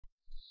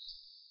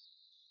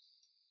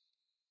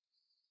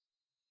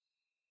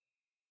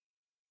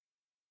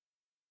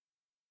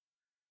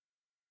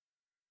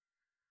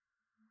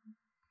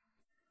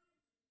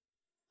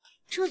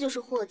这就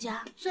是霍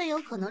家最有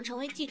可能成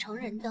为继承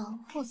人的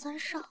霍三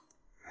少。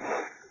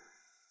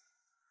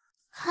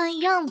看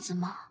样子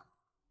嘛，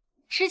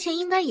之前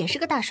应该也是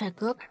个大帅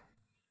哥吧？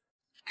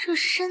这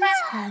身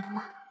材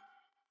嘛，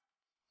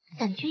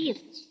感觉也不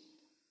错。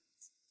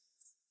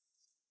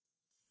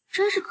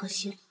真是可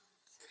惜了，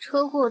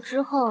车祸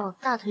之后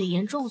大腿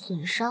严重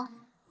损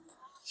伤，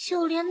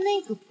就连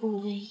那个部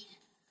位也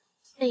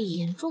被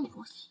严重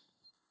剥削。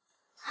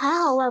还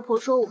好外婆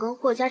说我跟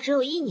霍家只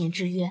有1年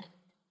之约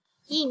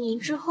，1年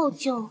之后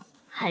就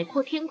海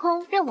阔天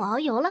空，任我遨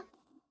游了。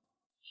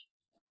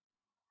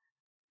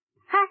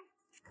嗨，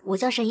我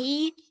叫沈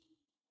依依，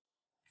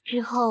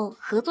之后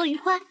合作愉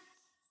快。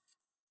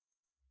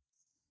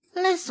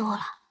累死我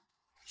了，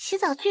洗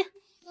澡去。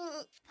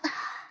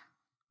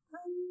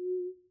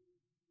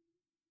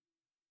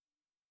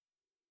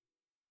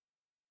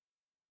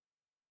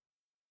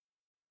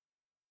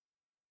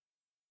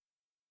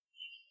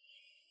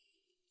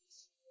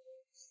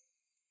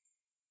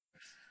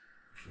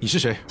你是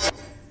谁？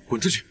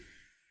滚出去！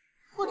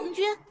霍廷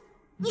钧，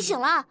你醒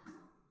了？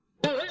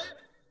你醒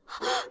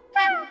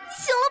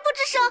了不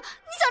吱声，你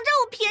想占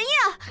我便宜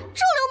啊，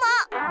臭流氓！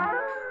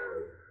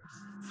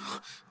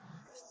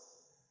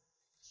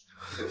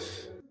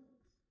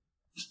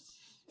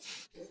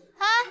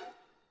哎，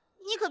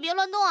你可别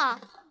乱动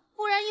啊，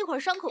不然一会儿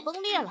伤口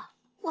崩裂了，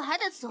我还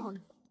得伺候你。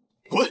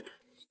滚！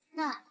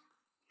那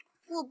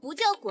我不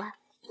叫滚，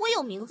我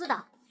有名字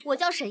的，我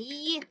叫沈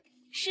依依，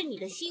是你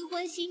的新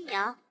婚新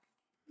娘。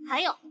还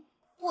有，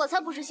我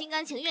才不是心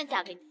甘情愿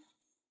嫁给你，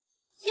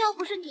要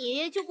不是你爷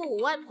爷救过我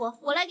外婆，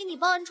我来给你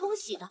报恩冲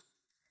喜的。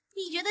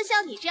你觉得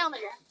像你这样的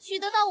人娶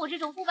得到我这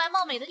种肤白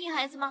貌美的女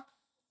孩子吗？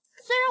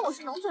虽然我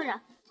是农村人，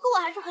可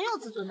我还是很有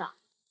自尊的。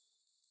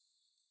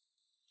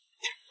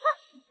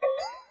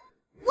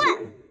喂，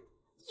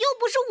又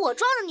不是我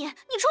撞了你，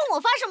你冲我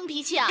发什么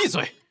脾气啊？闭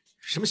嘴！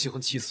什么新婚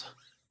妻子，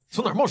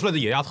从哪儿冒出来的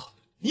野丫头？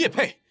你也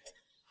配？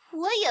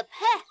我也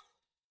配？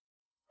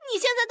你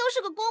现在都是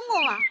个公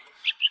公了，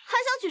还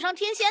想娶上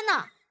天仙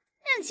呢？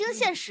认清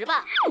现实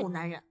吧，狗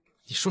男人！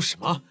你说什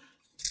么？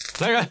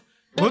来人，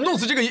我要弄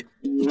死这个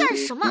你干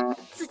什么？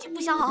自己不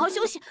想好好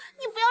休息，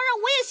你不要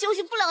让我也休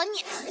息不了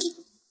你！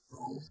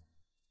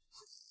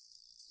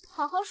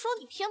好好说，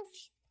你偏不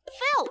听，非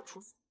要我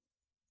出手，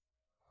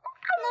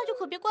那就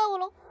可别怪我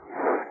喽。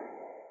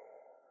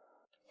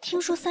听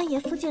说三爷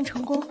复健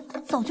成功，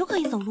早就可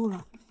以走路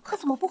了，可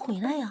怎么不回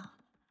来呀？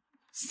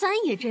三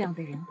爷这样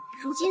的人，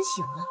如今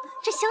醒了，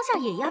这乡下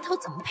野丫头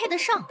怎么配得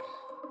上？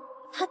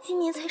他今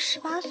年才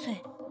18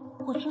岁，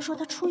我听说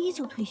他初1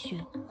就退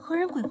学，和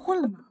人鬼混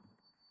了呢。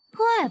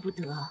怪不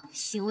得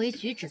行为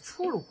举止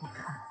粗鲁不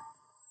堪。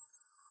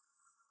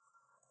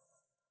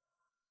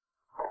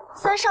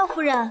三少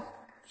夫人，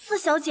四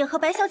小姐和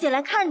白小姐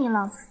来看你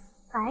了。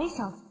白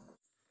小姐，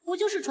不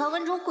就是传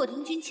闻中霍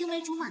廷钧青梅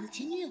竹马的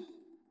前女友？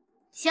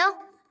行，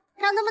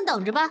让他们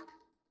等着吧。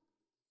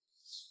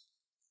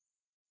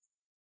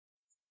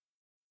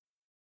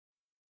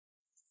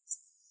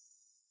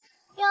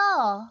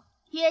哟，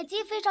野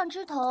鸡飞上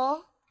枝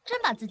头，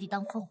真把自己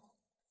当凤凰，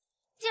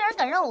竟然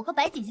敢让我和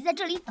白姐姐在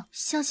这里等。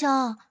潇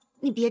潇，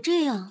你别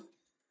这样，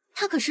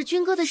她可是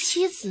军哥的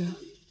妻子。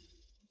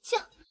切，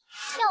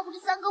要不是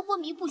三哥昏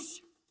迷不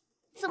醒，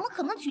怎么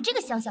可能娶这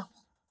个乡下货？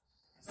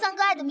三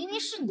哥爱的明明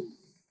是你。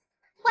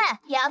喂，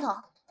野丫头，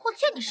我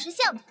劝你识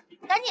相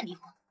点，赶紧离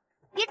婚，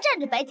别占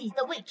着白姐姐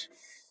的位置。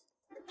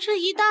这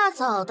一大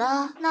早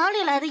的，哪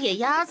里来的野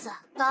鸭子？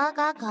嘎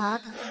嘎嘎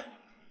的。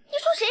你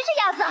说谁是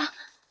鸭子啊？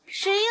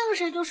谁应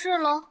谁就是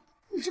喽。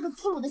你这个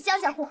粗鲁的乡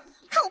下货，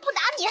看我不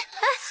打你！哎，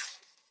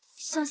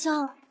潇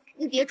潇，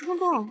你别冲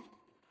动。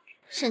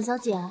沈小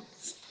姐，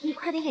你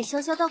快点给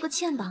潇潇道个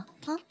歉吧。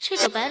啊，这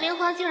个白莲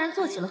花竟然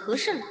做起了和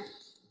事来。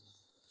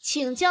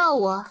请叫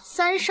我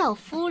三少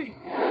夫人。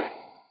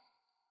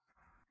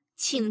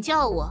请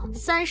叫我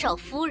三少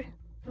夫人。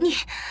你，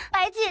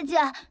白姐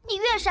姐，你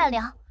越善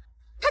良，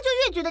他就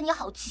越觉得你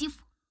好欺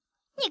负。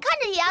你看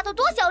这野丫头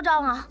多嚣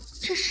张啊！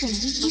这沈依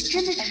依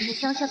真的是个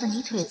乡下的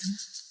泥腿子吗？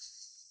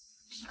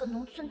一个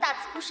农村大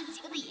字不识几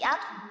个的野丫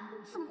头，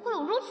怎么会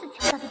有如此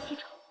强大的气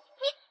场？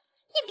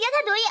你别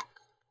太得意。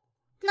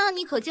那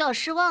你可就要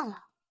失望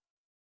了。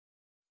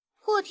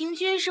霍廷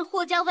钧是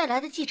霍家未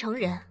来的继承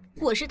人，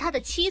我是他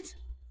的妻子，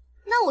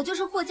那我就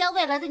是霍家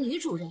未来的女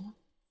主人，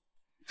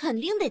肯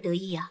定得得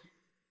意啊。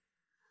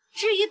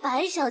至于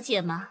白小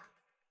姐嘛，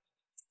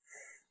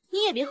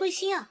你也别灰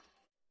心啊，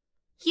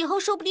以后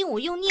说不定我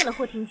用腻了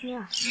霍廷钧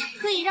啊，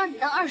可以让你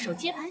当2手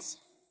接盘侠。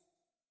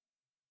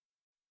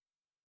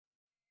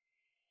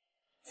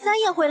三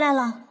爷回来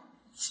了。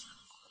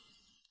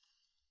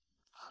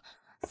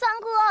三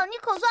哥，你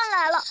可算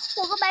来了！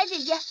我和白姐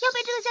姐要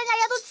被这个乡下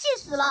丫头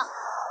气死了。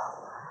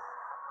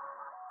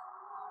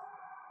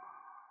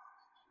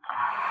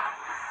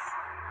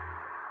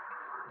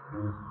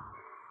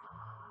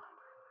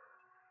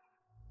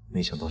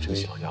没想到这个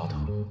小丫头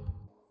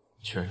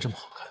居然这么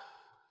好看。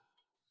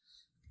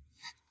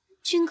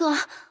军哥，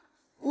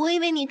我以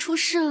为你出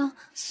事了，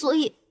所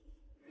以……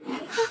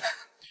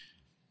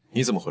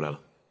你怎么回来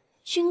了？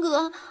军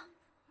哥，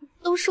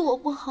都是我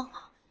不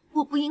好，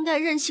我不应该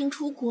任性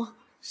出国，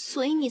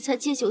所以你才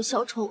借酒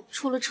消愁，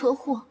出了车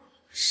祸，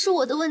是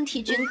我的问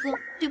题，军哥，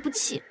对不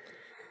起。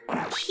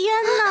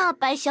天哪，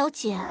白小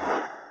姐，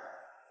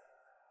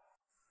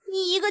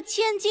你一个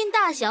千金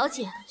大小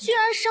姐，居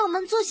然上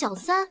门做小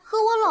三，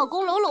和我老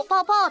公搂搂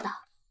抱抱的，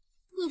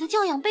你的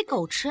教养被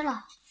狗吃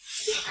了。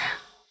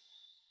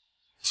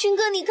军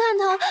哥，你看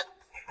他，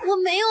我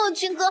没有，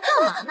军哥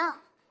干嘛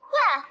呢？喂，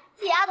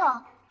死丫头，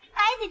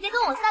白姐姐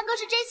跟我三哥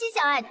是真心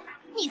相爱的，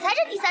你才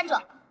是第三者，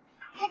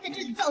还在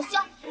这里叫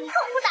嚣，看我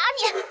不打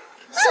你！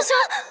潇潇，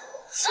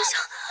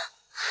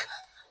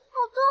好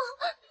痛！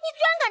你居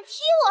然敢踢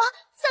我！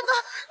三哥，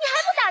你还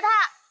不打他？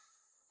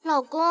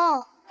老公，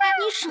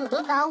你舍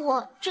得打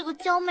我这个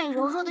娇美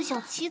柔弱的小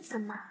妻子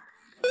吗？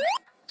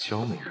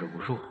娇美柔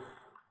弱，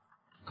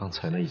刚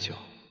才那一脚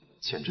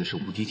简直是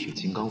无敌铁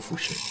金刚附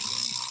身。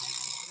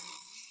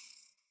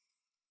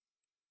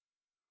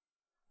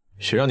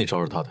谁让你招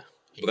惹他的？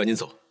还不赶紧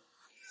走！三哥，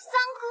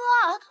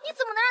你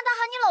怎么能让他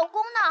喊你老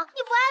公呢？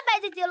你不爱白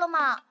姐姐了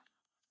吗？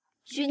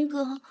军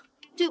哥，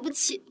对不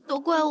起，都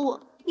怪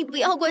我，你不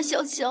要怪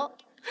潇潇，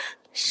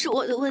是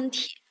我的问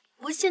题，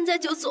我现在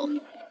就走。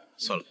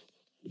算了，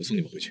我送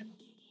你们回去。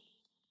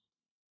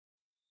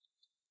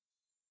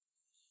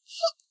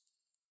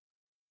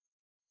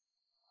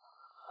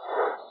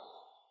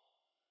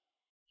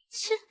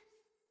切，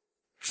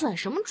转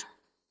什么转？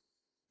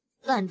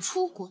敢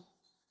出国，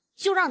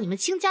就让你们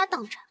倾家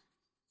荡产！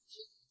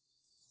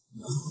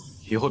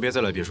以后别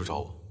再来别墅找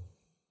我，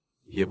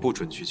也不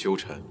准去纠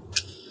缠。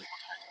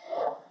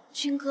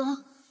军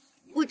哥，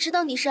我知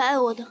道你是爱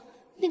我的，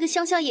那个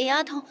乡下野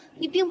丫头，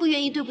你并不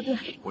愿意，对不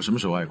对？我什么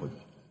时候爱过你？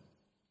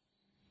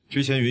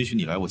之前允许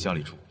你来我家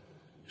里住，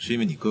是因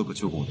为你哥哥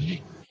救过我的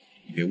命，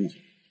你别误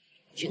会。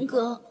军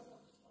哥，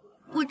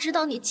我知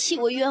道你气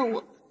我怨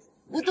我，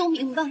我都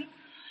明白。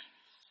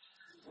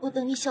我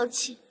等你消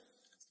气。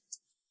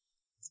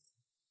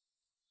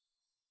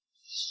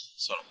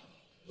算了，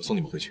我送你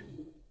们回去。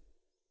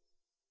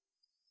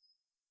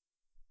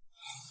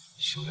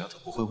小丫头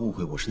不会误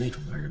会我是那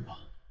种男人吧？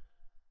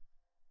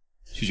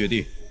去绝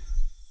地。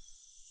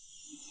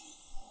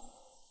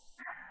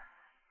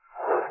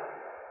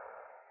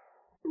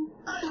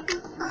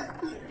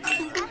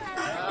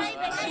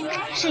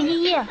沈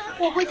依依，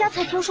我回家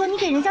才听说你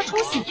给人家冲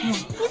洗去，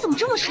你怎么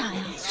这么傻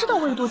呀？知道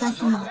我有多担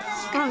心吗？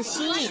放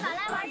心，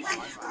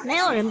没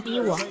有人逼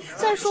我。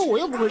再说我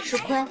又不会吃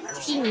亏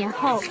，1年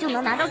后就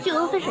能拿到巨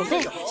额分手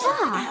费。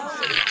哇！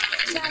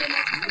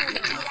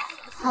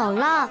好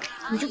了，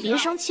你就别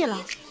生气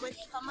了。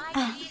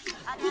哎，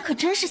你可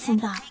真是心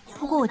大。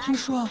不过我听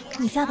说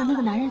你家的那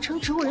个男人称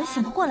植物人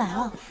醒不过来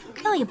了，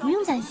倒也不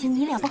用担心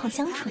你俩不好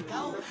相处。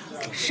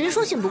谁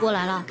说醒不过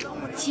来了？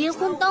结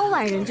婚当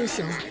晚人就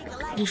醒了。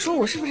你说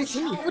我是不是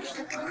锦鲤附体？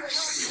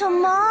什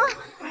么？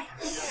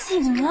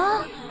醒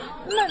了？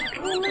那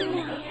你们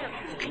俩……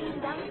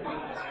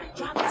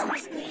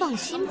放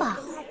心吧，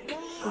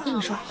我跟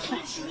你说，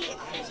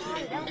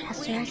他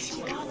虽然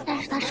醒了，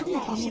但是他生活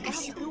方面不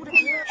行。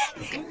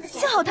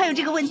幸好他有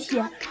这个问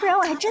题，不然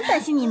我还真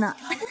担心你呢。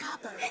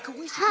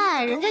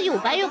嗨，人家有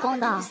白月光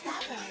的。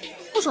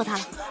不说他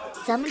了，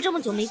咱们这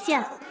么久没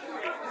见，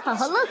好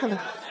好乐呵乐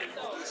呵。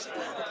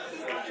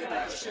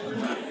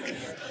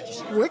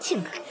我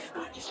请客。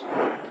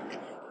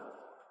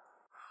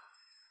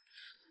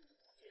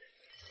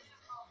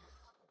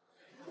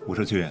我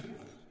说君，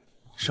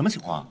什么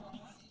情况？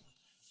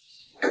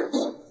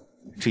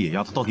这野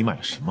丫头到底买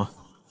了什么？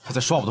她在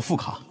刷我的副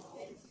卡。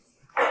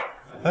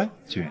哎，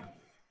君，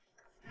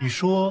你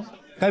说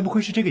该不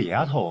会是这个野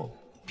丫头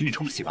给你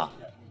冲洗吧？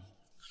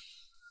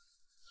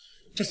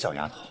这小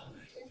丫头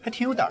还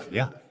挺有胆的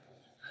呀，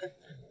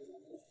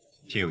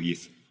挺有意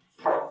思。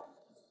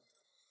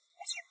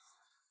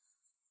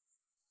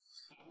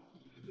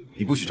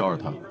你不许招惹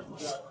她。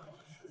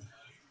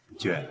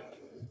君，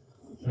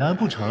难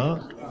不成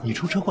你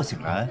出车祸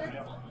醒来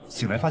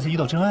发现遇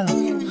到真爱了？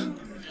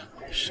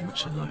什么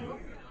真爱？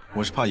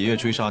我是怕爷爷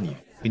追杀你，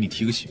给你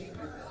提个醒。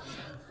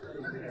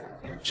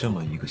这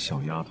么一个小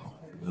丫头，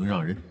能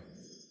让人……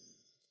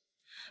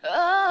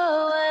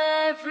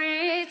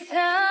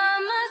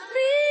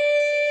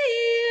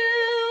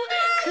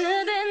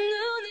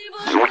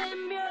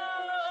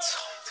操！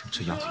怎么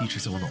这丫头一直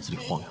在我脑子里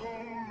晃悠？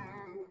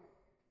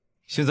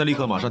现在立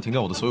刻马上停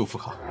掉我的所有副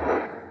卡！不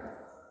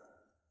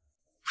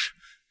是，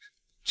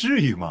至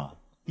于吗？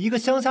一个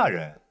乡下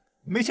人，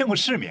没见过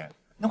世面，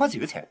能花几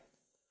个钱？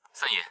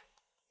三爷，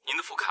您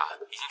的副卡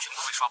已经全部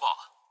被刷爆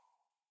了。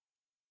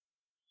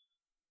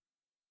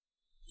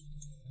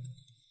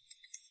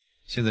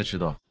现在知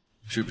道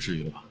至不至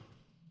于了吧？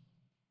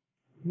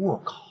我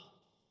靠，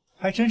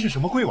还真是什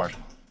么鬼玩什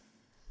么，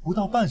不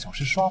到半小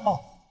时刷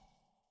爆，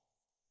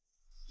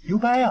牛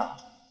掰呀！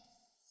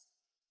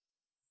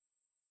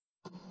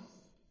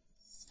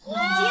今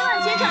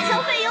晚全场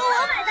消费由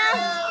我买单。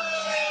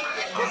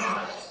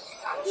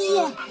爷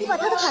爷，你把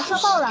他的卡刷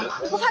爆了，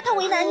你不怕他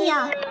为难你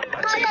啊？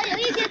他要有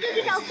意见就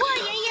去找霍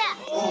爷爷，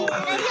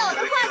没有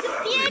的话就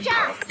憋着。来，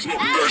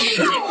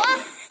看我！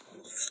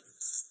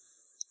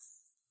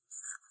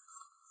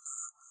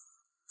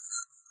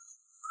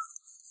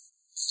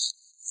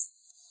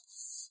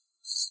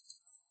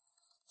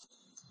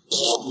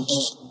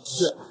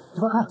你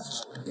快看，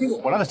那个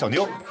火辣的小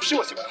妞是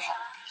我喜欢的号。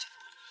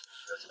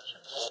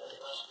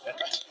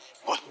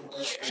滚！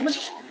什么？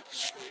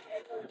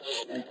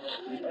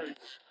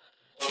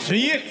神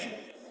医，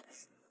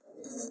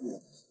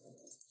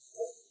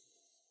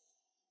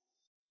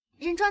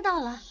人抓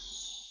到了，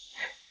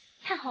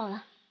太好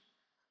了，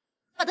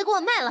把他给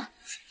我卖了，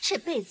这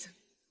辈子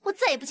我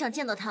再也不想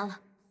见到他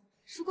了。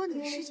如果你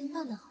们事情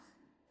办得好，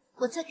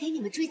我再给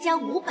你们追加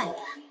500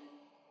万。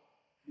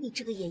你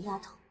这个野丫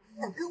头，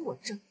敢跟我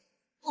争，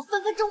我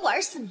分分钟玩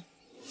死你！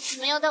你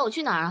们要带我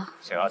去哪儿啊？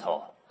小丫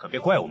头，可别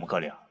怪我们哥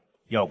俩，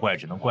要怪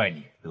只能怪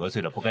你得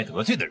罪了不该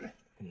得罪的人。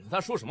你和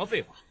他说什么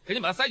废话？赶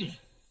紧把他塞进去！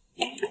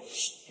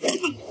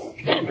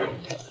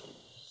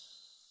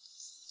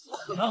怎么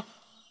可能？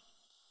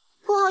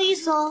不好意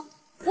思哦，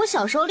我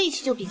小时候力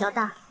气就比较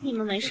大，你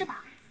们没事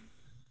吧？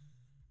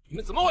你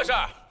们怎么回事？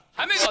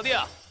还没搞定？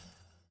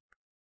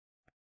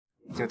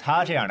就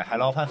他这样的海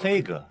捞饭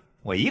飞哥，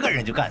我一个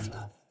人就干死他。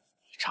你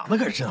长得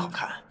可是真好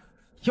看，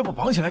要不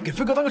绑起来给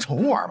飞哥当个宠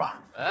物玩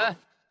吧？哎，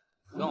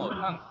让我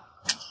看看。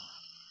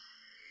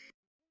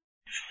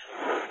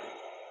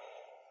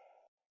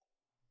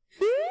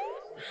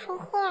说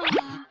话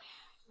呀！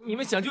你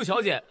们想救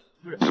小姐，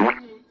不是？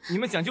你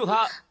们想救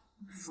她，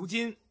赎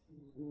金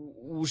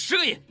50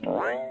个亿，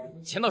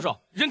钱到手，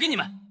扔给你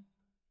们。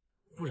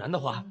不然的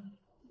话，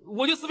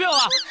我就撕票了。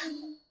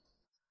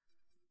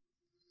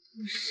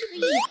50个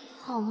亿，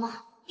好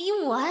吗？比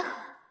我还狠。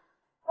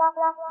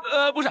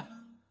不是，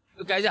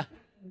改一下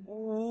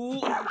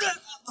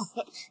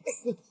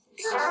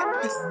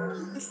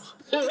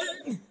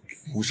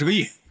50个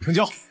亿，成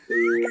交。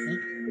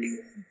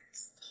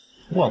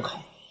我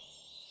靠，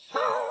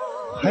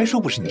还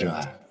说不是你真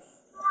爱？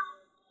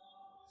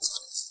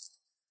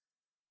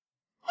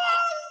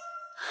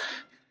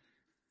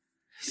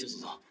小祖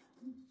宗，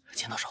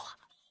钱到手啊，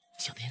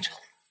小天真。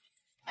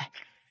哎，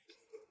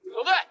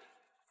守队。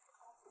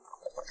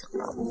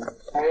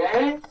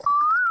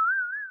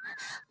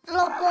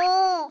老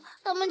公，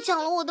他们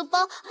抢了我的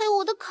包，还有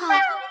我的卡，还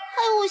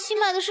有我新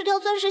买的10条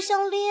钻石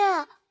项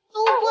链，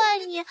都怪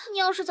你！你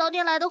要是早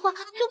点来的话，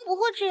就不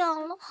会这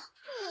样了。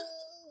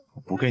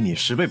不给你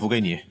10倍，不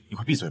给你，你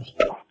快闭嘴吧！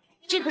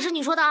这可是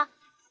你说的啊！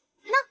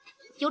那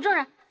有证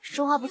人，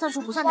说话不算数，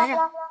不算男人。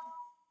啊，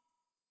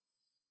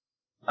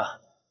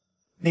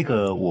那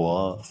个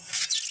我。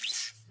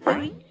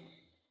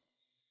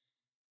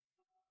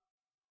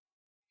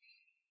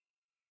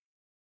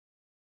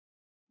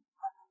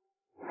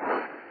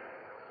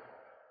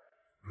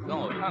让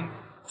我看看。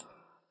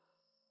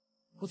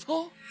我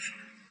操！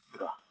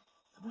哥，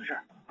怎么回事？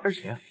他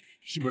是谁啊？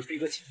是不是飞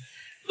哥请的？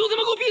都他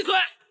妈给我闭嘴！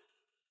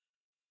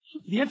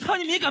连他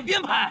你们也敢编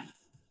排？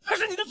还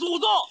是你的祖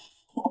宗！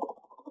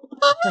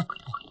哎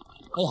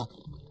呀，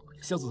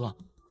小祖宗，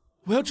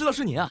我要知道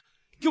是你啊，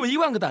给我1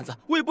万个胆子，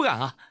我也不敢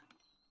啊。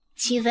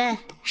齐飞，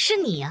是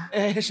你呀？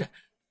哎，是。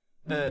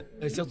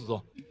小祖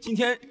宗，今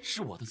天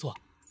是我的错，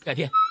改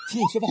天请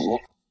你吃饭。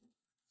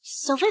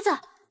小飞子，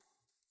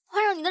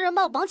快让你的人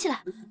把我绑起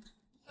来！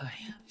哎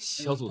呀，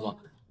小祖宗，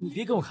你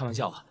别跟我开玩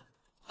笑啊，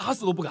打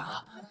死都不敢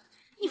啊！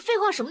你废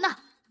话什么呢？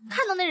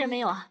看到那人没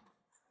有啊？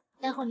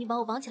待会儿你把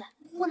我绑起来，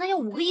我拿要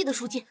5个亿的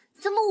赎金，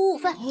咱们5-5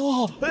分。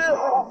哦，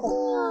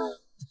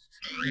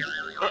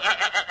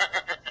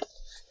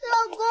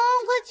老公，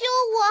快救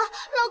我！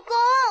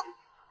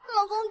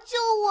老公救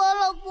我！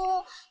老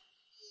公，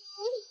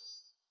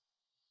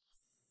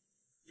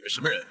你们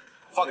什么人？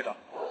放开他！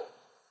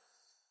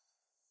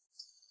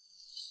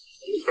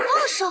你放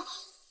手！啊！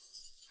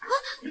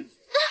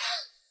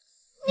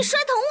你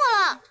摔疼我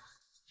了！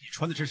你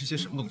穿的这是些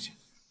什么东西？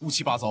乌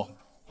七八糟，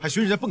还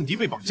学人家蹦迪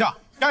被绑架！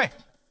该，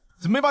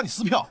怎么没把你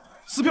撕票？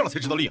撕票了才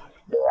知道厉害。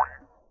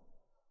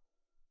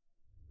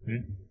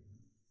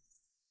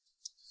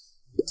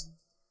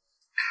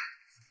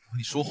和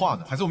你说话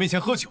呢，还在我面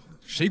前喝酒，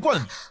谁惯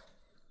了你？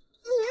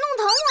你弄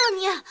疼我了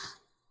你！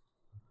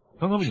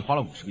刚刚为你花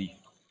了50个亿，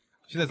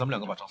现在咱们2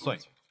个把账算一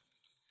算。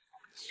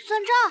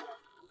算账？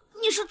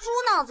你是猪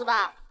脑子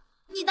吧？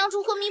你当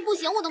初昏迷不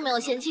醒，我都没有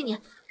嫌弃你，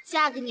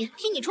嫁给你，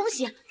替你冲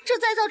喜，这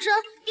再造之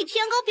恩比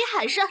天高比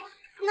海深。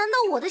难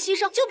道我的牺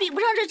牲就比不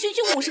上这区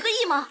区50个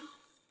亿吗？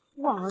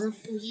忘恩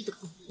负义的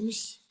鬼东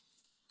西！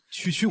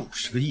区区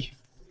50个亿，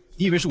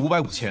你以为是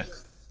500、5000？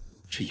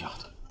这丫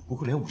头不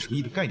会连50个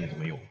亿的概念都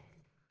没有。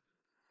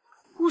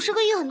50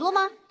个亿很多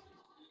吗？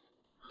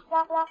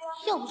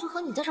要不是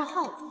和你在这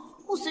耗着，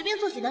我随便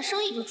做几单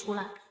生意就出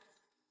来了。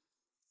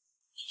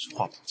真是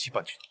话不及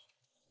半句多，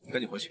你赶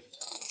紧回去。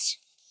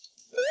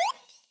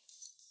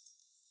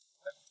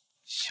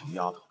小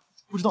丫头，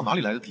不知道哪里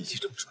来的底气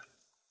这么拽，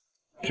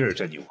这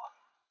真牛啊！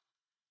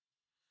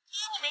你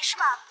没事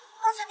吧？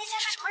刚才那些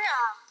是什么人啊？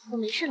我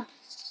没事了，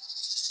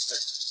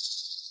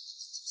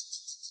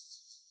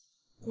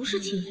不是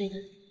秦飞的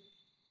人。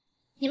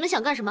你们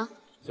想干什么？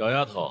小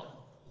丫头，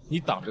你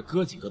挡着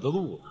哥几个的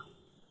路了。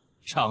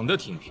长得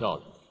挺漂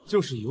亮，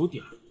就是有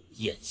点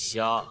眼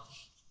瞎。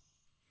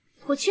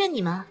我劝你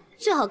们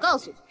最好告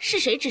诉我是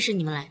谁指使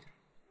你们来的，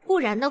不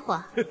然的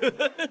话，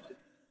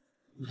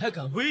你还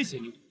敢威胁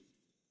你？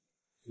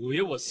以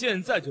为我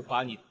现在就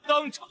把你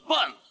当场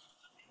办了？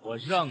我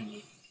让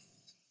你，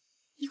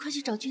你快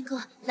去找军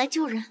哥来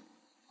救人。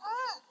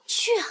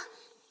去啊，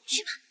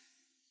去吧。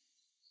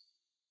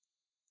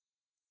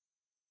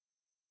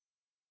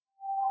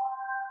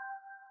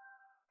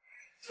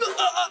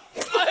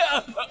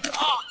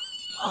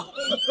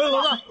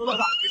老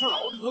大，别上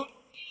老疼！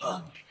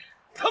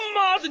他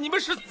妈的，你们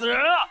是死人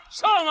啊！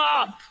上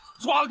啊！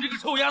抓了这个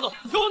臭丫头，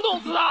给我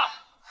弄死她！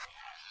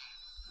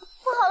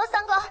不好了，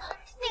三哥，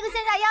那个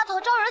乡下丫头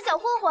招惹了小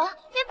混混，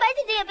连白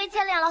姐姐也被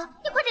牵连了，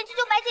你快点去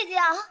救白姐姐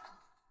啊！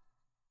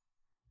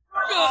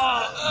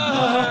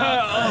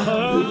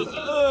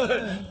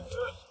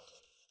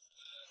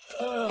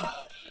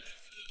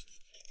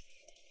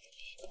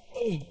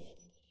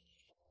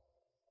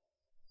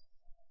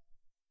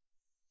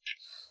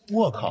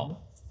我靠，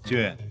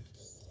君，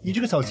你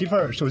这个小媳妇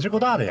儿手劲够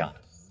大的呀！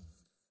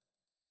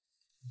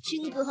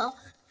军哥，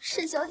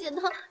沈小姐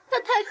她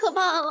太可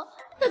怕了，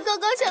她刚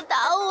刚想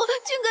打我，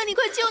军哥你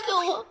快救救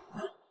我！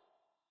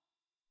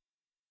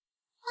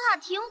大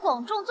庭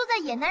广众坐在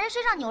野男人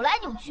身上扭来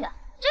扭去，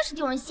真是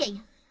丢人现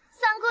眼。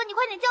三哥，你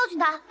快点教训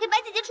他，给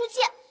白姐姐出气。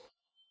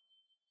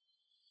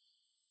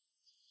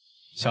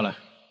下来。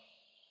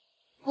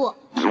不，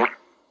居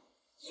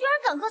然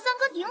敢和三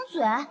哥顶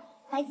嘴！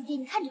白姐姐，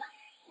你看着吧，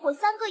我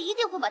三哥一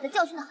定会把他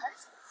教训的很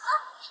惨。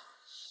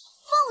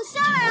放我下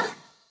来啊！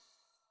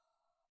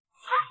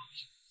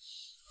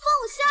放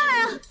我下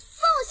来啊！放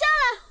我下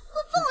来！放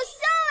我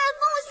下来！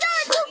放我下来！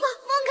放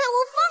开我！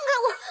放开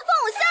我！放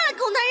我下来，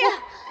狗男人！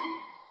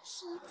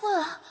什么鬼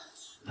啊！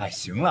哎，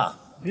行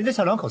了，人家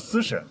小两口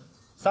私事，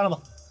散了吧。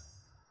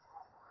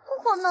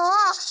不可能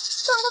啊！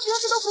三哥平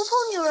时都不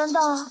碰女人的，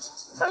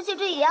而且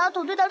这野丫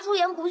头对他出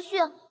言不逊，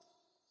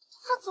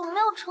他怎么没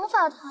有惩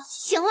罚他？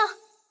行了，放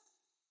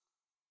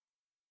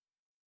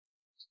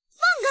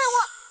开我！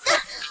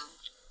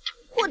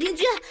霍廷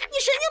钧，你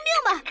神经病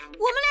吧？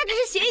我们俩只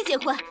是协议结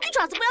婚，你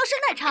爪子不要伸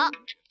太长。啊！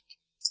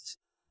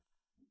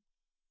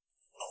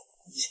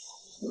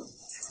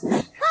你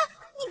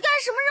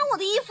干什么扔我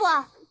的衣服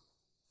啊？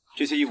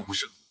这些衣服不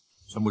适合，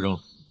全部扔了。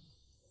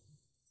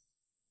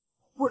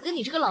我跟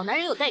你这个老男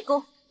人有代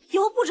沟，以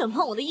后不准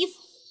碰我的衣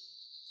服。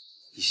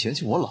你嫌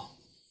弃我老？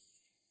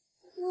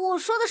我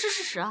说的是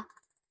事实啊。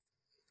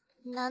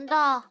难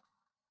道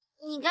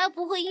你该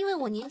不会因为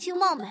我年轻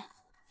貌美，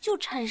就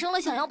产生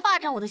了想要霸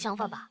占我的想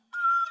法吧？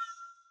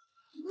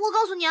我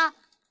告诉你啊，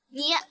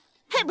你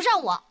配不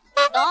上我，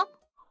懂？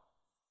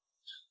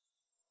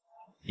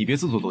你别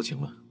自作多情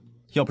了，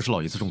要不是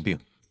老爷子重病，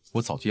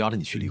我早就押着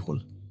你去离婚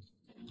了。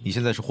你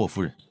现在是霍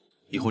夫人，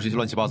以后这些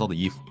乱七八糟的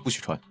衣服不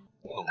许穿，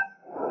懂吗？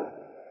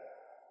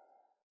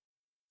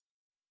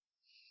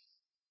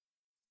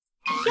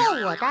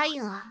要我答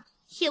应啊，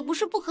也不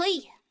是不可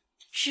以，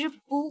只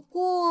不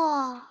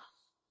过……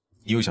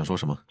你又想说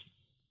什么？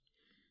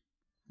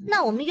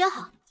那我们约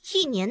好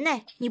，1年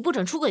内你不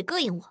准出轨膈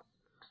应我，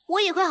我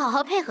也会好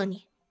好配合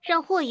你，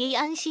让霍爷爷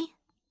安心。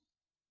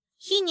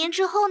1年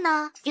之后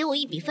呢，给我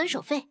一笔分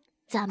手费，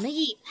咱们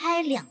一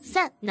拍两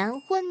散，男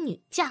欢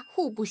女嫁，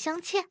互不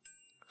相欠。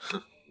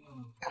哼，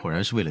果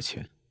然是为了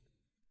钱。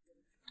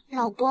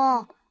老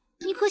公，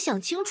你可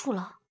想清楚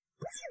了，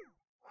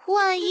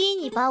万一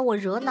你把我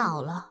惹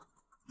恼了，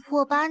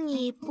我把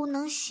你不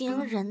能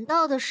行人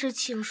道的事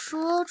情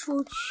说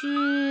出去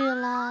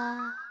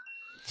了。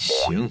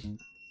行，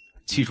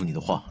记住你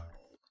的话。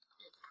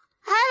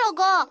哎，老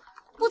公，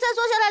不再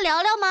坐下来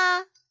聊聊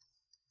吗？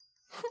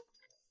哼，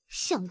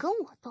想跟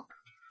我斗？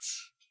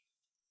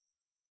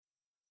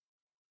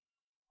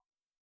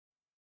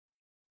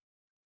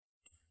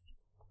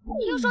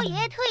听说爷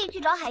爷特意去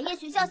找海燕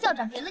学校校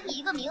长，给了你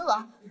一个名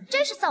额，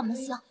真是丧门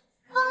星！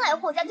刚来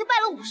霍家就拜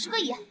了50个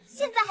爷，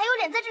现在还有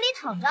脸在这里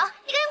躺着？你赶紧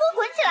给我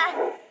滚起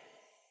来！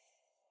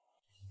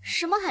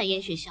什么海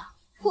燕学校？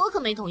我可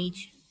没同意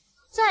去。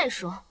再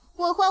说，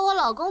我花我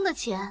老公的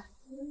钱，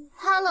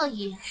他乐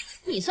意，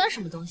你算什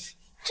么东西？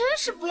真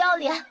是不要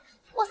脸！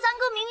我三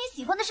哥明明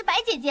喜欢的是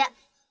白姐姐。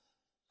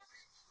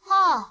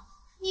哦，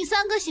你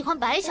三哥喜欢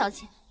白小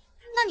姐，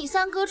那你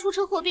三哥出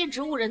车祸变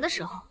植物人的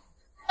时候，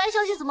白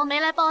小姐怎么没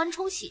来报恩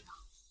冲喜呢？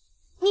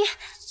你，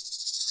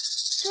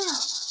对啊，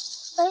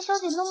白小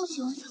姐那么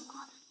喜欢三哥，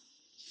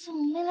怎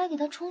么没来给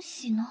他冲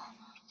喜呢？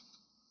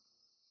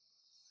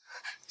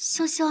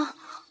潇潇，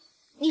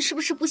你是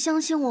不是不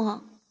相信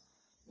我？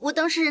我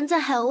当时人在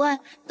海外，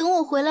等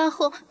我回来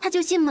后，他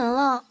就进门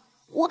了。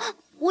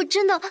我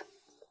真的……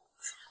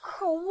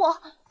可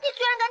恶！你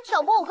居然敢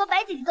挑拨我和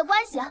白姐姐的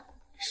关系，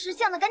识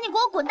相的赶紧给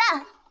我滚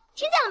蛋！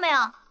听见了没有？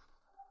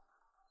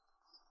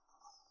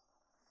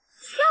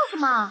笑什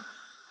么？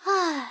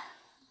唉，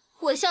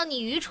我笑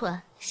你愚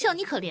蠢，笑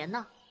你可怜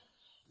呢。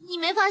你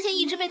没发现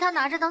一直被他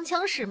拿着当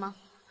枪使吗？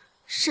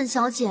沈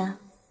小姐，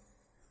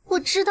我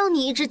知道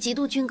你一直嫉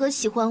妒军哥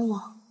喜欢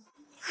我，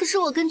可是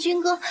我跟军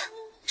哥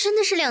真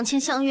的是两情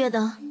相悦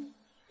的，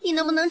你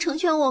能不能成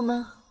全我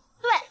们？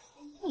对，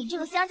你这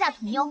个乡下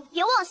土妞，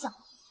别妄想！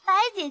白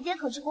姐姐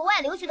可是国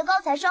外留学的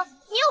高材生，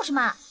你有什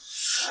么？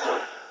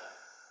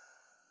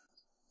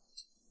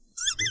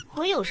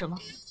我有什么？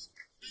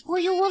我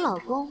有我老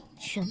公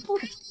全部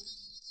的。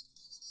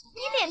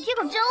你脸皮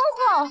可真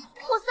厚，我三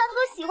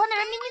哥喜欢的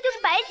人明明就是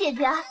白姐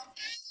姐。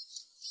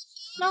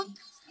喏，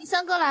你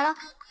三哥来了，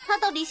他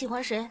到底喜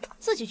欢谁？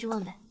自己去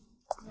问呗。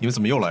你们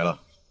怎么又来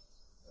了？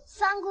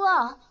三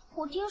哥，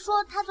我听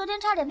说他昨天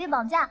差点被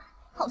绑架，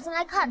好心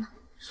来看他，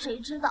谁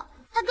知道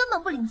他根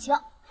本不领情，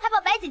还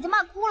把白姐姐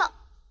骂哭了。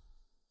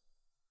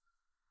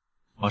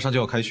马上就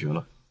要开学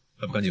了，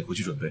还不赶紧回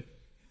去准备？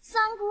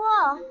三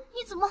哥，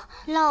你怎么……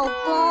老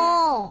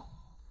公，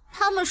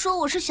他们说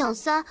我是小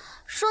三，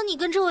说你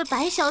跟这位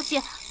白小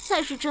姐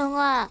才是真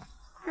爱。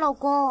老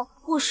公，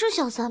我是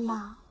小三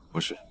吗？不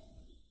是。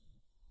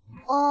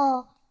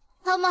哦，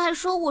他们还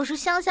说我是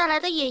乡下来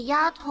的野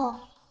丫头，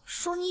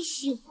说你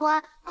喜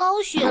欢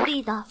高学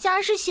历的、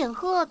家世显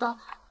赫的，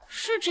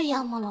是这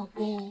样吗，老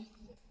公？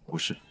不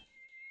是。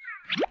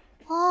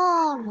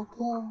哦，老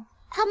公，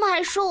他们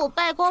还说我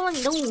败光了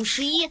你的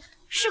51，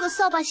是个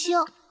扫把星，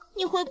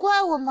你会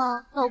怪我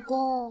吗，老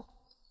公？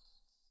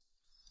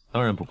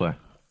当然不怪，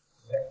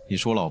你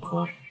是我老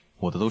婆，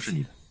我的都是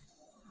你的。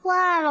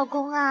哇，老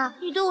公啊，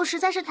你对我实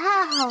在是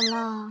太好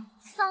了。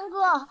三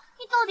哥，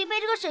你到底被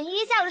这个沈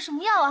依依下了什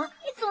么药啊？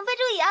你怎么被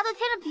这个野丫头牵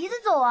着鼻子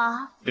走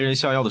啊？被人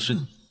下药的是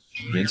你，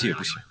年纪也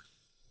不小，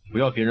不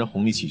要别人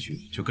哄你几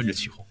句就跟着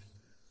起哄，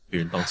被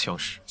人当枪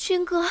使。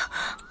军哥，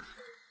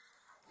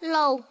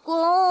老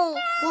公，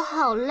我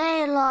好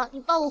累了，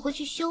你抱我回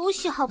去休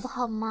息好不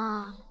好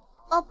嘛？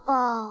抱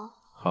抱。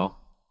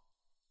好。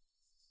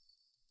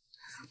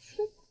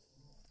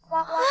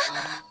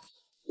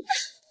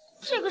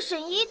这个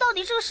沈依依到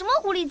底是个什么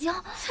狐狸精？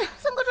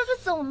三哥这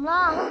是怎么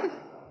了？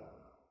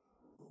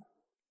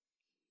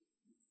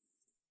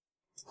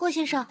霍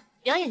先生，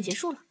表演结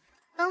束了，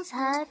刚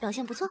才表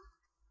现不错。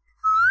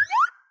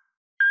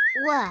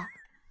喂，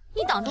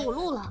你挡着我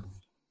路了。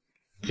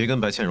别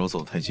跟白倩柔走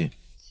得太近，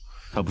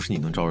她不是你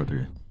能招惹的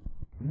人。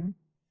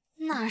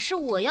哪是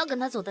我要跟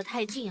她走得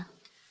太近啊？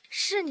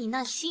是你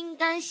那心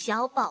肝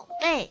小宝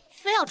贝，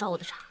非要找我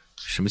的茬。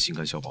什么心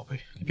肝小宝贝？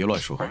你别乱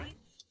说。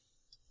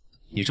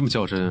你这么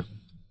较真，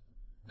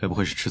该不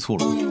会是吃醋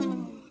了吧？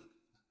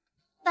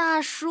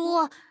大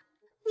叔，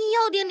你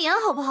要点脸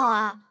好不好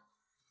啊？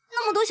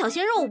那么多小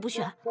鲜肉我不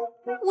选，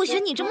我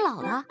选你这么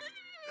老的。哼！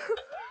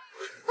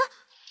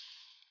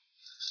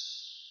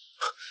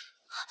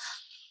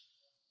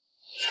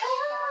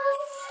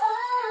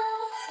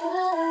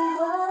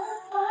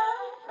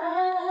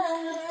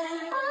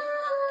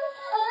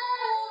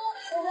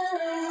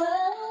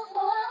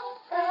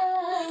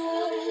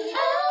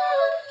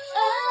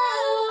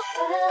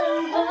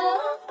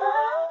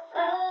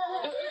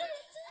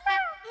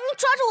你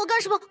抓着我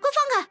干什么？快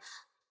放开！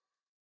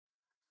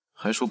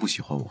还说不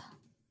喜欢我，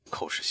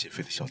口是心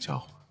非的小家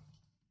伙。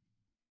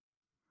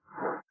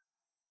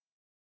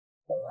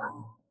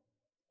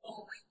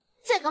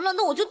再敢乱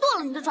动，我就剁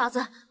了你的爪子！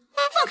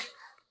放开！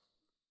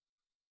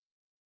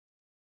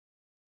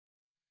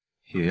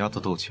野丫头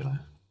斗起来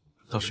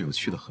倒是有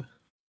趣的很。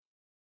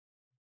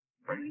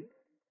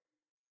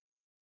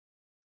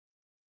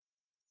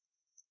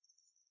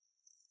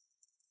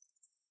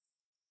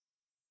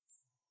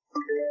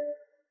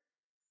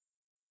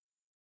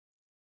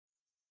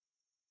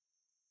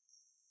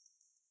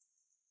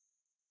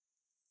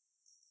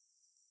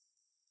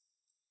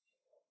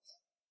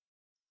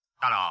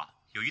大佬，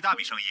有一大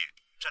笔生意，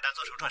这单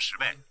做成赚10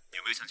倍，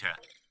有没有兴趣？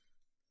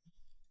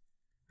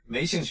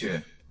没兴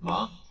趣，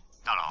忙。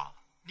大佬，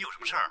你有什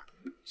么事儿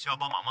需要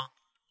帮忙吗？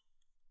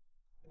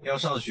要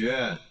上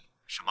学。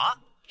什么？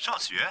上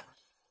学？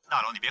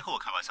大佬，你别和我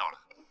开玩笑了，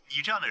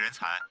你这样的人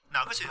才，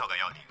哪个学校敢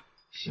要你？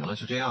行了，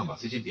就这样吧，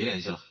最近别联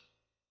系了。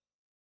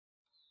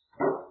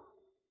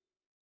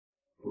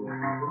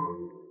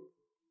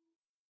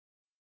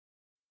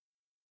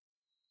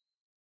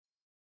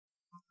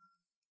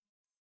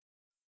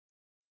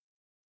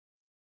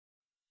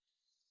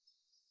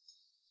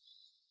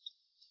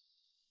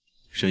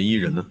沈依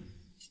人呢？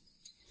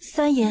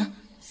三爷，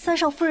三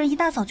少夫人一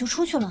大早就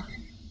出去了。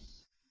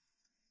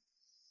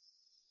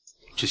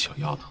这小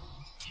丫头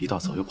一大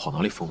早又跑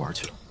哪里疯玩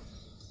去了？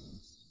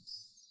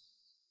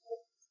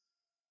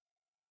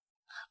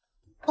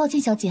抱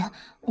歉，小姐，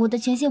我的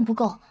权限不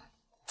够，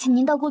请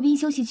您到贵宾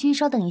休息区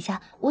稍等一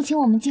下，我请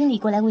我们经理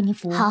过来为您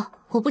服务。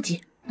好，我不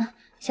急。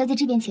小姐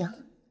这边请。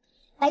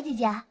白姐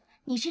姐，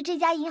你是这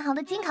家银行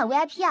的金卡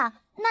VIP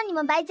啊？那你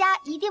们白家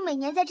一定每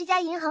年在这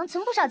家银行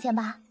存不少钱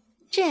吧？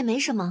这也没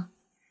什么，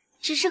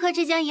只是和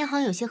这家银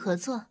行有些合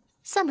作，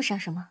算不上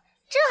什么。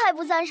这还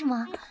不算什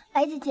么？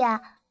白姐姐，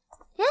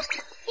你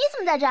怎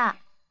么在这儿？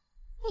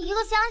你一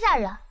个乡下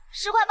人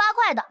，10块8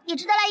块的也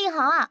值得来银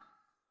行啊？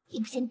也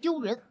不嫌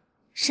丢人。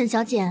沈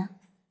小姐，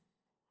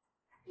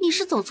你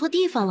是走错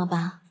地方了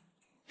吧？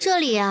这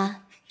里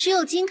啊，只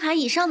有金卡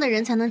以上的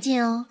人才能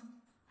进哦。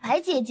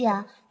白姐姐，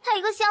她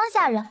一个乡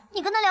下人，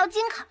你跟她聊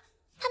金卡，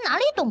她哪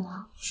里懂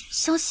啊？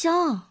潇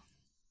潇，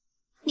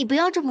你不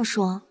要这么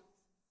说。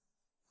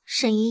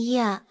沈依依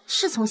啊，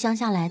是从乡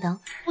下来的，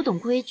不懂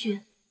规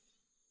矩，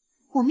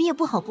我们也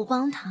不好不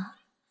帮她。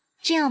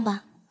这样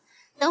吧，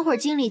等会儿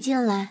经理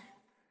进来，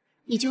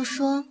你就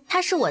说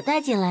她是我带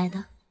进来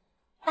的，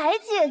白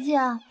姐姐，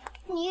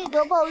你以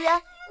德报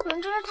怨，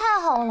人真是太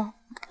好了。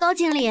高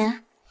经理，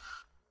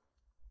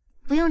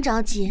不用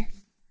着急，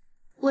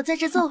我在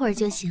这坐会儿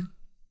就行。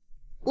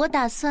我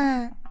打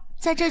算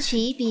在这取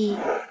一笔。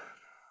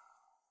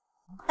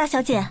大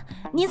小姐，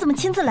你怎么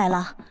亲自来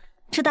了？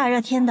这大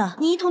热天的，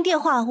你一通电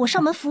话，我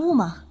上门服务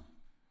吗？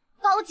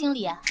高经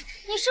理，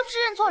你是不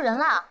是认错人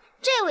了？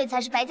这位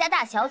才是白家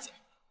大小姐，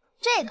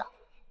这个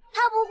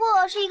她不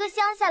过是一个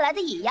乡下来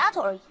的野丫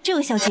头而已。这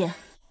位小姐，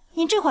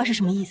您这话是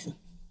什么意思？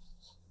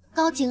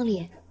高经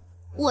理，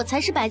我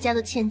才是白家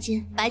的千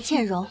金白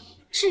倩柔，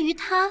至于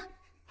她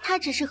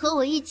只是和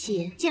我一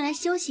起进来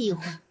休息一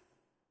会儿。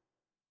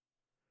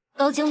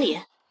高经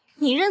理，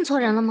你认错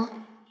人了吗？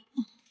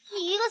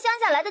你一个乡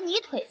下来的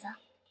泥腿子，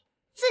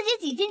自己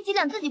几斤几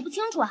两自己不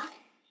清楚啊？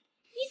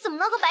你怎么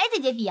能和白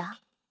姐姐比啊？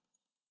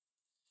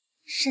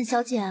沈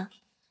小姐，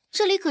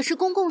这里可是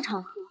公共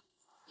场合，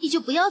你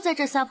就不要在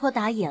这撒泼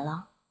打野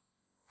了。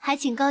还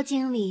请高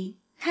经理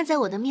看在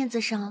我的面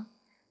子上，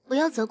不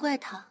要责怪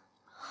他。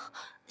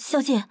小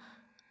姐，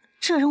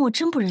这人我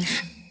真不认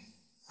识。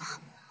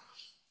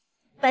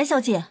白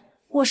小姐，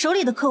我手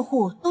里的客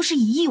户都是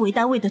以亿为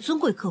单位的尊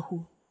贵客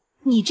户，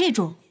你这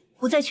种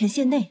不在权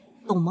限内，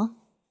懂吗？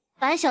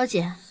白小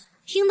姐，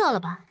听到了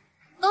吧？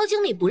高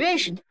经理不认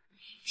识你，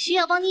需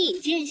要帮你引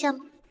荐一下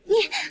吗？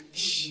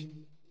嘘。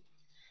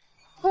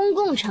公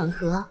共场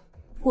合，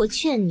我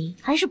劝你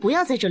还是不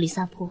要在这里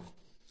撒泼。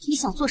你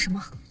想做什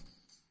么？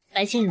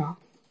白千柔，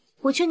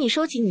我劝你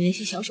收起你那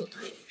些小手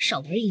段，少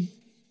玩一幕，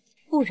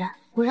不然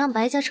我让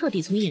白家彻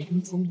底从眼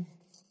中除名，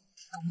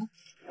懂吗？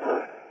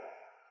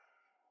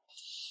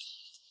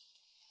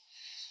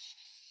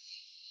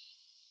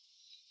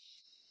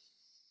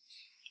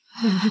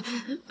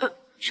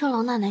这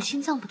老奶奶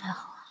心脏不太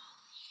好啊。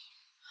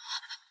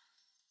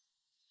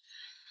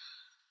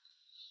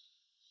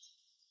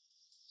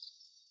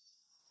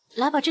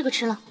来，把这个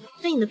吃了，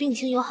对你的病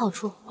情有好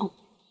处。哦，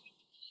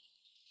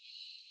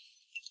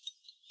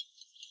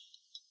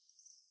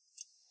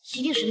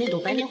一定是那朵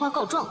白莲花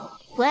告状了。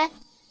喂，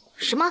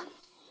什么？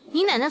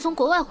你奶奶从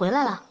国外回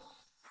来了？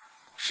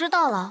知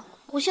道了，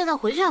我现在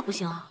回去还不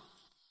行啊？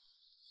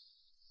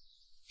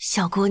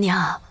小姑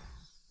娘，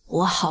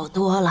我好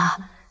多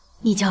了，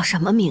你叫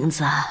什么名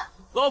字啊？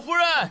老夫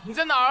人，你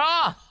在哪儿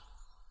啊？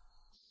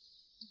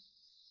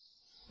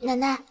奶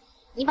奶，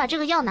你把这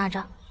个药拿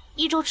着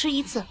，1周吃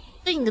1次。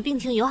对你的病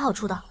情有好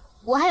处的，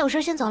我还有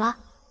事先走了。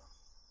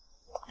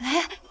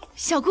哎，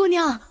小姑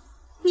娘，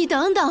你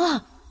等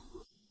等。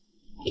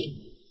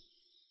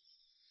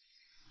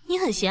你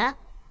很闲，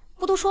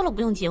不都说了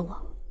不用接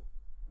我？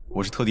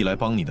我是特地来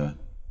帮你的。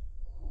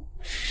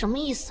什么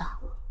意思啊？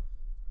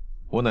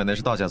我奶奶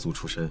是大家族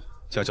出身，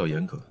家教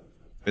严格，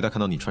被她看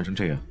到你穿成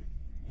这样，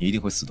你一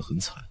定会死得很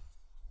惨。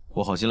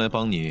我好心来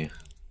帮你，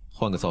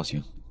换个造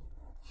型。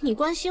你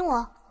关心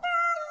我？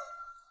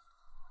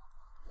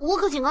我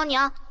可警告你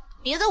啊！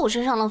别在我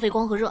身上浪费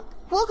光和热，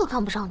我可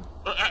看不上你。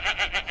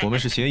我们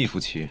是协议夫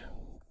妻，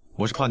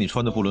我是怕你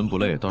穿的不伦不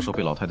类，到时候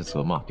被老太太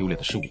责骂，丢脸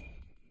的是我。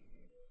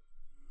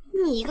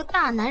你一个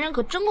大男人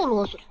可真够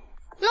啰嗦的，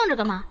愣着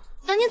干嘛？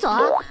赶紧走啊！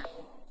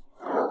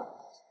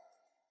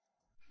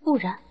不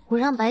然我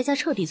让白家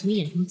彻底从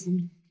眼中除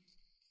名。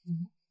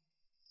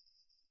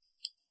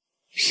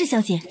是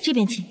小姐，这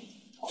边请。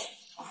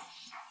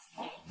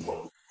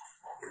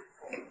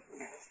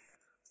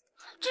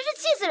真是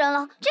气死人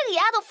了！这个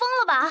丫头疯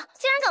了吧？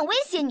竟然敢威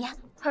胁你！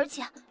而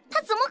且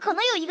她怎么可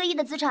能有1个亿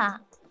的资产啊？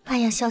哎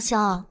呀，潇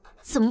潇，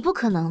怎么不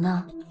可能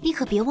呢？你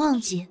可别忘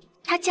记，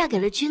她嫁给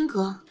了军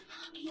哥。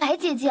白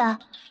姐姐，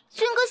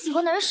军哥喜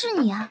欢的人是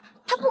你啊，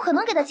他不可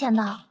能给他钱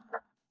的。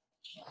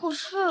可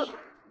是，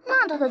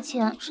那他的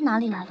钱是哪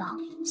里来的？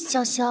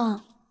潇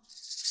潇，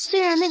虽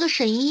然那个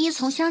沈依依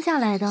从乡下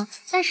来的，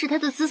但是她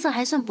的姿色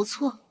还算不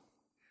错。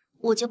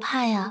我就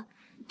怕呀，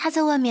她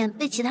在外面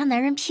被其他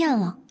男人骗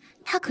了。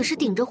他可是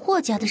顶着霍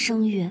家的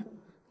声誉，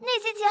那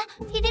些钱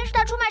一定是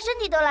他出卖身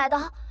体得来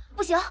的。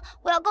不行，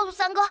我要告诉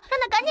三哥，让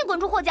他赶紧滚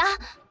出霍家。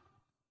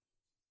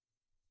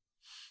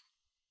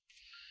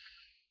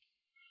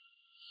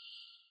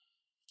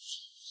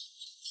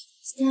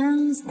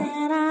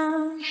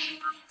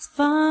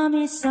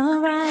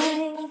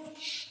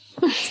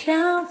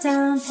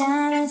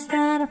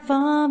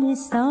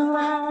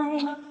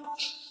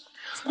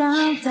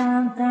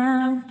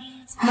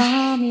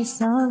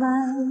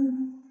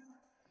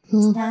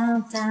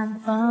Down, down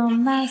for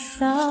my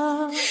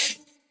soul.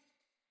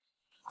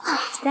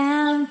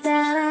 Down,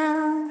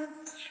 down,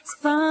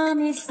 for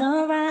me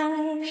so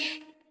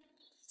right.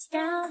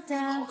 Down,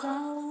 down,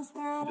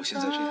 down,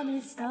 for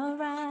me so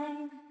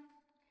right.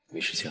 没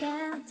时间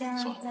了，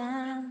算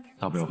了，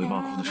大不了被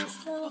骂哭的时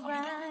候帮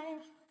帮你。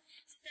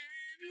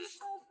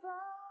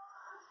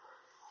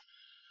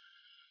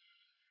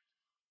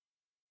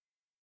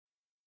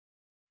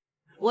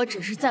我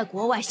只是在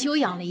国外休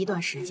养了一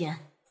段时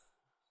间。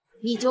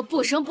你就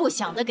不声不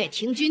响的给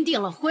廷君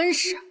定了婚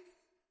事。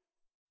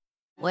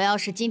我要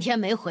是今天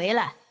没回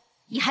来，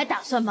你还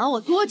打算瞒我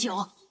多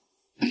久？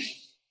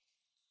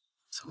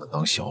怎么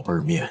当小辈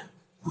儿面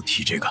不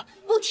提这个？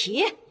不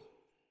提？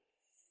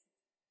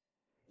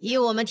以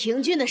我们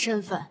廷君的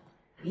身份，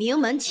名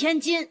门千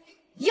金，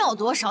要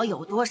多少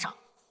有多少。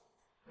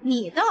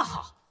你倒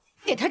好，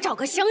给他找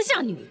个乡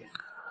下女人。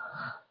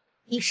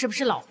你是不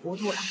是老糊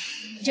涂了？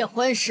这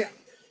婚事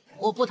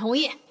我不同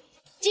意，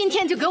今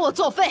天就给我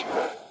作废。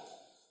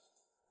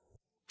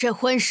这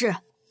婚事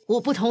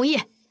我不同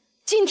意，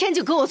今天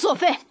就给我作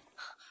废。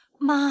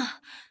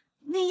妈，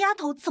那丫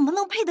头怎么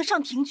能配得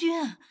上廷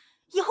君？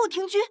以后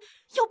廷君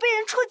要被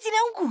人戳脊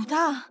梁骨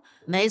的。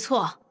没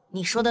错，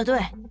你说的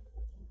对，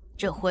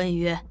这婚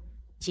约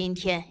今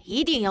天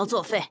一定要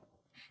作废。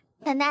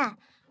奶奶，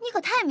你可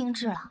太明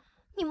智了！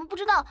你们不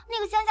知道那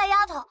个乡下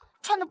丫头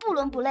穿的不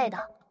伦不类的，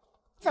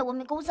在外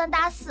面勾三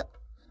搭四，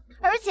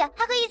而且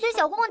还和一群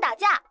小混混打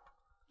架，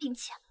并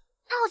且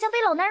她好像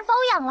被老男人包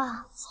养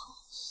了。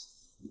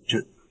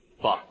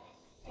爸，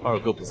二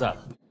哥不在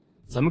了，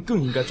咱们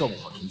更应该照顾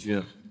好廷君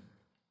啊！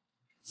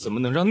怎么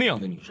能让那样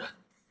的女人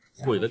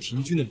毁了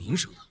廷君的名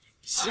声呢？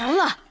行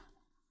了，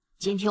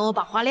今天我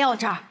把话撂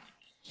这儿，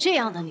这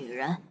样的女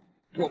人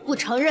我不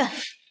承认。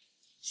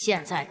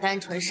现在单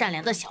纯善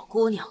良的小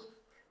姑娘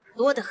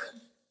多得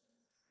很，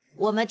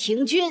我们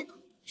廷君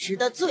值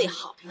得最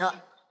好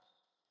的。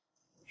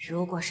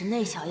如果是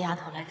那小丫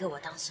头来给我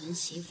当孙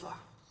媳妇，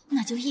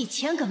那就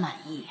1000个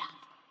满意呀！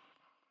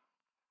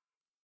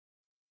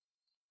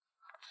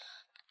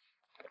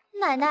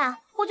奶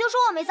奶，我就说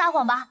我没撒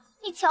谎吧，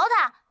你瞧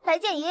她来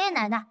见爷爷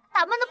奶奶，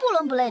打扮的不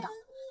伦不类的，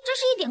真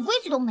是一点规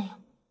矩都没有。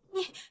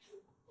你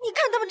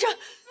看他们这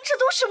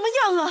都什么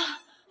样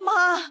啊！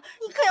妈，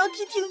你可要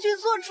替廷君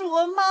做主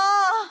啊，妈！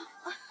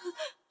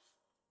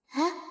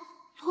哎，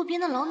路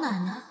边的老奶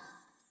奶，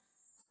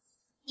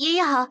爷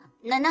爷好，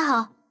奶奶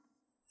好。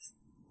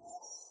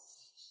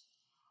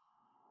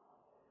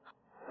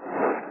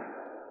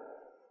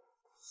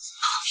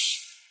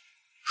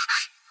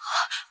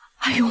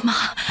哎呦妈！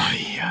哎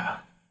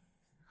呀，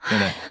奶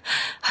奶，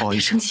不好意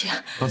思，别生气，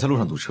刚才路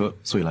上堵车，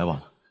所以来晚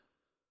了。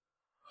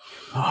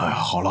哎呀，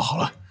好了好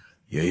了，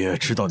爷爷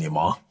知道你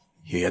忙，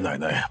爷爷奶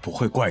奶不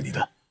会怪你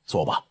的，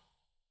坐吧。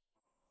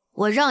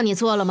我让你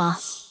做了吗？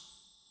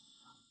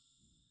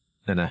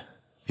奶奶，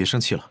别生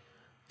气了，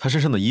他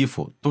身上的衣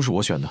服都是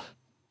我选的。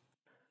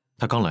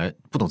他刚来，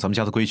不懂咱们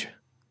家的规矩，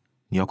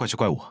你要怪就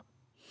怪我。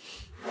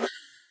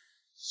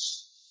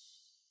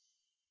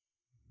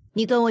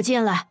你跟我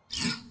进来。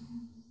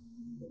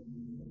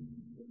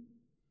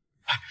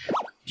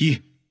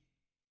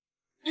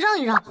让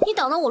一让，你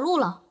挡到我路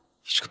了。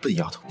你这个笨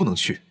丫头，不能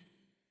去。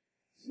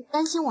你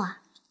担心我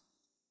啊？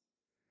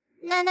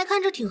奶奶看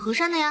着挺和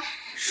善的呀，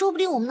说不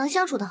定我们能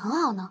相处得很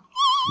好呢。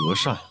和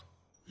善？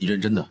你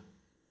认真的？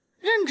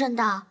认真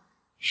的，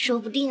说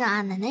不定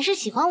啊，奶奶是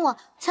喜欢我，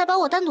才把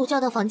我单独叫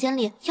到房间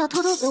里，要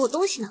偷偷给我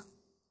东西呢。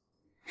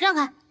让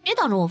开，别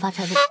挡着我发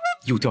财路。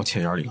又掉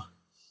钱眼里了。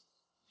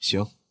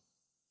行，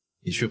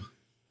你去吧，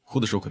哭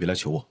的时候可别来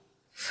求我。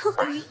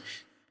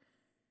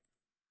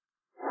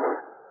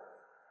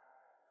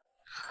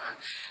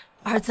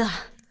儿子，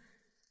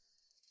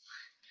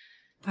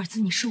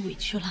你是委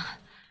屈了，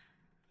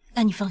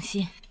但你放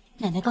心，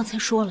奶奶刚才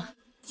说了，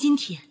今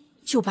天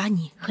就把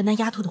你和那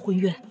丫头的婚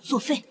约作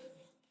废。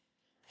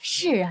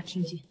是啊，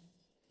廷君，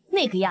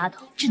那个丫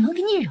头只能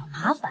给你惹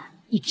麻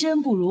烦，你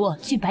真不如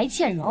去白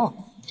倩柔。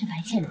这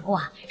白倩柔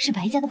啊，是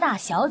白家的大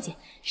小姐，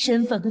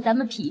身份和咱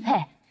们匹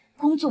配，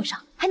工作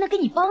上还能给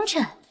你帮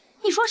衬，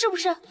你说是不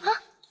是啊？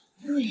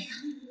对呀。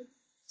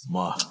怎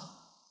么？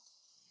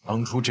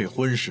当初这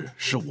婚事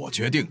是我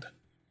决定的，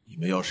你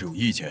们要是有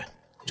意见，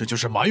这就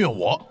是埋怨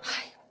我。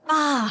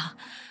爸，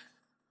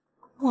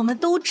我们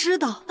都知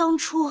道，当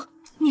初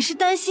你是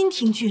担心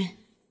廷君，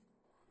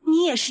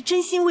你也是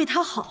真心为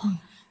他好。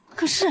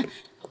可是，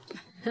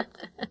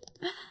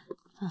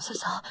小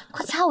小，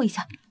快掐我一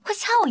下，快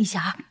掐我一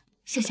下！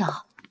小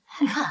小，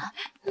你看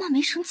妈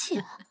没生气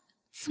了，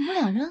怎么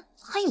两人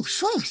还有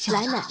说有笑？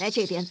来奶奶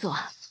这边坐。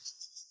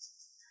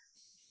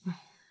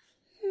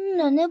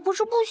奶奶不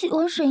是不喜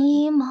欢沈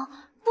依依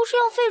吗？不是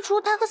要废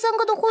除她和三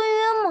哥的婚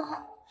约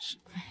吗？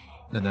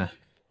奶奶，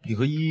你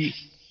和依依……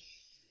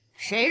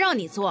谁让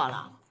你做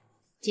了？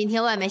今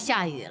天外面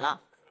下雨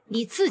了，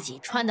你自己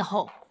穿的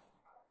厚，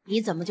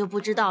你怎么就不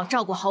知道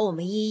照顾好我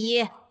们依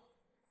依？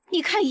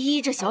你看依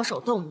依这小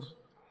手冻的，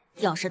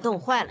要是冻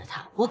坏了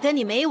她，我跟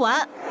你没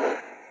完。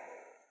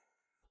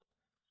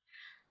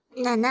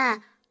奶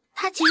奶，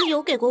她其实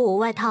有给过我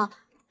外套，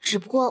只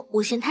不过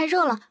我嫌太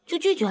热了，就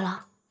拒绝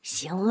了。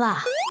行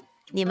了，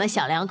你们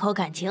小两口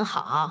感情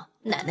好，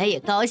奶奶也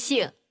高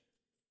兴。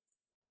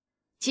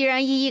既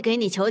然依依给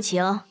你求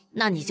情，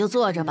那你就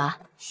坐着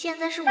吧。现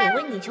在是我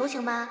为你求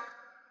情吧？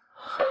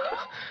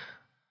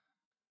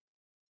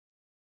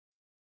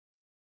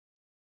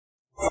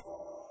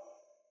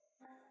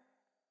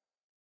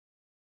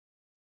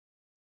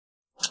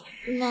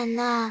奶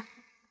奶，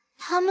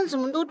他们怎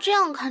么都这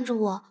样看着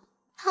我？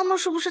他们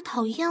是不是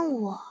讨厌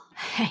我？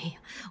哎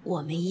呀，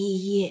我们依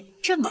依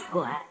这么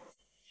乖，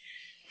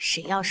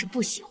谁要是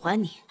不喜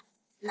欢你，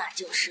那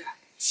就是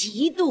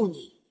嫉妒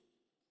你，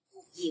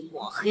故意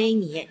抹黑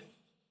你。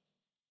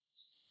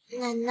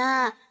奶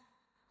奶，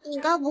你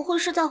该不会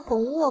是在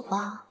哄我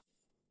吧？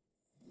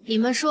你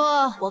们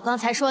说我刚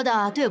才说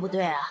的对不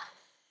对啊？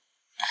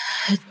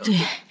对，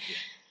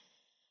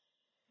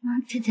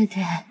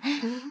对。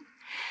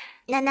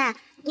奶奶，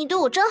你对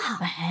我真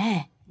好。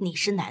哎，你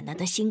是奶奶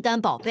的心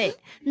肝宝贝，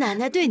奶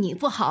奶对你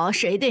不好，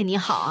谁对你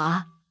好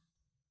啊？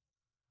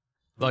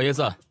老爷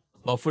子、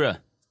老夫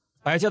人，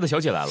白家的小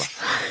姐来了。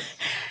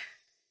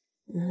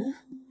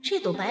这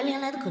朵白莲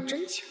来的可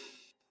真巧。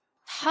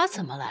她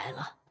怎么来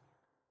了？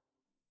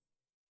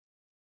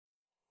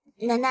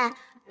奶奶，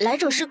来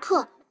者是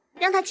客，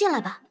让他进来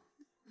吧。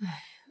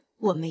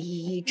我们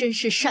依依真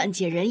是善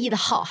解人意的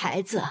好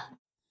孩子，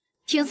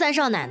听三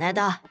少奶奶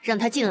的，让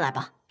他进来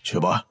吧。去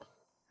吧。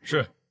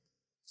是。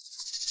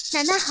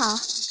奶奶好。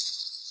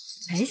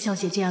白小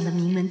姐这样的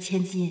名门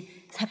千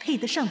金才配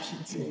得上品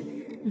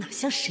君，哪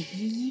像沈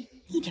依依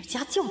一点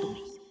家教都没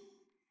有。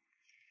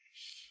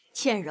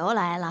倩柔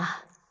来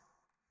了，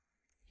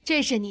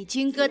这是你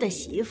军哥的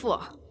媳妇，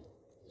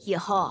以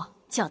后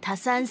叫她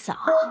三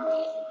嫂。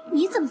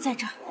你怎么在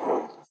这儿？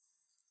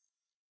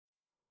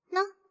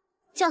喏，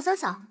叫三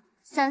嫂。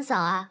三嫂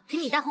啊，给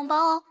你大红包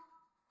哦。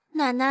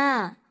奶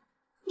奶，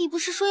你不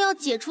是说要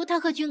解除他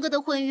和军哥的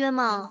婚约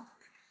吗？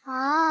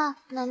啊，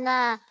奶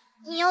奶，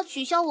你要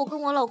取消我跟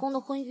我老公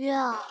的婚约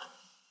啊？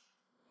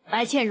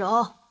白倩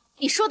柔，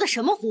你说的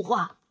什么胡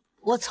话？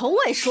我从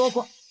未说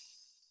过。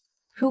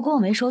如果我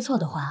没说错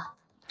的话，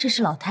这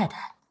是老太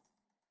太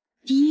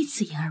第一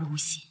次言而无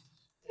信。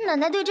奶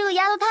奶对这个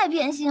丫头太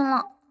偏心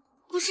了。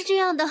不是这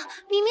样的，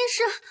明明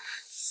是……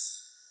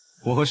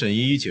我和沈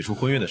依依解除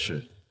婚约的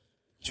事，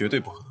绝对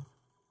不可能。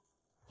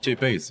这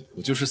辈子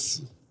我就是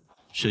死，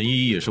沈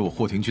依依也是我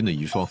霍廷钧的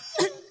遗孀。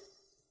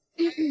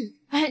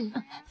哎，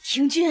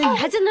廷钧，你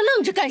还在那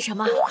愣着干什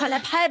么？快来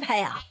拍拍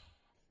呀！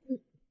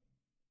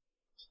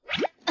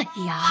哎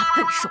呀，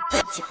笨手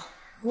笨脚，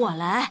我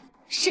来。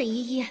沈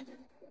依依，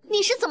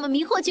你是怎么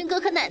迷惑军哥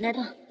和奶奶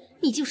的？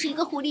你就是一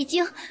个狐狸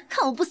精，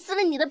看我不撕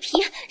了你的皮，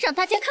让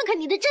大家看看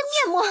你的真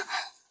面目！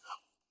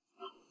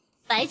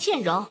白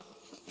倩柔，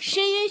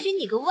谁允许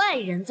你个外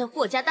人在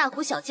霍家大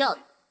呼小叫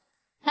的？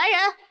来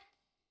人，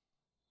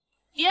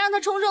别让他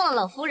冲撞了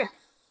老夫人，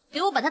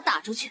给我把他打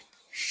出去！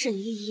沈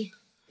依依，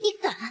你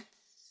敢？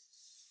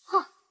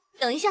哦，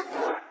等一下，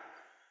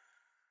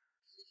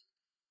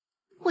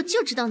我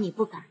就知道你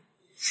不敢，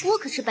我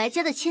可是白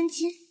家的千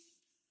金，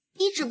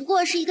你只不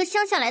过是一个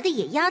乡下来的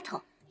野丫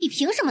头，你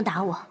凭什么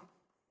打我？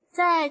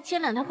再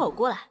牵2条狗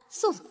过来，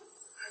送送。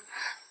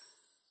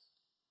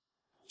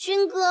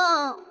军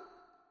哥，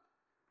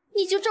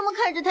你就这么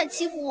看着他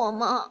欺负我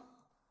吗？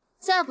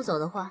再不走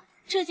的话，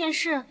这件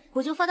事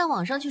我就发到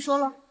网上去说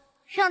了，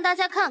让大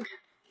家看看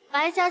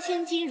白家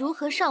千金如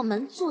何上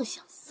门做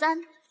小三。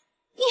你，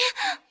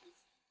哼！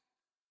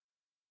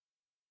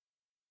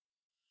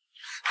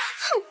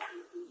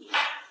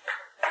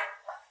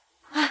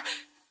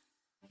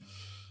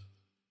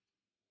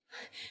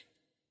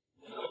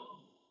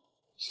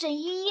沈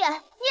依依，你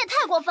也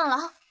太过分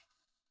了！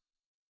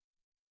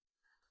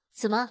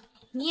怎么，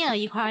你也要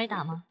一块挨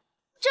打吗？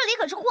这里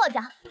可是霍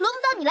家，轮不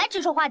到你来指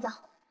手画脚。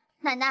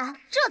奶奶，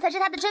这才是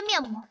他的真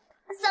面目。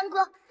三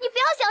哥，你不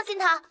要相信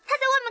他，他在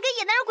外面跟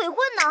野男人鬼混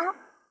呢。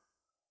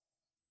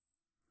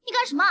你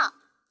干什么？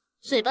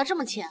嘴巴这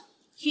么欠，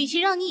与其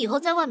让你以后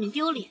在外面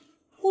丢脸，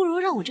不如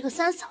让我这个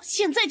三嫂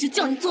现在就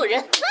教你做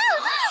人。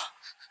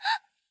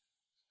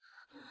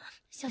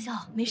潇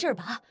潇，没事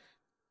吧？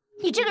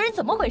你这个人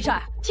怎么回事？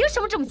凭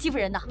什么这么欺负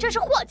人呢？这是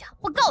霍家，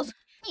我告诉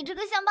你，你这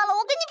个乡巴佬，我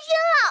跟你拼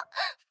了！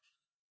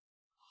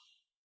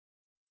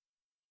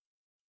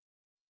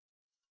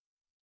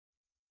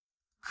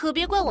可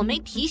别怪我没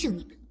提醒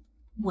你们，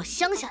我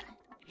乡下来的，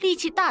力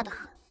气大得很。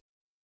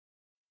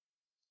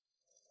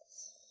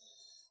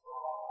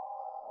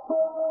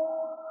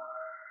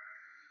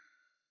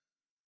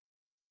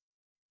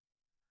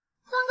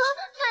三哥，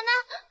奶奶，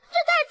这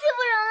太欺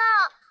负人了！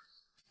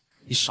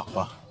你傻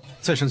吧？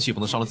再生气不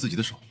能伤了自己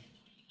的手。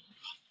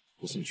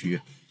我送你去医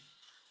院。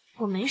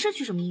我没事，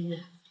去什么医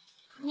院？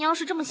你要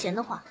是这么闲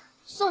的话，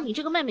送你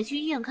这个妹妹去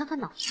医院看看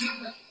脑子。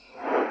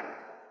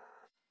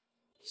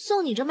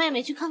送你这妹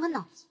妹去看看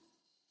脑子。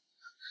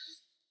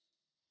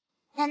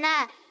奶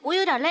奶，我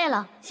有点累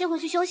了，先回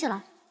去休息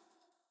了。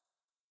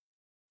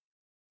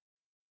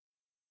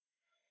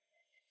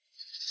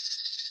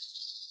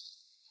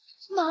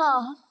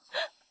妈，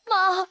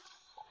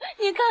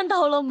你看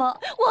到了吗？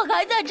我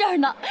还在这儿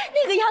呢。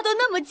那个丫头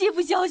那么欺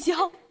负潇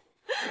潇，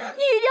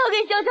你一定要给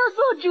潇潇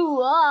做主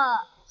啊！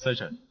三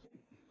婶，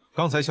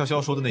刚才潇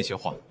潇说的那些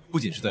话，不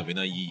仅是在为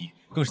难依依，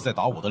更是在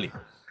打我的脸。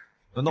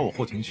难道我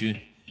霍廷钧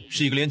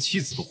是一个连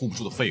妻子都护不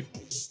住的废物？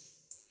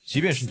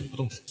即便是你不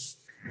动手，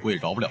我也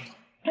饶不了他。三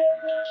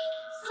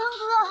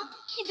哥，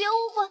你别误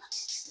会，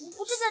我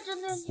不是在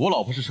针对你。我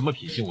老婆是什么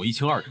品性，我一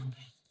清二楚。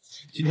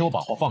今天我把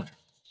话放这，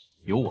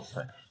有我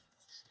在，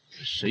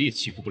谁也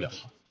欺负不了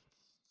她。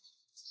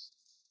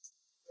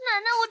奶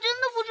奶，我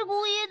真的不是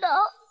故意的，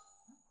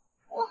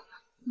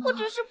我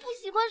只是不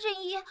喜欢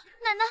沈姨。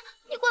奶奶，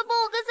你快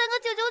帮我跟三哥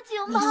求求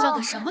情吧！你算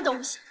个什么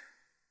东西？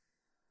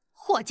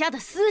霍家的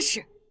私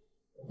事，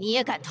你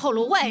也敢透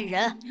露外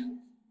人？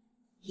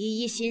依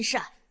依心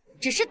善，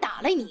只是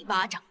打了你一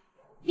巴掌，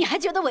你还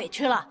觉得委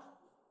屈了？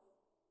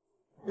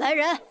来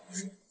人，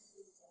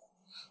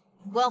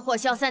关霍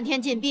笑3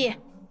天禁闭。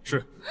是。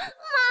妈，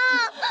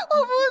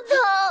我不走，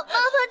妈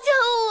妈救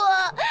我！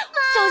妈，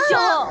笑笑，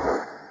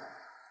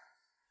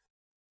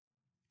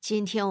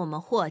今天我们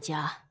霍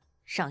家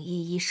让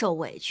依依受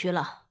委屈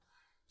了，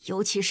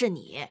尤其是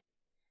你，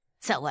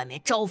在外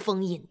面招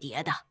蜂引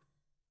蝶的，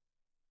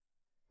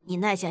你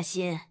耐下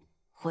心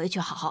回去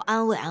好好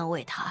安慰安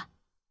慰她。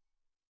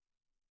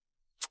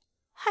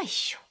哎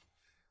呦，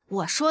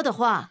我说的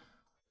话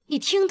你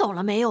听懂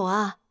了没有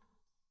啊？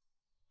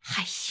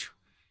哎呦，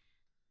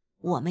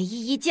我们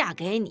依依嫁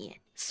给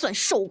你算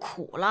受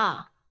苦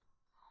了。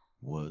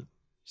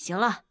行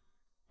了，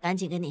赶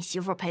紧给你媳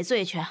妇赔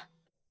罪去。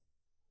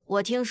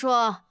我听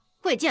说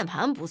会键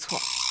盘不错，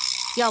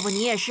要不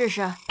你也试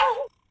试？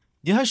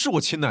您还是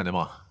我亲奶奶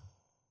吗？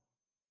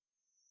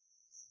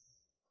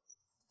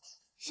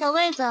小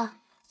卫子，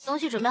东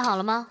西准备好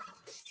了吗？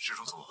施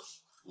主祖，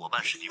我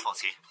办事您放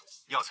心，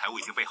药材我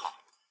已经备好。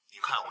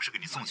您看我是给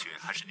您送去，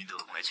还是您等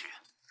来取？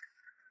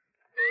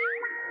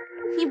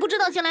你不知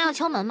道进来要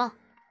敲门吗？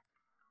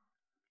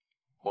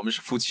我们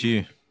是夫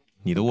妻，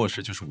你的卧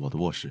室就是我的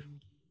卧室，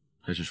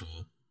还是说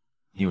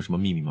你有什么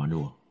秘密瞒着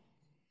我？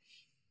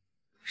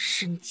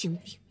神经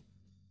病！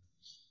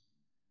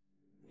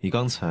你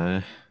刚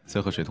才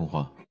在和谁通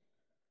话？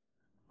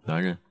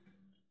男人？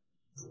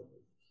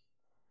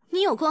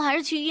你有空还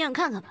是去医院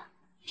看看吧，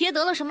别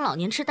得了什么老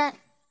年痴呆。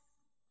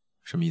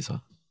什么意思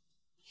啊？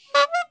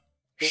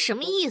什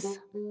么意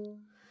思？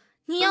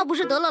你要不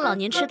是得了老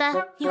年痴呆，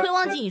你会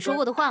忘记你说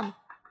过的话吗？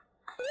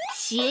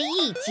协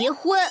议结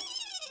婚，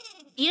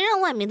别让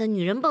外面的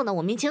女人蹦到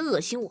我面前恶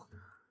心我。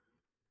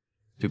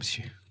对不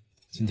起，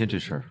今天这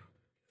事儿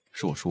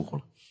是我疏忽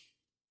了。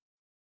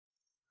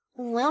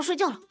我要睡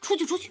觉了，出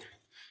去出去。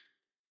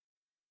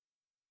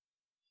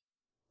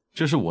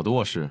这是我的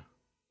卧室。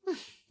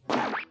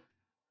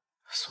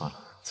算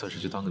了，暂时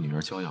就当个女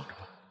儿娇养着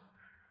吧，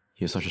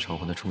也算是偿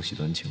还她冲喜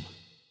的恩情了。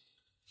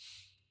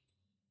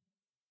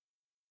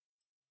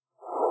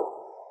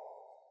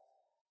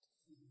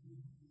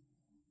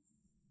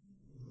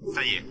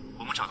三爷，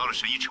我们找到了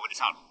神医赤薇的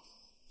下落。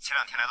前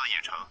2天来到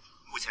郾城，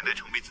目前在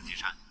城北紫金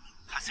山。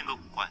他性格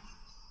古怪，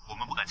我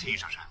们不敢轻易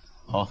上山。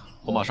好，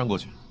我马上过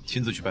去，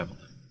亲自去拜访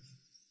他。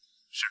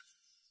是。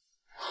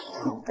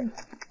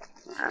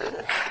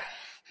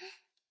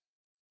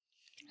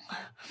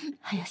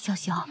哎呀，潇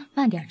潇，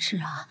慢点吃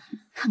啊，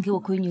看给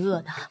我闺女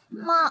饿的。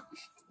妈，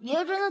爷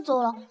爷真的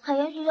走了，海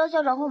盐学校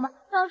校长后妈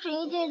让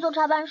沈一进去做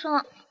插班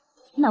生，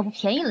那不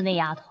便宜了那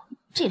丫头，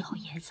这老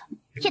爷子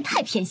也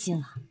太偏心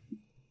了。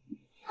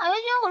海盐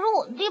学校可是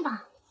我的地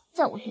盘，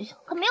在我学校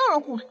可没有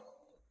人护着。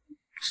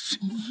沈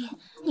一，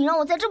你让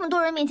我在这么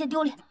多人面前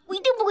丢脸，我一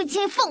定不会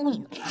轻易放过你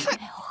的。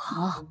哎呦，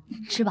好，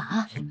吃吧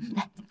啊，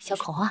来，小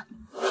口啊。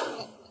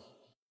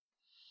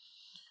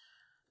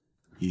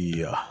依依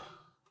呀，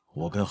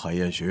我跟海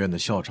燕学院的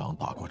校长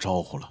打过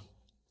招呼了，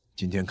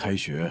今天开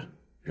学，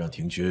让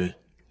廷君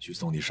去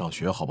送你上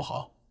学，好不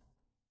好？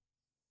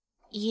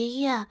爷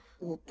爷，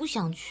我不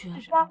想去。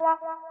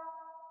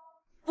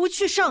不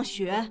去上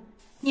学，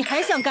你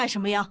还想干什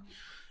么呀？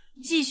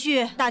继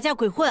续打架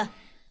鬼混？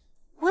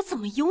我怎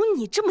么有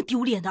你这么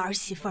丢脸的儿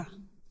媳妇儿？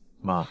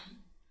妈，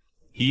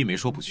依依没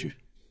说不去，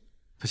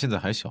她现在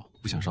还小，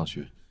不想上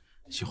学，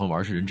喜欢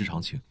玩是人之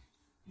常情，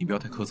你不要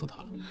太苛责她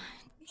了。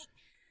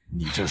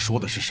你这说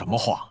的是什么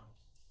话？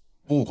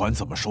不管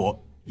怎么说，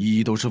依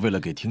依都是为了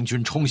给廷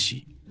君冲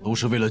喜，都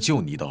是为了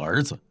救你的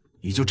儿子，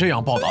你就这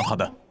样报答他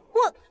的？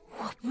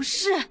我不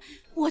是，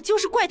我就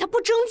是怪他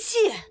不争气。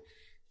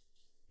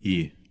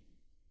依依，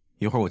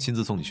一会儿我亲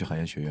自送你去海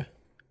燕学院，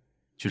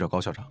去找高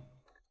校长。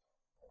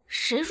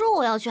谁说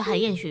我要去海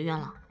燕学院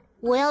了？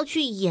我要去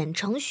郾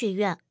城学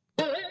院。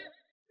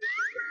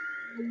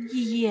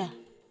依依，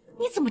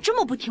你怎么这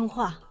么不听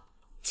话？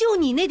就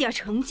你那点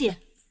成绩，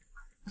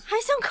还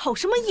想考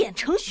什么郾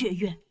城学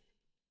院？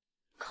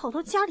考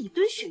到家里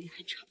蹲学院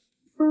还差。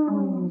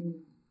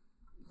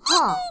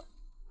哼，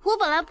我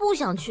本来不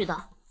想去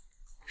的，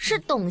是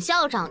董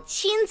校长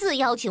亲自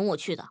邀请我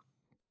去的。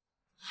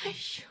哎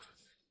呀，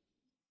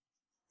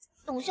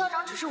董校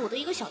长只是我的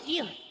一个小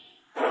弟而已。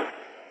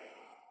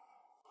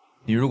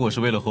你如果是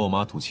为了和我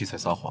妈赌气才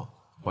撒谎，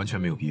完全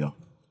没有必要。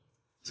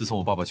自从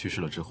我爸爸去世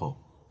了之后，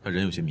他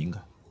人有些敏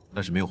感，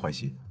但是没有坏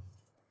心。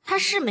他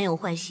是没有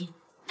坏心，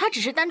他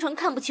只是单纯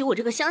看不起我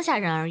这个乡下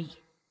人而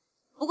已。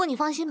不过你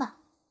放心吧，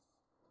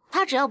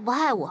他只要不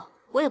害我，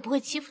我也不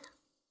会欺负他。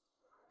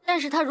但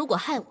是他如果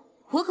害我，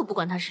我可不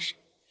管他是谁。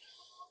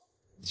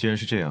既然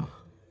是这样，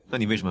那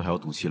你为什么还要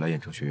赌气来郾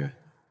城学院？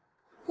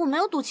我没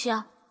有赌气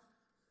啊，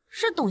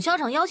是董校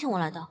长邀请我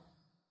来的。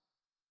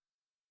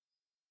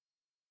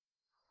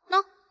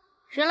喏，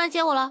人来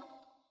接我了。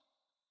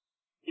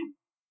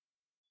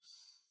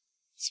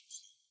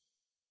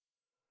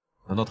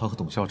难道他和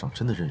董校长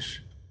真的认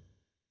识？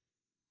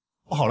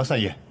不好了，三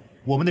爷，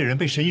我们的人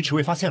被神医池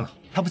卫发现了，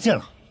他不见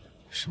了。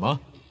什么？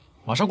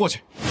马上过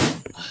去。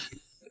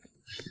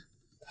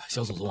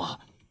小祖宗啊，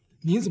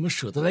您怎么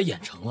舍得来郾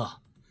城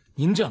啊？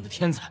您这样的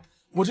天才，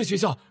我这学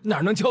校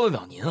哪能教得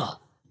了您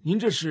啊？您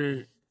这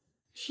是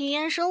体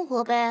验生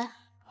活呗，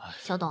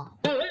小董。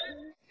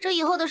这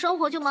以后的生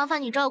活就麻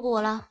烦你照顾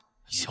我了。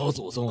小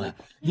祖宗哎，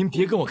您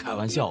别跟我开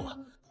玩笑了，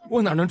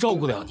我哪能照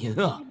顾了您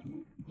啊？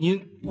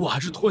我还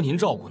是托您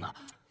照顾呢。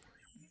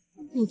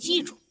你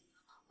记住，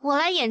我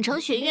来衍城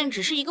学院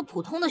只是一个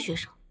普通的学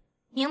生，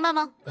明白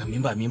吗？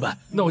明白明白。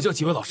那我叫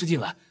几位老师进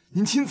来，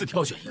您亲自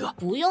挑选一个。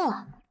不用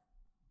了，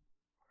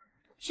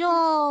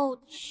就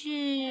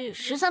去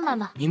13班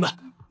吧。明白。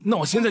那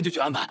我现在就去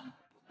安排。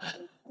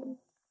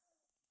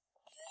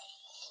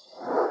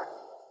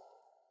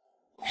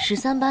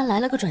13班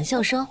来了个转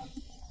校生，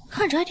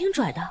看着还挺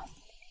拽的，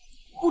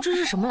不知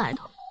是什么来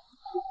头。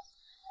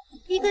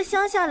一个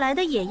乡下来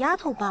的野丫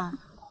头吧。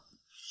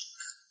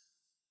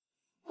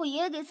我爷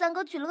爷给三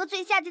哥娶了个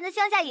最下贱的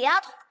乡下野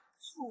丫头，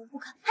粗鲁不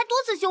堪，还多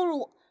次羞辱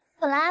我。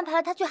本来安排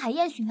了他去海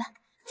燕学院，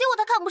结果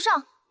他看不上，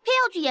偏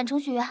要去衍城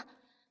学院。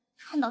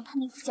看到他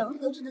那副小人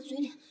得志的嘴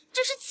脸，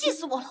真是气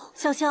死我了。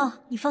潇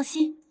潇，你放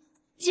心，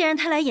既然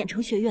他来衍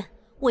城学院，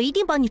我一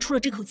定帮你出了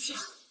这口气。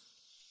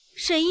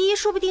沈依依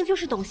说不定就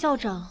是董校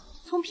长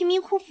从贫民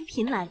窟扶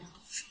贫来的，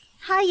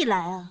他一来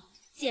啊，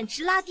简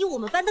直拉低我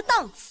们班的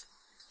档次。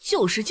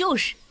就是，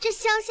这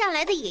乡下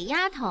来的野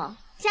丫头，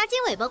夹紧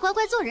尾巴乖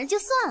乖做人就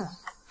算了，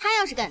她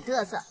要是敢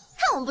嘚瑟，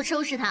看我们不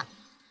收拾她！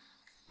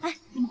哎，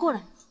你们过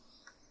来，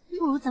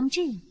不如咱们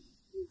这样。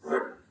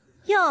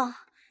哟，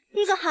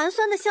一个寒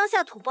酸的乡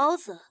下土包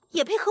子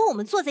也配和我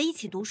们坐在一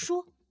起读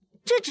书？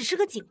这只是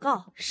个警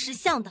告，识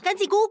相的赶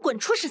紧给我滚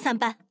出13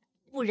班，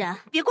不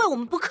然别怪我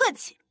们不客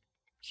气。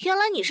原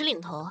来你是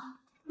领头啊！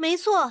没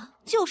错，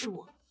就是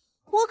我。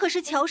我可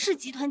是乔氏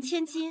集团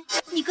千金，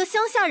你个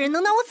乡下人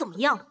能拿我怎么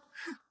样？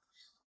哼！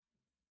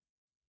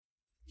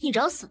你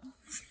找死！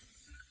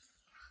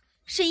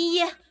沈依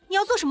依，你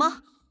要做什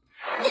么？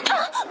沈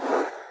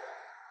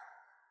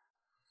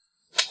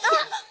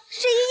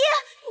依依，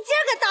你竟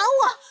然敢打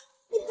我！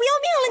你不要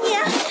命了你！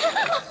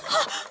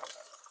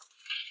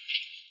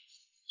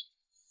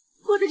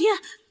我的天，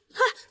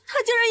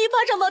他竟然一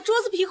巴掌把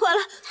桌子劈坏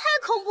了，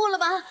太恐怖了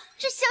吧！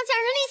这乡下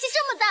人力气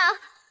这么大！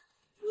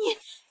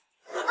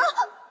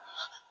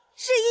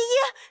沈依依，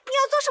你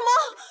要做什么？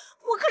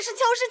我可是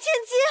乔氏千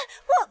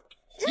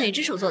金，哪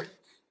只手做的？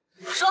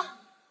说，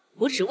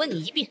我只问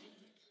你一遍。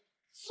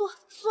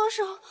左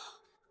手。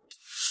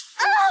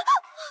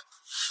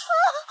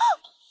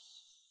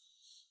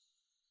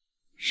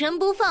人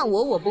不犯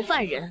我，我不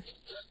犯人。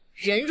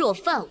人若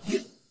犯我，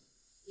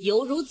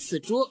犹如此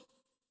桌。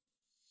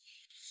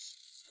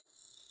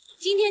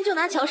今天就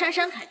拿乔珊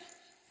珊开庭，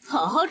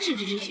好好治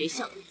这学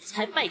校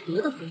才败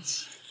德的风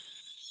气。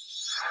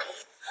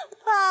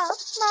爸妈，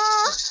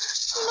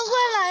你们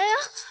快来呀！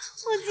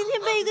我今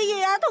天被一个野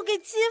丫头给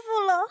欺负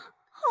了，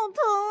好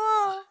疼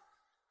啊！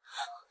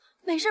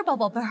没事吧，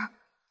宝贝儿？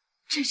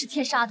真是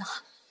天杀的，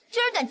居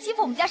然敢欺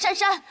负我们家珊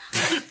珊！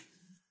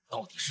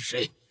到底是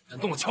谁敢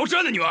动我乔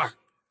珊的女儿？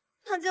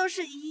她叫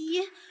沈依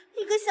依，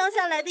一个乡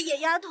下来的野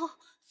丫头，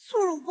粗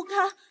鲁不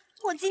堪。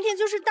我今天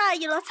就是大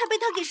意了，才被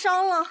她给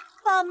伤了。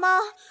爸妈，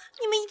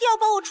你们一定要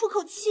帮我出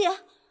口气。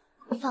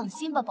放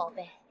心吧，宝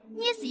贝，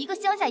捏死一个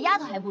乡下丫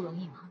头还不容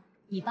易吗？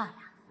你爸呀，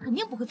肯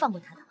定不会放过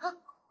她的啊！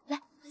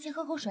来，先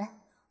喝口水。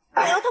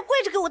我要她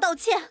跪着给我道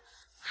歉，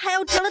还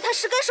要折了她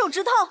10根手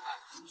指头。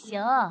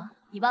行，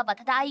你爸爸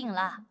他答应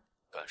了。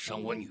敢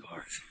伤我女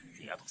儿，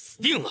这丫头死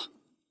定了。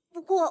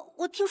不过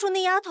我听说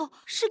那丫头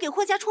是给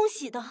霍家冲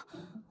喜的，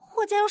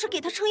霍家要是给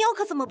她撑腰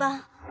可怎么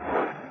办？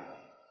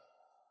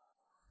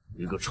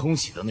一个冲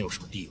喜的能有什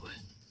么地位？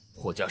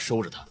霍家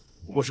收着她，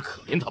不过是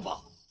可怜她罢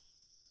了。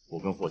我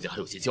跟霍家还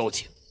有些交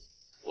情，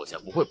霍家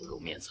不会不给我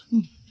面子。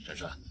珊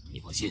珊，你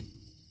放心，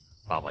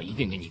爸爸一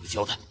定给你一个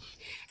交代。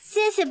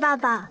谢谢爸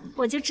爸，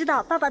我就知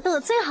道爸爸对我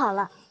最好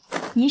了。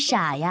你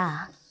傻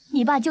呀，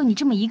你爸就你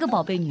这么一个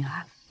宝贝女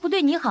儿，不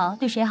对你好，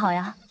对谁好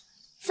呀？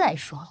再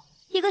说了，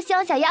一个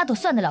乡下丫头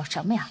算得了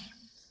什么呀？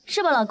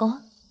是吧，老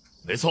公？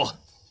没错，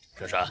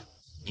珊珊，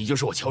你就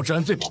是我乔治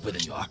安最宝贝的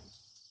女儿。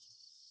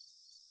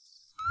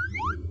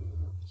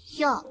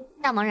哟，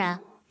大茫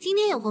然，今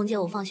天有空接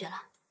我放学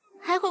了，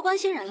还会关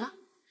心人了。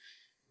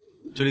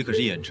这里可是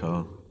衍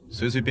城，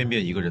随随便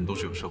便一个人都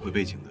是有社会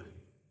背景的。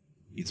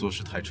你做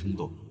事太冲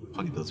动，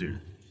怕你得罪人。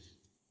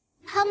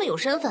他们有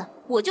身份，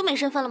我就没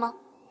身份了吗？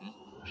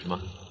什么？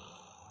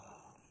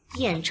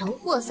衍城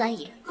霍三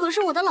爷可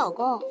是我的老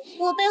公，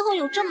我背后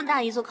有这么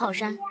大一座靠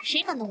山，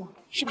谁敢动我？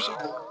是不是？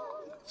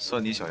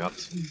算你小丫头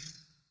聪明。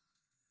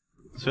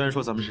虽然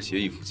说咱们是协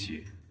议夫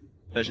妻，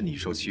但是你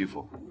受欺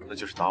负，那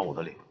就是打我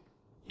的脸。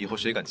以后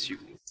谁敢欺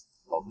负你，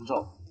老公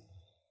照顾。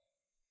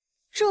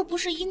这不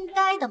是应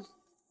该的吗？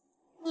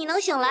你能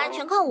醒来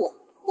全靠我，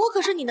我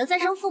可是你的再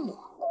生父母。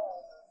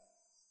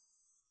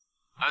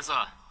S，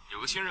 有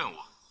个新任务，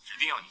指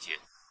定要你接。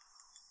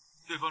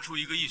对方出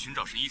一个1寻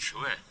找11池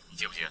位，你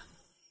接不接？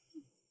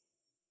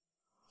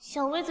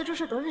小薇子这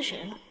是得罪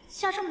谁了？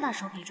下这么大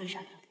手笔追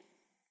杀他？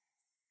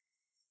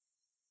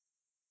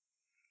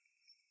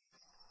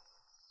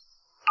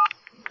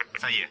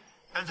三爷，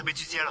单子被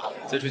拒接了。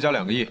再追加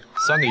2个亿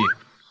，3个亿，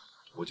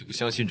我就不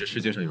相信这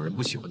世界上有人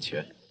不喜欢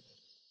钱。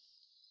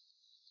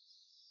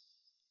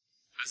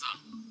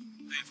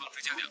对方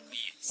追加2个亿、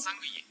3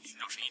个亿，寻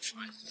找生意之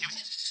外，听不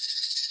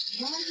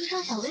见？原来追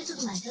杀小薇子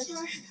的买家竟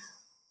然是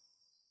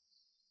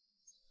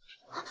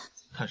他。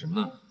看什么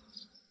呢？走了。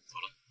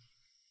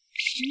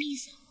什么意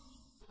思？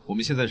我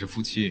们现在是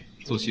夫妻，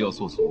做戏要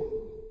做足，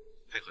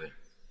配合点，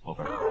宝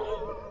贝儿。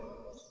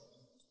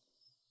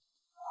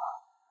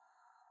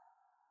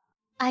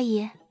阿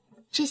姨，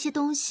这些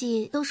东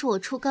西都是我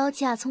出高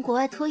价从国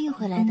外托运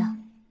回来的，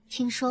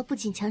听说不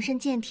仅强身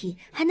健体，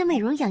还能美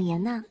容养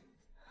颜呢。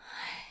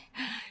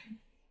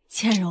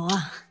倩柔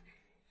啊，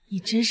你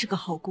真是个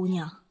好姑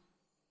娘，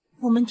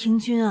我们庭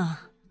君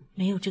啊，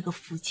没有这个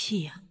福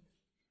气呀。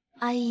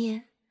阿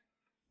姨，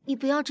你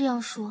不要这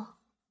样说，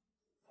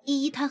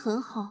依依她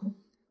很好，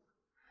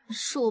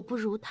是我不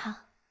如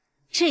她。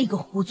这个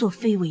胡作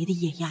非为的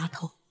野丫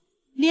头，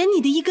连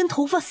你的一根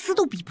头发丝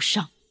都比不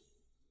上。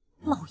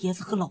老爷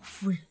子和老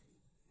夫人，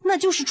那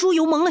就是猪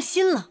油蒙了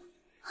心了。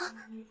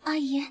阿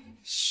姨，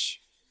嘘，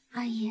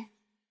阿姨，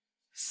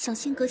小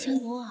心隔墙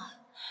有耳。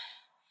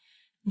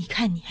你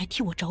看你还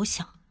替我着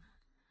想，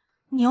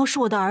你要是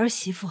我的儿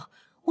媳妇，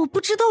我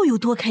不知道有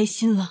多开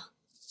心了。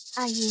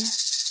阿姨，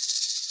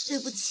对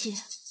不起，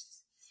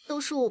都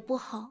是我不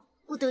好，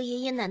不得爷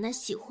爷奶奶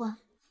喜欢。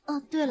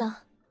对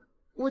了，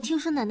我听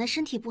说奶奶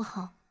身体不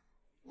好，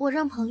我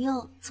让朋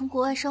友从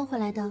国外捎回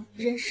来的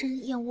人参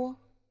燕窝。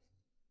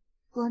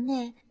国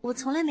内我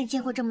从来没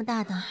见过这么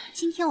大的，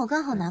今天我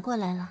刚好拿过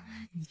来了。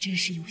你真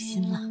是有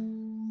心了。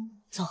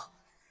走，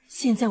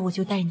现在我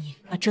就带你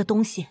把这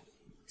东西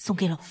送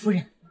给老夫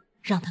人，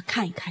让她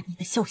看一看你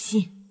的孝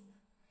心，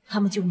他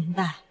们就明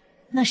白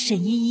那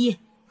沈依依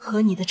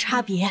和你的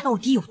差别到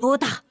底有多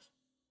大。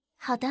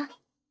好的，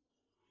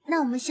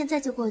那我们现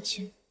在就过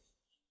去。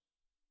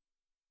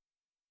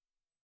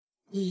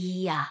依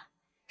依呀，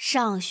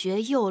上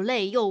学又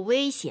累又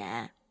危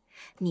险，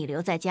你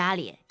留在家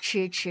里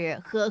吃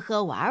吃喝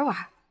喝玩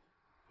玩，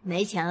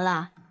没钱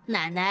了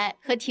奶奶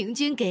和庭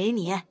君给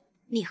你，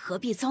你何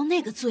必遭那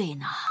个罪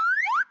呢？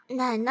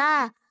奶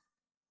奶，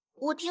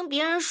我听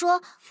别人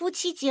说夫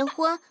妻结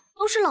婚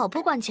都是老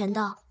婆管钱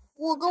的，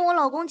我跟我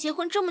老公结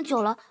婚这么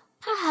久了，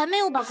他还没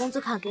有把工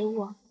资卡给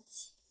我，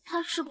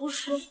他是不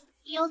是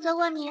要在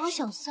外面养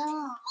小三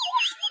啊？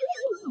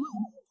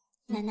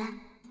奶奶，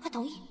快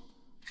同意，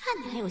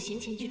看你还有闲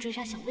钱去追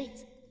杀小魏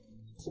子。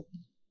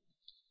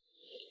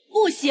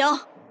不行，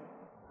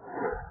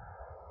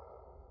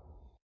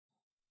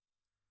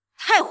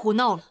太胡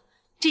闹了，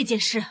这件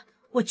事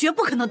我绝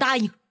不可能答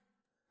应。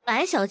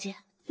白小姐，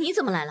你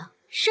怎么来了？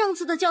上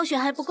次的教训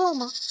还不够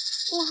吗？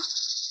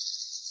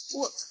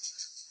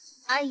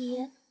阿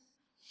姨，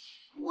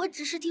我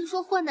只是听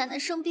说霍奶奶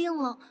生病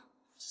了，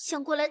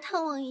想过来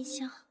探望一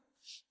下。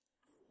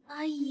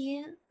阿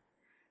姨，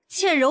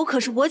倩柔可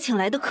是我请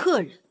来的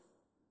客人，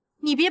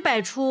你别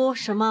摆出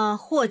什么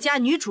霍家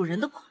女主人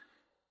的款。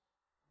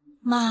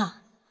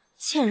妈，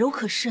倩柔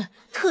可是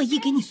特意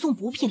给你送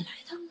补品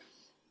来的，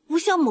不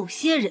像某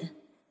些人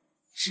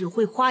只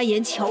会花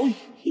言巧语。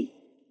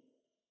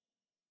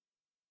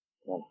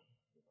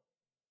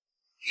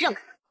让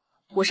开！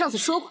我上次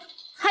说过，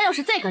他要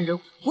是再敢惹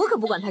我，我可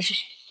不管他是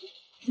谁。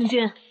庭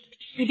君，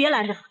你别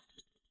拦着他，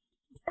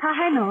他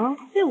还能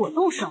对我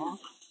动手？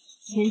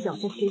前脚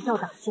在学校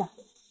打架，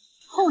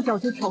后脚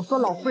就挑唆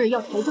老夫人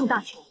要财政大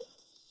权，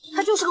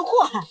他就是个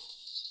祸害。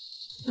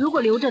如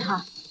果留着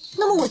他，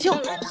那么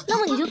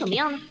你就怎么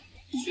样呢？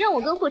让我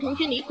跟霍庭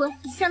君离婚，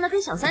让他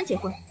跟小三结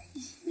婚，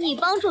你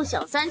帮助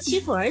小三欺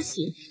负儿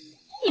媳，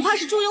你怕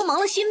是猪油蒙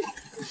了心吧？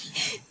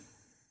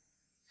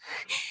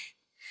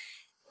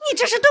你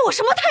这是对我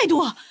什么态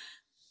度？妈，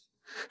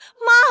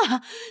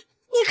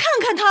你看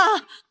看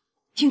他，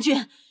庭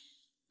君，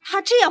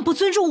他这样不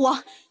尊重我，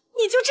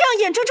你就这样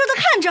眼睁睁的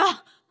看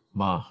着？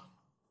妈，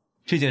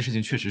这件事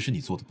情确实是你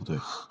做的不对，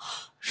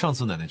上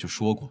次奶奶就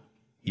说过，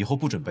以后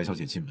不准白小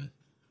姐进门，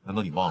难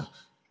道你忘了？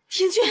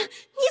庭君，你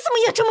怎么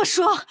也这么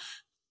说？我还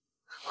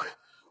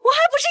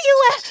不是因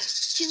为……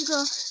君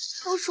哥，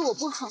都是我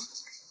不好，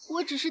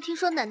我只是听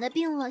说奶奶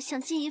病了，想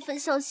尽一份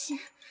孝心。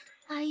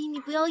阿姨，你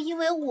不要因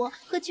为我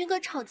和君哥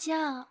吵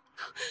架啊！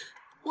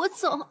我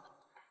走。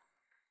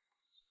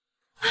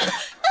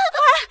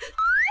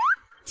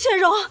倩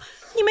柔，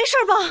你没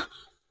事吧？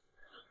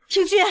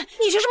庭君，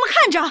你学什么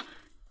看着？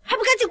还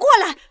不赶紧过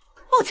来，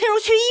抱倩柔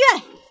去医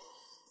院！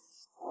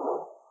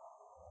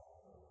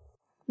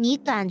你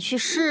敢去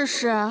试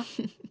试？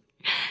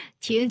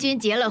庭君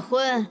结了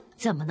婚，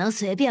怎么能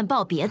随便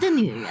抱别的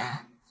女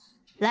人？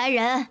来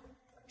人，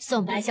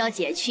送白小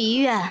姐去医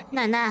院。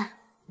奶奶，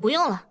不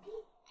用了。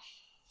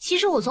其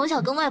实我从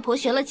小跟外婆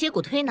学了接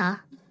骨推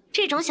拿，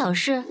这种小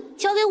事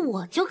交给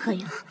我就可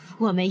以了。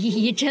我们依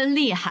依真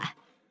厉害。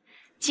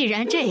既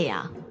然这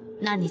样，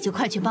那你就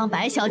快去帮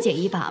白小姐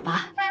一把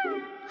吧。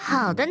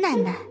好的，奶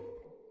奶。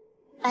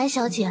白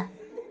小姐，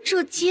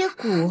这接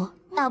骨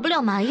打不了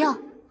麻药，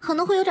可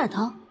能会有点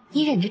疼，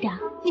你忍着点，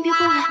你别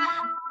过来。好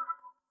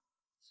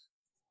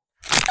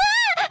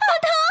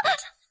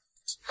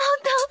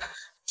疼，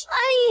阿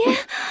姨。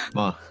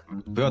妈，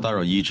不要打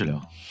扰依依治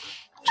疗，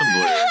这么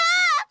多人，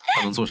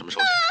她能做什么手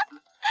脚？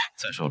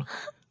再说了，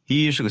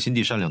依依是个心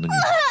地善良的女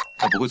孩，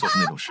她不会做出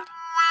那种事的。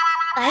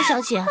白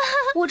小姐，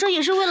我这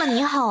也是为了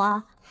你好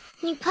啊！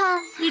你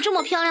看，你这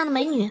么漂亮的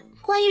美女，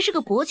万一是个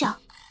跛脚，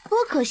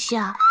多可惜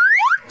啊！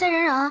再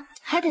忍忍啊，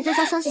还得再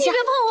加3、4下。你别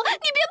碰我！你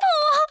别碰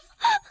我！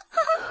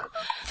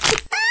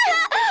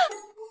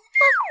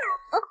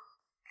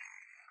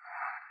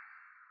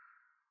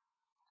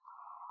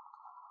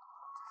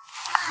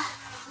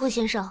顾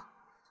先生，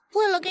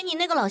为了给你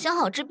那个老相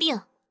好治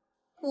病，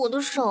我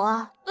的手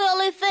啊都要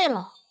累废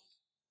了，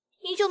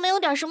你就没有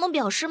点什么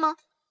表示吗？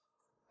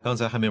刚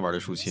才还没玩的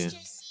舒心，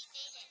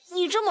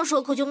你这么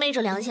说可就昧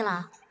着良心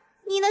了。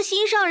你那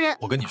心上人，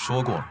我跟你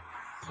说过了，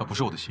他不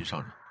是我的心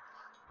上人。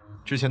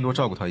之前多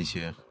照顾他一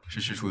些是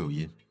事出有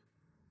因。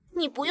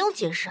你不用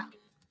解释，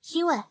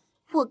因为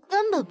我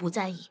根本不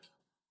在意，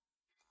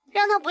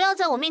让他不要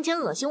在我面前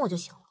恶心我就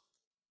行了。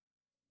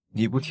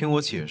你不听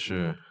我解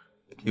释，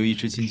又一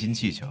直斤斤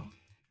计较，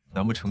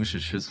难不成是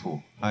吃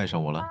醋爱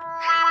上我了？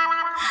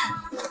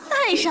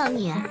爱上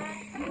你？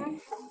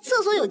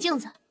厕所有镜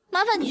子，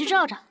麻烦你去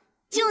照照。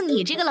就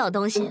你这个老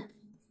东西，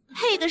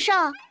配得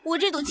上我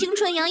这朵青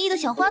春洋溢的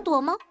小花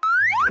朵吗？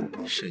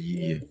沈依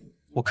依，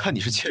我看你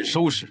是欠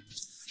收拾。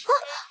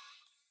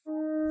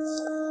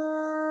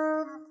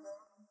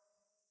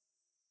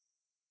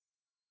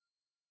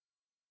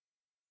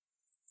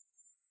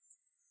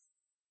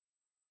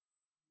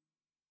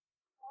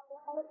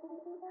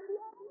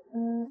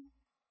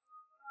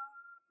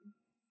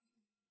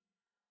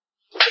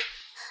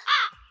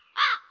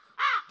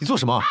你做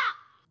什么？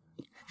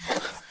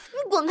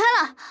你滚开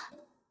了！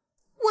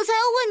我才要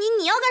问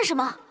你，你要干什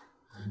么？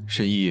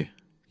沈依依，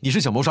你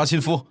是想谋杀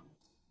亲夫？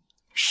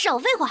少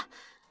废话！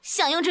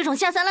想用这种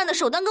下三滥的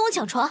手段跟我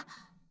抢床，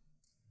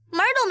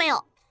门儿都没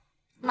有！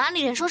麻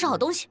利点收拾好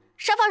东西，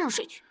沙发上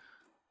睡去。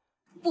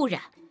不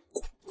然，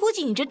估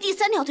计你这第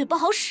3条腿不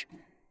好使，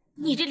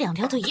你这2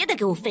条腿也得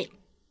给我废了。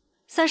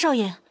三少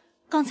爷，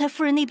刚才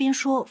夫人那边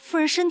说夫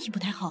人身体不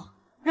太好，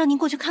让您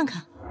过去看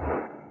看。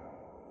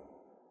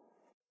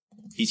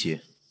一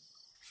起。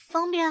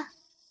方便？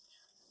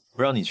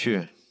不让你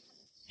去，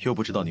又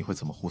不知道你会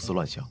怎么胡思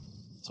乱想。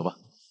走吧。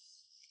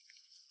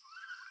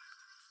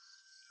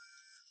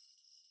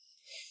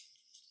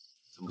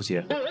怎么不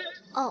接？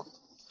哦，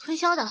推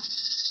销的。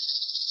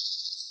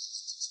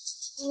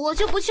我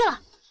就不去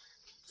了。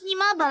你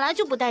妈本来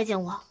就不待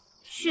见我，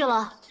去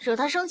了惹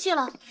她生气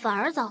了，反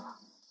而糟了。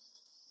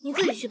你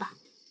自己去吧。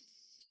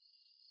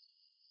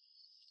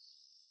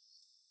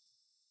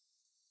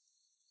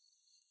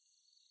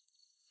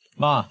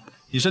妈，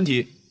你身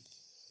体？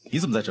你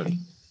怎么在这里？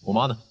我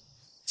妈呢？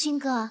君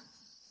哥，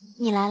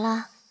你来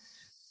啦。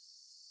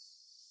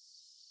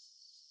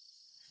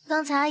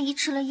刚才阿姨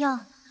吃了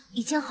药，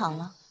已经好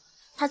了。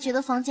她觉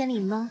得房间里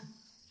闷，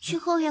去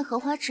后院荷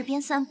花池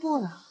边散步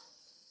了。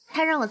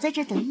她让我在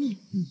这等你。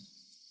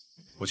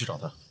我去找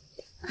她。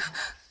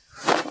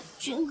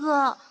君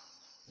哥，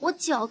我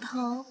脚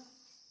疼，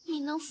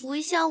你能扶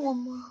一下我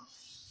吗？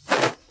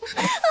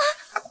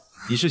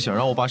你是想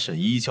让我把沈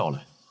依依叫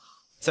来，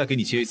再给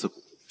你接一次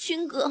骨？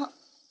君哥，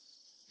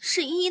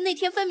沈依依那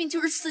天分明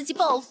就是伺机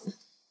报复，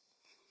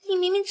你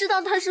明明知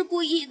道她是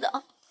故意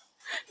的，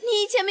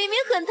你以前明明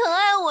很疼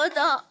爱我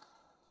的，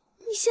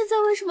你现在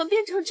为什么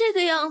变成这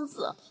个样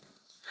子？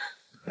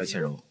白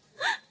倩柔，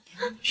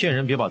骗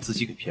人别把自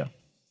己给骗了。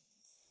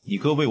你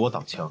哥为我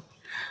挡枪，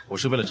我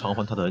是为了偿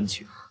还他的恩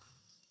情。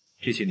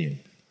这些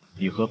年，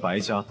你和白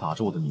家打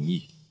着我的名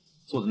义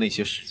做的那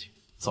些事情，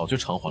早就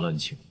偿还了恩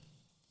情。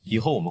以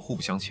后我们互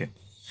不相欠。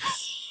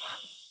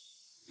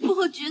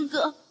不，君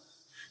哥，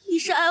你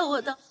是爱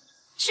我的，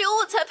只有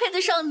我才配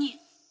得上你。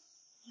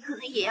你和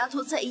那野丫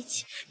头在一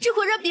起，只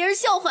会让别人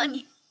笑话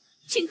你。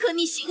君哥，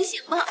你醒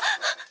醒吧！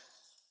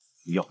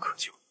无药可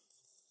救，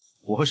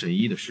我和沈依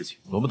依的事情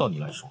轮不到你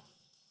来说。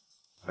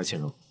白倩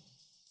柔，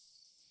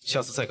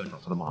下次再敢找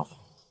她的麻烦，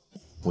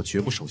我绝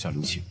不手下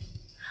留情。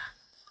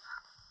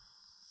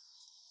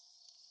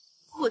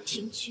我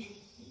听君，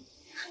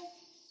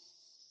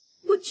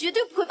我绝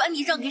对不会把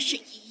你让给沈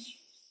依依。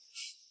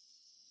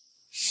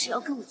谁要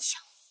跟我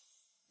抢，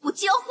我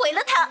就要毁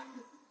了他。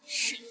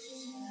沈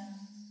依依，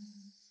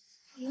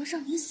我要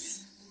让你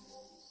死！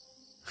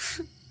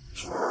哼！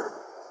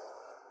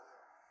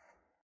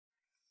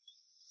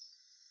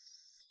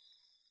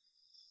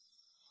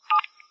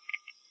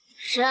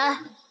谁？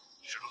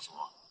石头总，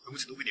东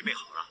西都给你备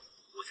好了，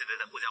我现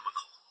在在霍家门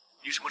口，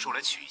你什么时候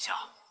来取一下？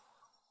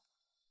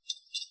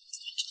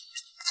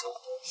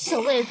小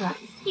魏子，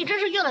你真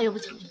是越来越不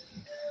讲究。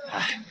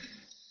哎，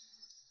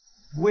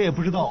我也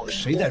不知道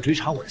谁在追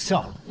查我的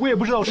下落，我也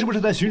不知道是不是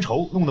在寻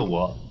仇，弄得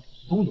我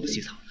东躲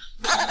西藏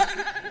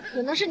的。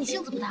可能是你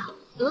性子不太好，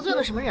得罪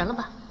了什么人了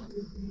吧？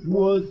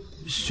我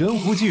悬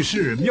壶济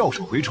世，妙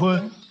手回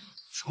春，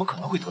怎么可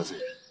能会得罪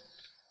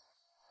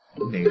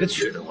人？哪个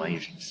缺德玩意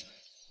人死，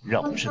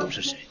让我知道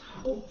是谁，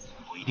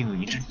我一定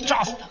用一针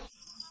扎死他。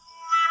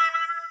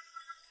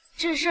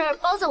这事儿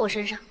包在我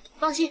身上，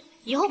放心，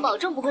以后保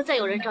证不会再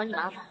有人找你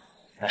麻烦。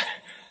哎，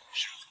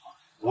石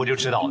头，我就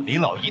知道林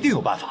老一定有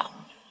办法。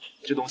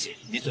这东西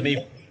你随便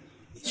用，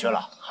缺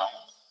了喊我。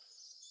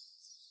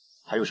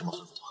还有什么吩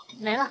咐吗？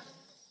没了。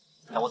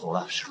那我走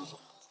了，施主走。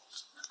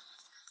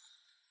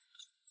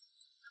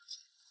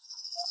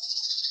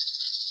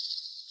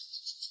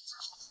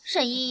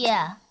沈依依，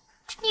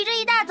你这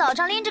一大早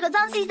上拎着个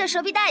脏兮兮的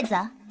蛇皮袋子，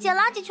捡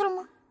垃圾去了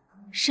吗？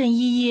沈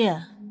依依，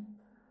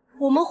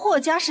我们霍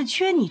家是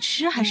缺你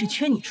吃还是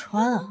缺你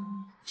穿啊？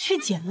去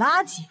捡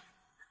垃圾？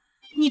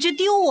你这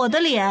丢我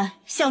的脸，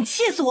想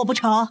气死我不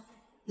成？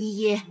依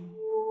依，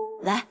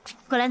来，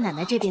过来奶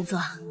奶这边坐。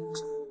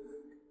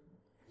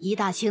一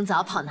大清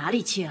早跑哪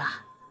里去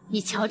了？你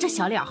瞧这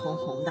小脸红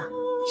红的，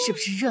是不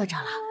是热着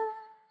了？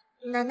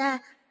奶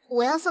奶，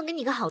我要送给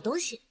你个好东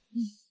西。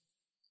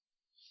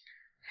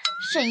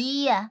沈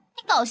依依，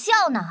你搞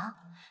笑呢？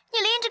你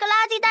拎着个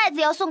垃圾袋子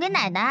要送给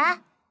奶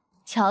奶？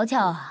瞧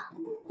瞧啊，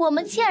我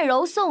们倩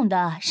柔送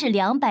的是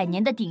200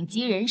年的顶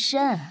级人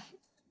参。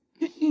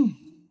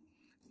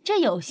这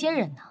有些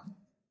人呢，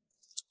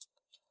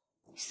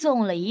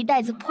送了一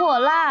袋子破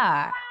烂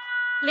儿。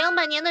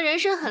200年的人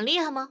参很厉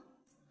害吗？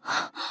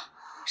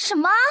什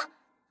么？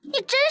你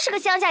真是个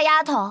乡下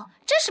丫头，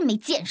真是没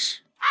见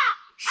识。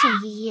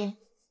沈依依，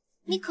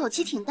你口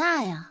气挺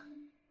大呀。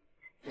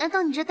难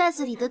道你这袋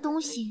子里的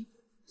东西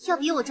要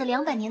比我这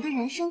200年的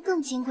人参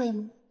更金贵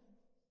吗？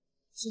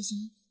行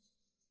行，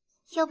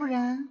要不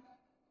然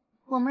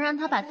我们让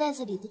他把袋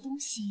子里的东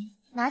西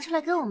拿出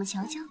来给我们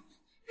瞧瞧。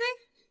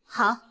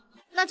好，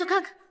那就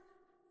看看。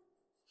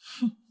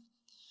哼，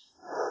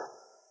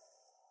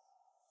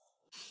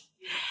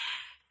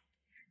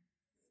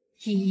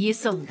依依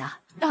送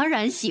的，当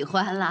然喜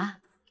欢啦。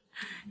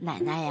奶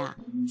奶呀，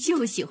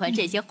就喜欢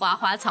这些花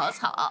花草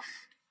草。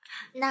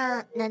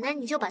那奶奶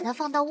你就把它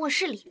放到卧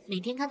室里，每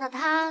天看到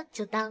它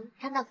就当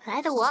看到可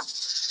爱的我。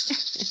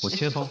我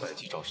千方百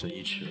计找神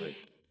医吃味，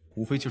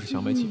无非就是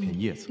想买几片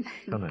叶子，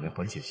让奶奶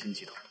缓解心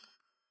悸疼。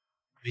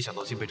没想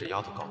到竟被这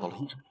丫头搞到了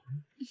一场。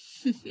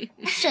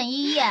沈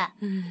依依，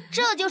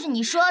这就是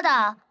你说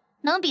的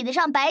能比得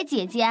上白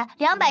姐姐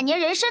200年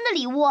人参的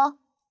礼物？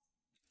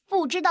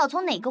不知道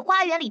从哪个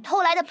花园里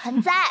偷来的盆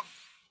栽。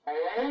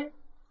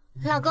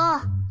老公，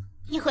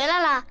你回来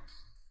了，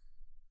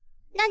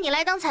那你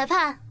来当裁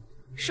判，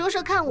说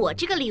说看我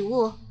这个礼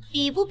物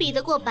比不比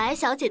得过白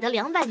小姐的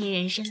200年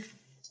人参？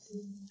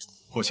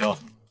霍强，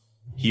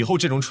以后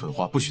这种蠢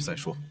话不许再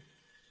说，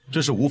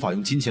这是无法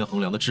用金钱衡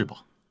量的至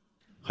宝。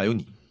还有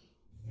你，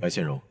白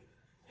倩柔，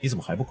你怎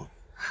么还不滚？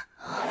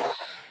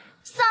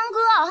三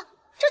哥，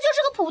这就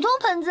是个普通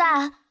盆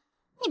栽，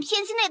你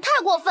偏心的也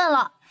太过分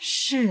了。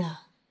是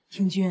啊，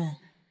听君，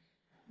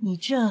你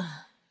这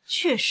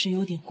确实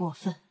有点过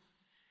分。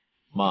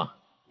妈，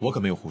我可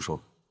没有胡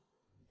说。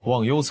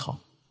忘忧草，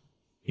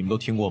你们都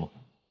听过吗？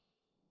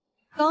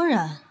当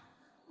然，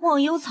忘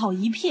忧草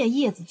一片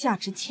叶子价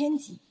值1000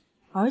几，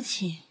而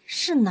且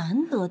是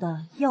难得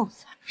的药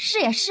材。是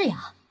呀是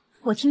呀，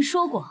我听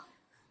说过，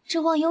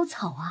这忘忧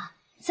草啊，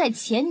在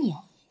前年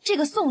这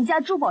个宋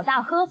家珠宝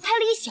大亨拍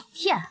了一小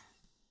片。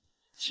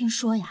听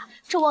说呀，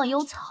这忘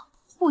忧草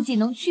不仅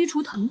能驱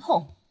除疼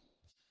痛，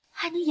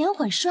还能延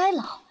缓衰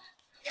老，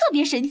特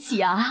别神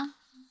奇啊！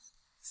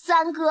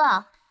三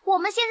哥，我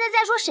们现在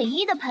在说沈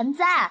依的盆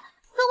栽，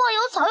跟忘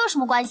忧草有什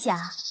么关系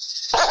啊？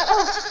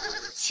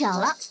巧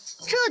了，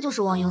这就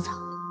是忘忧草。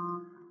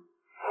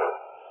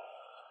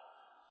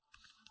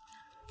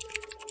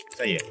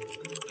三爷，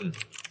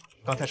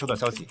刚才收到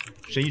消息，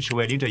沈依赤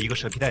卫拎着一个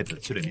蛇皮袋子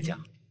去了你们家，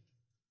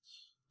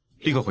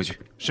立刻回去。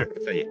是，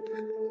三爷。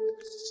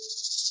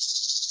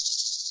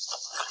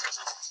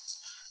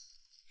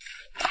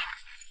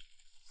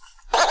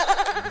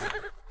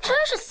真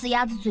是死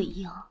鸭子嘴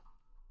硬。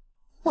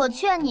我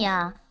劝你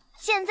啊，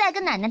现在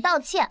跟奶奶道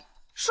歉，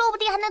说不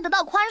定还能得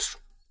到宽恕。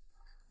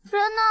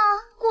人呢，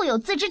固有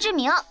自知之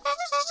明。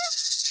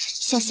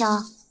潇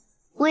潇，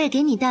我也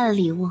给你带了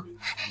礼物，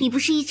你不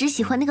是一直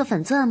喜欢那个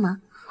粉钻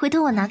吗？回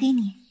头我拿给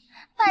你。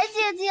白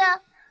姐姐，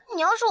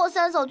你要是我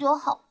三嫂就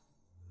好，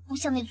不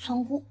像那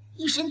村姑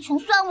一身穷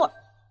酸味儿。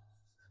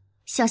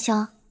潇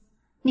潇，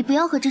你不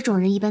要和这种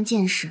人一般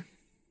见识，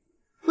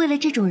为了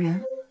这种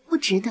人不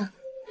值得。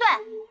对，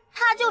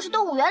他就是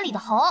动物园里的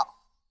猴，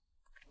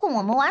供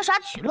我们玩耍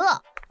取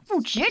乐，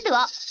不值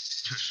得。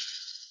这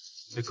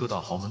是在各大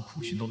豪门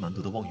苦寻都难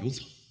得的忘忧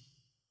草，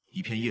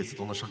一片叶子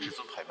都能上至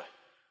尊拍卖，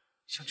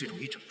像这种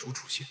一整株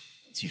出现，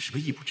几十个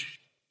亿不止。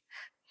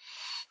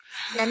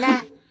奶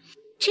奶，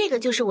这个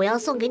就是我要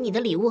送给你的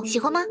礼物，喜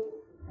欢吗？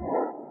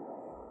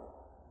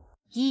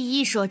依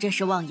依说这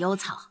是忘忧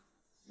草，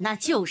那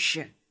就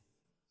是。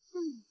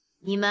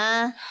你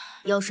们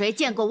有谁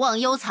见过忘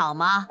忧草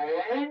吗？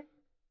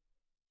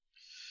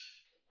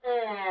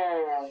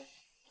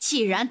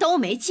既然都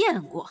没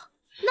见过，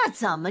那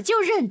怎么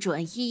就认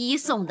准依依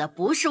送的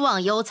不是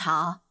忘忧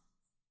草？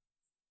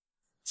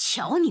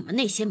瞧你们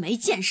那些没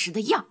见识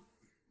的样！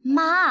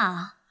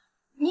妈，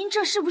您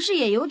这是不是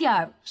也有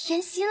点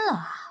偏心了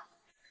啊？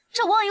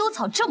这忘忧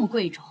草这么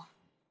贵重，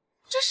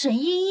这沈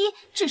依依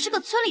只是个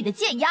村里的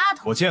贱丫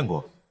头。我见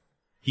过，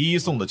依依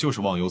送的就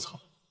是忘忧草。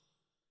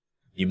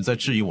你们在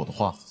质疑我的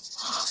话？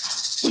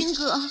君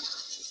哥，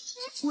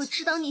我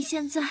知道你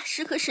现在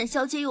是和沈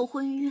小姐有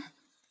婚约，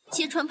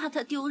揭穿怕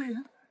她丢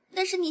人，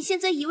但是你现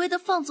在一味的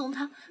放纵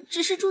他，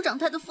只是助长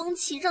他的风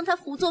气，让他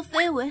胡作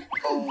非为。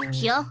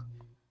停，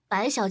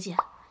白小姐，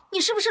你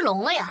是不是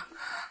聋了呀？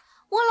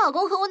我老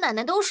公和我奶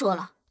奶都说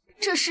了，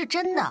这是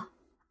真的。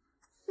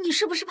你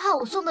是不是怕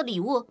我送的礼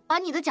物把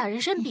你的假人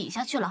参比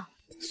下去了，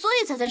所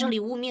以才在这里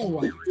污蔑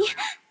我？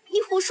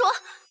你胡说！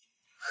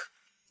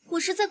我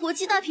是在国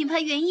际大品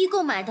牌原衣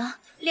购买的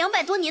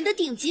，200多年的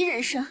顶级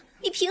人参，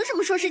你凭什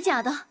么说是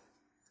假的？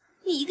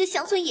你一个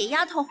乡村野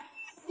丫头，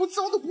胡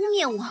诌的污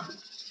蔑我！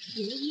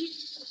原衣，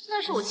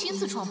那是我亲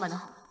自创办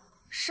的，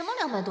什么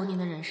200多年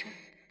的人参，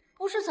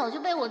不是早就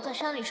被我在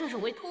山里顺手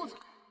喂兔子了？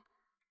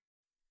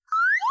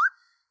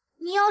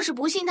你要是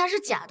不信它是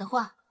假的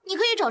话，你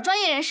可以找专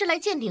业人士来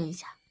鉴定一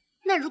下。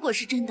那如果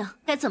是真的，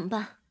该怎么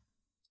办？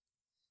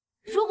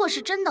如果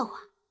是真的话，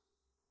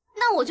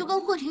那我就跟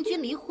霍廷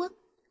钧离婚，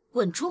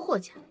滚出霍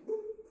家。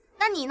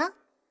那你呢？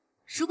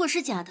如果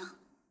是假的，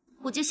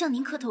我就向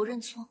您磕头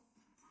认错，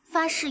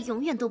发誓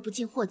永远都不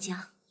进霍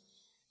家。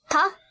好，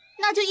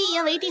那就一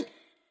言为定。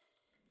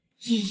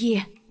依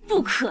依，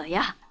不可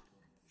呀！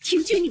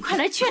廷钧，你快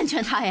来劝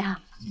劝他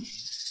呀！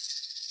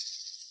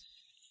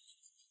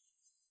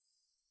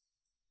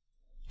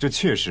这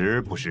确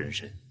实不是人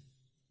参，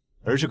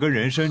而是跟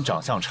人参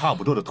长相差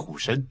不多的土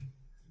参。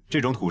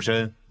这种土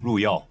参入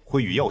药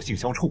会与药性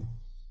相冲，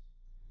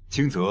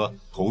轻则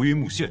头晕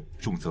目眩，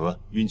重则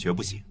晕厥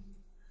不醒，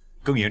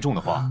更严重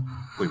的话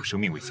会有生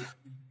命危险。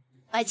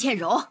白倩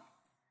柔，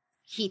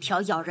一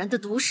条咬人的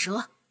毒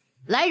蛇，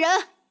来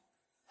人，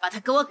把他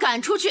给我赶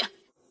出去！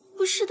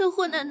不是的，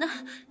霍奶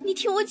奶，你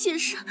听我解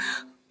释，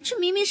这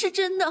明明是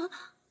真的。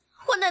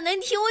霍奶奶，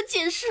你听我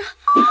解释。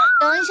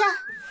等一下，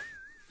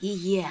依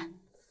依，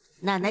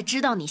奶奶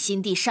知道你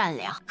心地善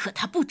良，可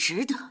她不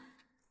值得。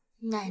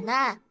奶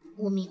奶，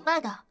我明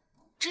白的，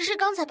只是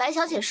刚才白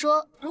小姐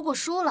说，如果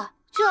输了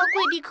就要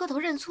跪地磕头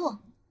认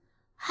错，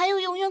还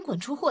有永远滚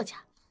出霍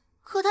家。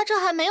可她这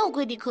还没有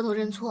跪地磕头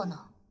认错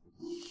呢，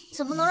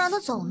怎么能让她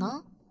走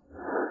呢？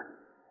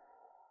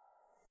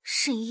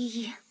沈依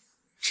依，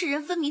这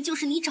人分明就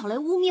是你找来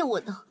污蔑我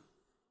的，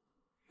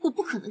我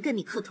不可能跟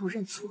你磕头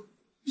认错，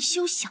你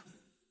休想！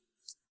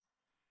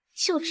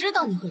就知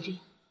道你会这样，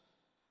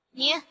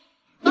你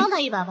帮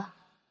他一把吧。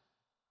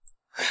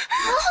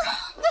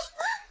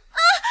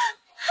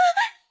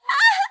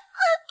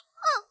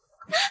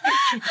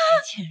这个白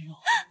倩柔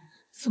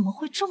怎么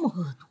会这么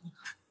恶毒呢？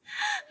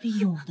利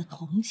用我的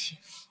同情。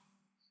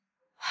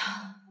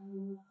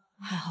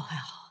还好还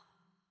好，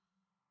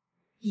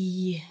依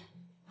依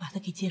把他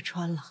给揭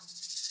穿了。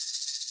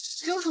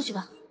扔出去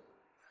吧。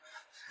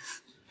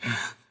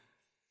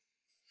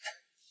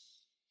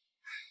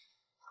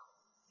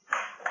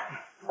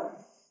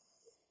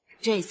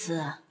这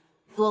次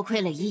多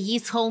亏了依依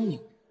聪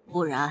明，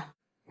不然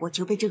我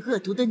就被这恶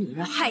毒的女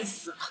人害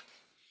死了。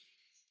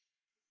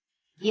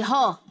以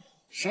后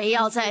谁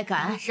要再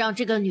敢让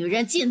这个女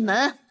人进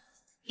门，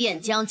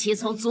便将其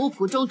从族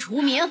谱中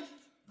除名。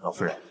老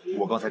夫人，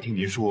我刚才听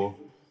您说，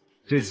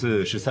这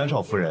次是3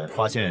少夫人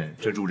发现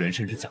这株人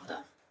参是假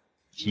的，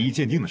提议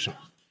鉴定的是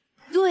吧？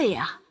对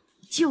呀，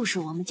就是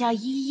我们家依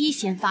依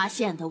先发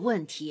现的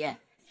问题，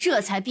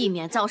这才避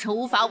免造成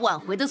无法挽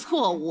回的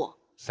错误。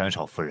3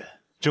少夫人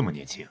这么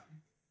年轻，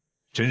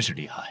真是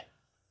厉害。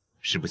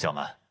实不相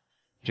瞒，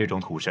这种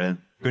土参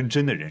跟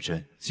真的人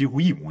参几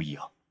乎一模一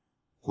样，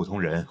普通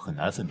人很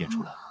难分辨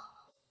出来。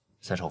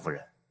3少夫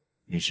人，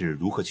你是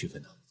如何区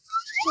分的？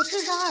我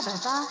智商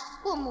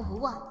280，过目不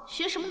忘，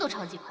学什么都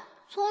超级快，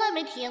从来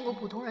没体验过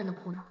普通人的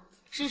苦恼，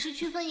只是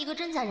区分一个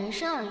真假人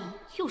参而已，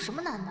有什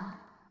么难的？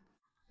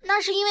那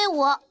是因为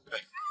我……啊！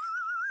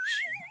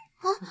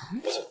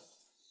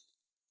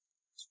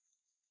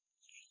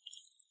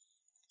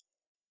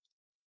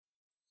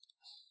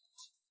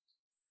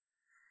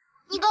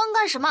你刚刚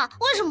干什么？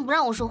为什么不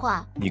让我说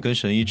话？你跟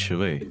神医池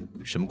卫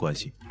什么关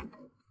系？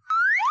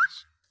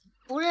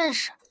不认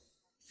识。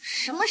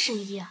什么神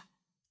医啊？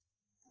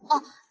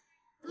哦，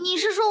你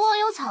是说忘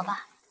忧草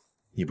吧？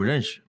你不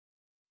认识？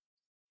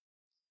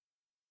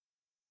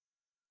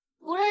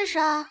不认识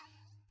啊。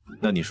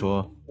那你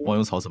说忘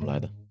忧草怎么来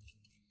的？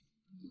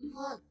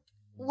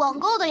网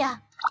购的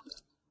呀。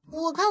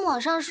我看网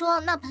上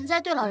说那盆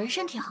栽对老人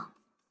身体好，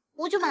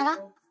我就买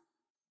了。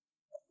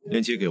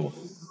链接给我。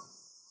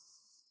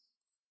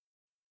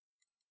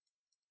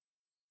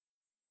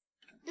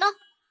喏，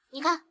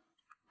你看，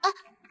哎，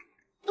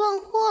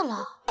断货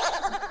了。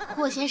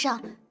霍先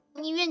生，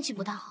你运气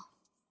不太好。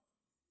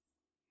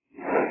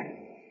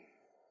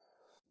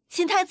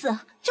秦太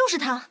子，就是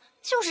他，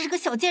就是这个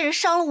小贱人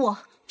伤了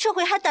我，这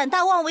回还胆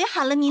大妄为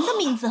喊了您的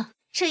名字，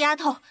这丫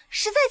头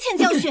实在欠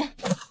教训。啊，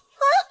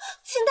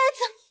秦太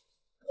子，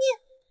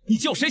你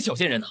叫谁小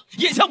贱人呢？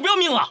眼下不要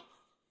命了！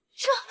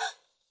这，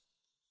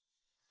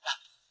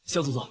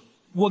小祖宗，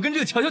我跟这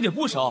个乔小姐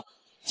不熟，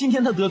今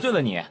天她得罪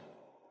了你，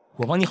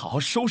我帮你好好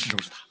收拾收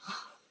拾她。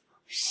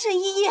沈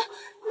依依，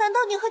难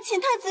道你和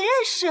秦太子认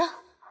识？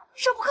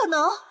这不可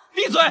能！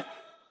闭嘴！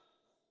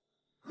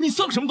你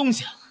算个什么东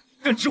西啊？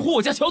敢直呼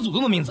我家乔祖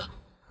宗的名字，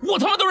我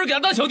他妈都是给他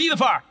当小弟的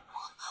份儿。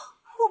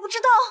我不知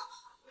道，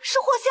是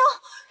霍萧，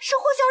是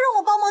霍萧让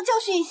我帮忙教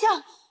训一下，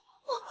我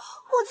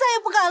再也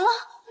不敢了，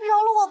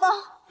饶了我吧。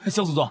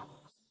小祖宗，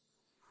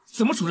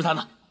怎么处置他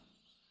呢？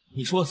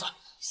你说了算。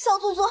小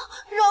祖宗，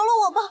饶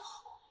了我吧，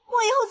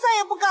我以后再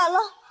也不敢了。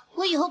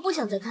我以后不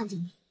想再看见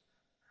你。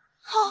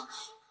好，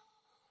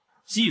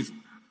记住，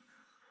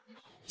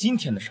今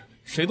天的事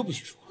谁都不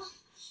许说，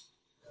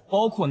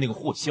包括那个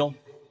霍萧，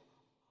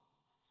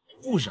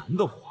不然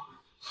的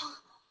话，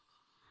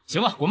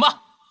行了，滚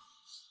吧。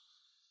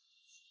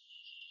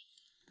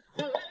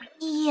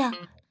依依，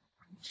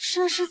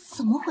这是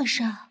怎么回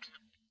事啊？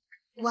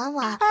婉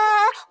婉，哎，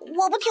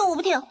我不听，我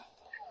不听。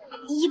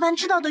一般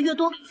知道的越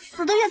多，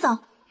死的越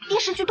早，电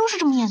视剧都是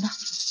这么演的。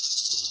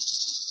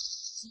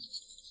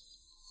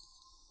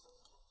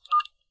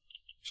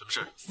什么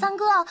事？三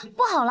哥，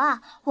不好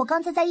了！我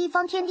刚才在一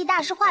方天地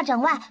大师画展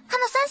外看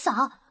到三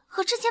嫂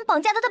和之前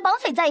绑架她的绑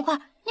匪在一块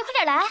儿，你快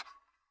点来！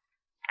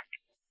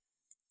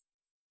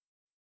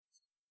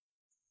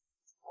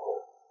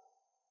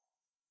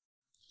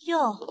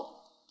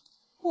哟，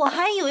我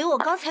还以为我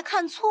刚才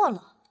看错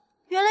了，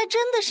原来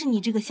真的是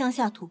你这个乡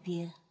下土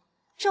鳖。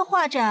这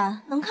画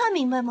展能看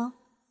明白吗？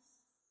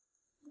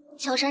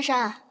乔珊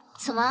珊，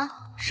怎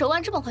么手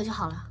腕这么快就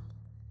好了？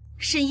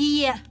沈依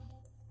依，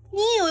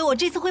你以为我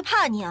这次会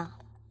怕你啊？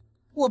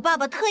我爸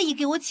爸特意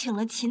给我请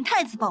了秦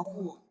太子保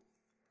护我，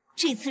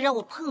这次让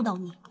我碰到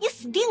你，你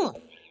死定了。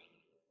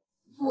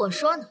我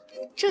说呢，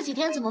这几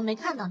天怎么没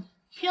看到你？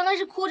原来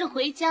是哭着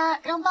回家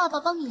让爸爸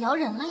帮你摇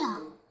人了呀，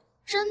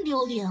真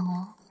丢脸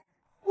哦。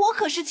我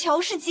可是乔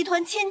氏集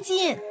团千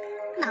金，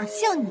哪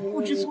像你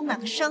不知从哪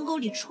个山沟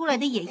里出来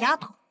的野丫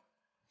头，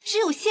只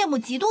有羡慕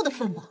嫉妒的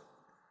份吧。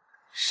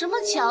什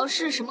么乔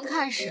氏，什么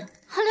看氏，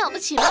很了不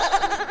起吗？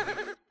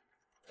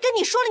跟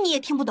你说了你也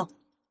听不懂，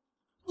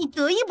你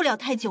得意不了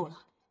太久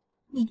了。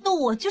你逗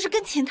我就是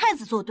跟秦太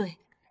子作对，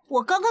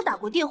我刚刚打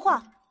过电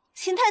话，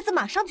秦太子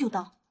马上就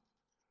到。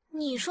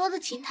你说的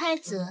秦太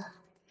子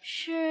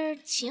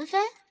是秦妃？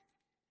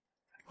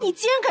你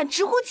竟然敢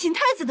直呼秦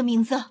太子的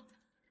名字，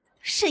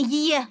沈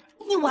依依，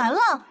你完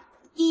了！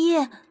依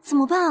依，怎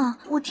么办啊？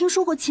我听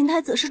说过秦太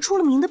子是出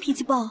了名的脾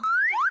气暴。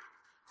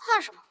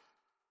怕什么？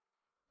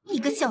你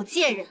个小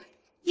贱人！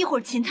一会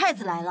儿秦太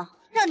子来了，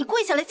让你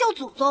跪下来叫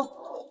祖宗。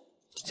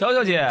乔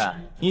小姐，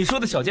你说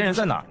的小贱人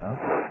在哪儿呢？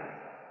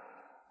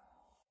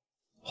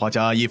画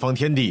家一方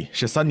天地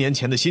是3年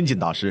前的新晋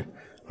大师，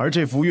而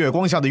这幅月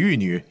光下的玉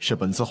女是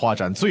本次画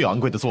展最昂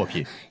贵的作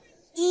品。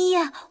依依，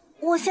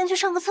我先去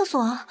上个厕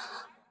所啊。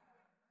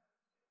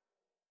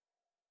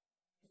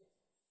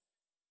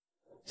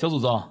小祖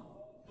宗，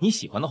你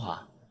喜欢的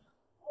画，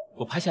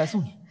我拍下来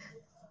送你。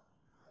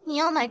你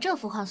要买这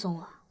幅画送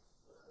我？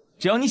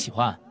只要你喜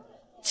欢，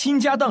倾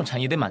家荡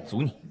产也得满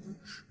足你。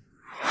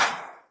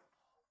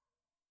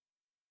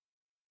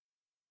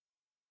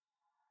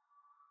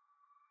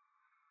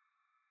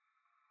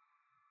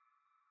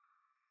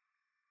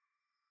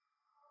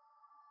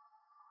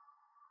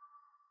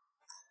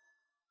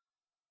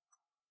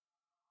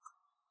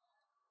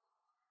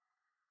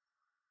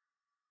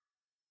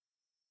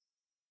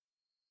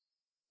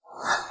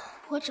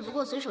我只不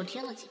过随手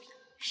添了几笔，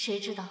谁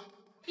知道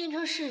变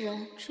成世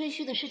人吹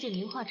嘘的世界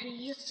名画之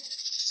一了。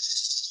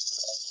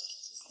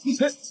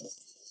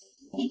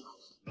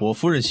我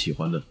夫人喜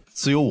欢的，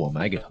自有我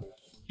买给她，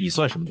你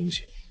算什么东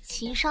西？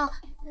秦少，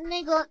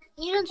那个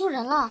你认错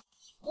人了，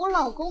我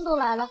老公都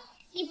来了，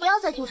你不要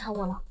再纠缠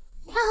我了，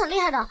他很厉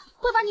害的，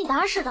会把你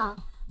打死的。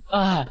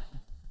哎，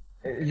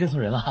认错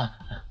人了。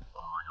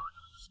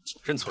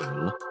认错人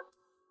了？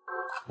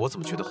我怎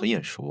么觉得很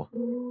眼熟啊？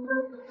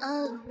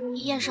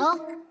眼熟？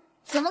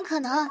怎么可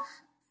能？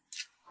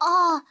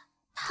哦，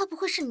他不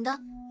会是你的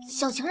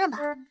小情人吧？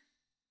啊！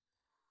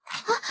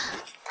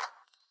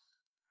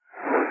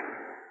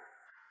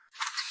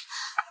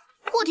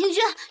霍廷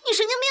君，你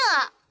神经病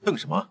啊！瞪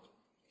什么？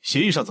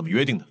协议上怎么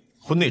约定的？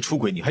婚内出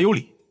轨你还有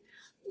理？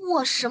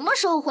我什么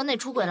时候婚内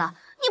出轨了？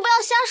你不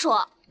要瞎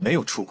说。没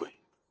有出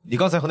轨。你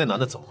刚才和那男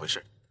的怎么回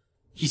事？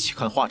一起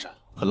看画展，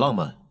很浪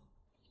漫。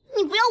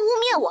你不要污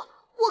蔑我，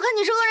我看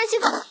你是恶人心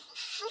肠。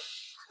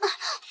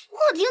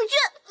霍廷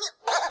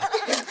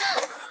君，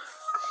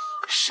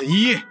沈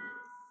依依，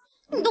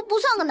你都不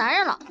算个男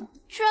人了，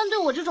居然对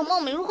我这种貌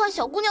美如花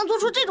小姑娘做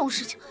出这种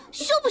事情，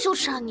羞不羞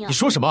耻啊你？你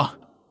说什么？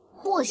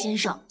霍先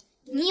生，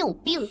你有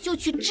病就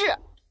去治，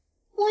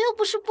我又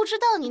不是不知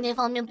道你那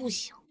方面不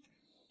行，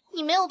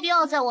你没有必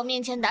要在我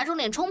面前打肿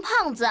脸充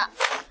胖子。奶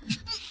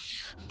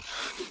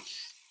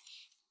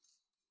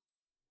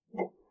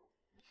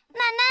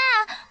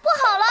奶，不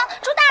好了，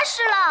出大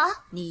事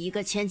了！你一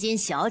个千金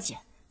小姐，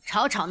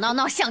吵吵闹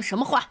闹像什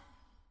么话？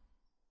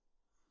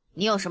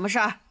你有什么事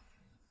儿？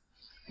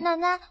奶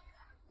奶，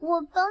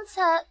我刚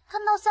才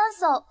看到三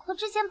嫂和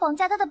之前绑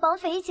架她的绑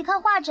匪一起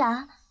看画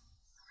展，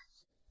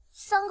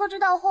三哥知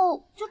道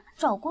后就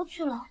找过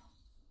去了。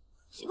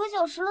几个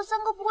小时了，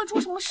三哥不会出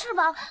什么事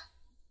吧？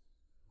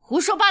胡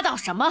说八道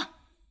什么？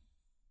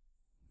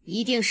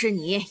一定是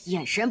你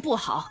眼神不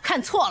好，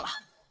看错了，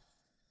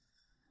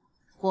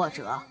或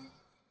者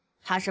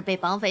他是被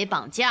绑匪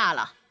绑架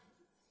了，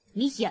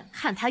你眼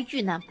看他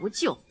遇难不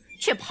救，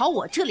却跑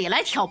我这里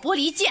来挑拨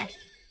离间。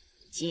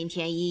今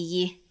天依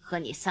依和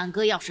你三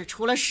哥要是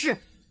出了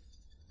事，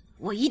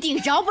我一定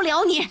饶不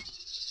了你。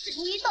沈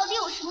依依到底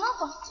有什么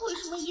好？为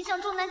什么一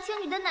向重男轻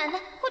女的奶奶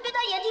会对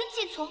她言听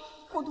计从，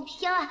过度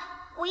偏爱？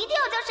我一定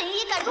要将沈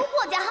依依赶出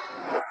霍家。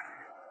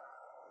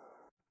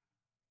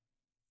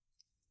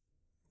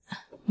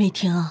美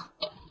婷，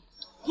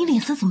你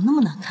脸色怎么那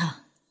么难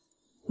看？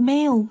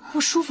没有不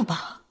舒服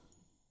吧？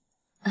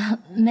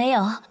没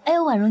有。哎，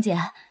婉容姐，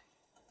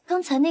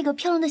刚才那个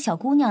漂亮的小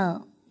姑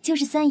娘就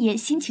是三爷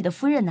新娶的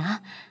夫人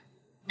呐。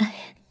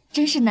哎，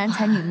真是男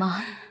才女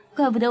貌，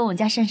怪不得我们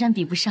家珊珊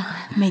比不上。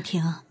美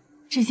婷，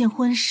这件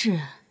婚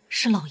事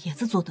是老爷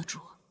子做的主。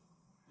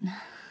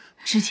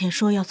之前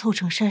说要凑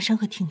成珊珊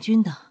和庭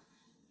君的，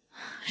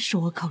是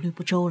我考虑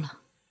不周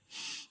了。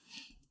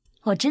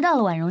我知道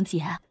了，婉容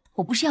姐，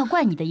我不是要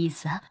怪你的意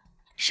思，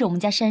是我们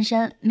家珊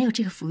珊没有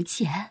这个福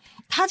气。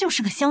她就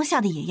是个乡下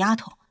的野丫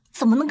头，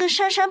怎么能跟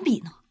珊珊比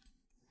呢？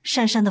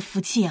珊珊的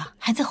福气啊，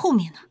还在后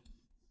面呢。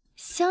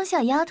乡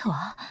下丫头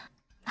啊，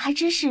还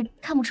真是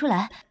看不出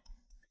来。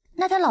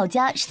那她老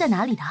家是在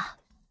哪里的？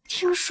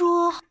听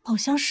说好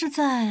像是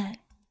在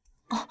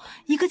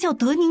一个叫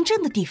德宁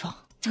镇的地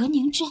方。德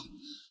宁镇？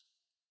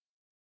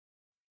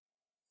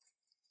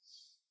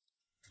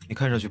你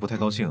看上去不太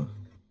高兴啊。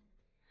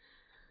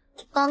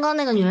刚刚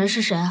那个女人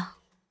是谁啊？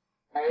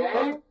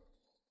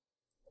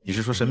你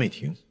是说沈美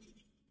婷？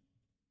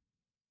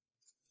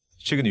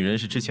这个女人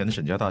是之前的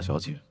沈家大小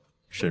姐，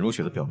沈如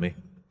雪的表妹。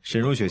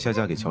沈如雪下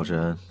嫁给乔治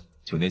安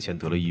，9年前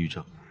得了抑郁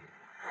症。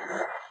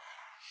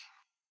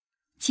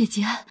姐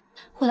姐，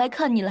我来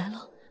看你来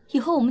了，以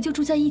后我们就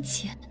住在一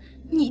起，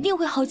你一定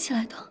会好起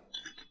来的。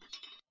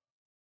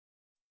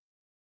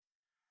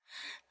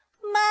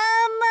妈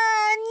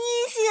妈，你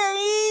醒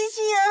一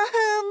醒，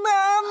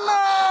妈妈。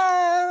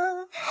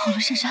好了，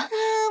珊珊，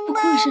不哭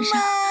了，珊珊。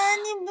妈妈，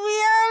你不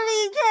要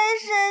离开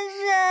珊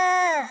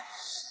珊。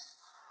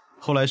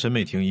后来沈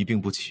美婷一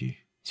病不起，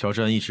乔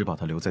治安一直把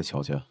她留在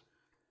乔家。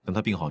等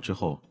她病好之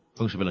后，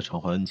更是为了偿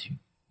还恩情，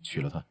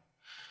娶了她。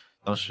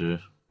当时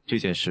这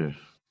件事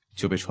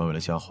就被传为了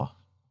佳话。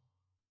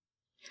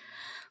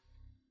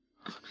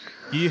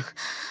依依，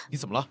你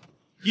怎么了？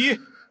依依，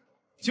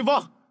清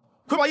风，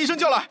快把医生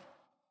叫来！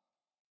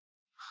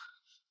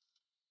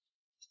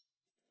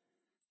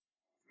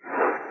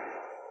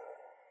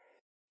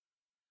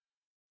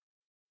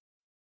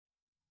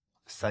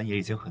三爷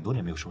已经很多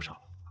年没有受伤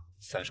了，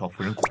三少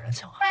夫人果然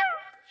强悍。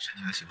身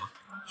体还行吗？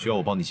需要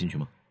我帮你进去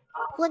吗？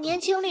我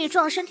年轻力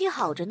壮，身体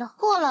好着呢。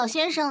霍老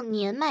先生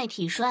年迈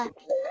体衰，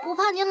不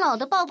怕您老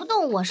的抱不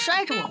动我，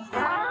摔着我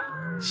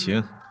吗？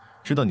行，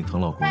知道你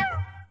疼老公，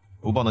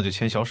不抱那就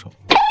牵小手。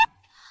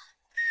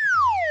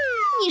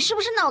你是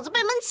不是脑子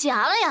被门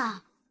夹了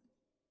呀？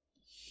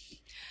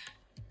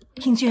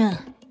庭君，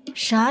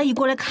沈阿姨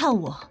过来看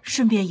我，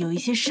顺便有一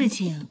些事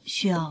情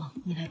需要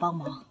你来帮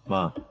忙。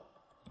妈，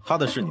她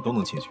的事你都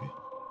能解决，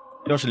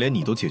要是连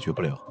你都解决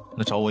不了，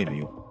那找我也没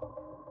用。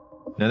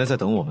奶奶在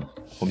等我们，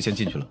我们先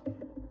进去了。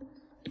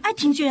哎，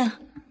庭君，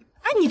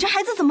哎，你这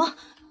孩子怎么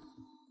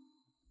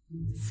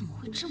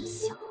会这么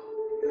想？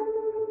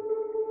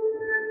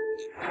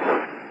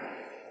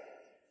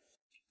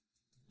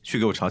去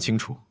给我查清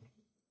楚，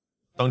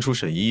当初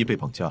沈依依被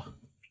绑架，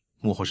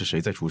幕后是谁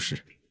在主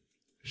使？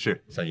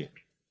是，三爷。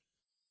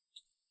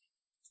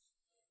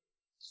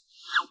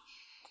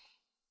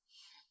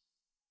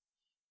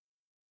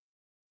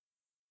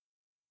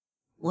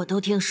我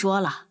都听说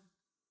了，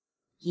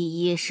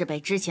依依是被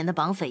之前的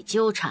绑匪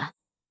纠缠，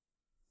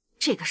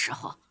这个时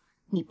候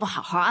你不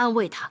好好安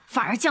慰她，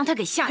反而将她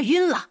给吓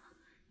晕了，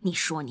你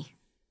说你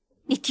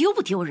丢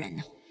不丢人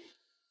呢？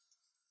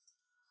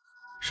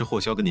是霍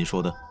霄跟您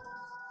说的？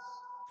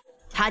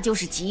他就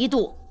是嫉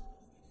妒。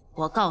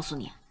我告诉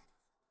你，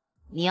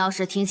你要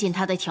是听信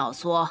他的挑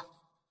唆，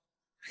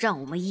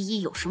让我们依依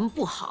有什么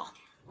不好，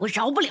我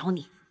饶不了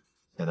你。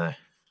奶奶，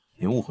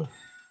您误会了，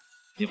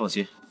您放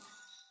心，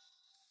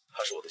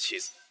她是我的妻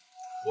子，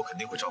我肯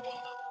定会照顾好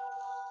她。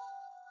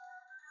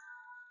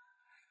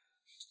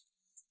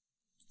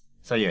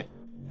三爷，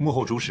幕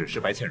后主使是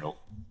白倩柔。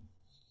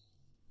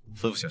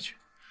吩咐下去，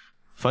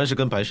凡是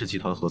跟白氏集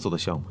团合作的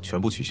项目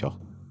全部取消，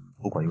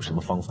不管用什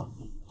么方法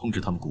控制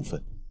他们股份。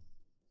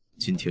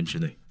今天之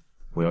内，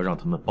我要让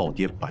他们暴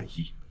跌100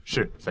亿。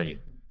是，三爷。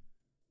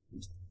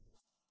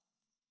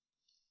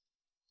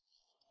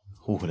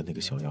误会了那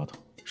个小丫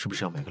头，是不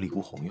是要买个礼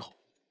物哄一哄？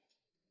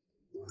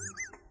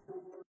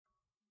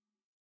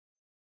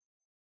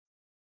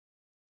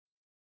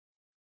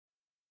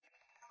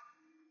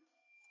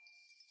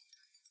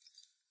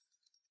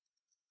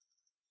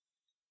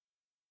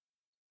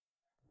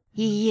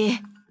依依，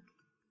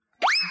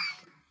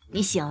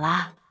你醒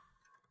了？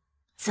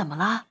怎么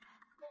了？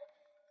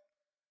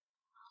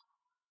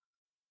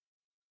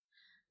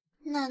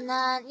奶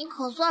奶，你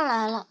可算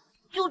来了！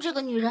就这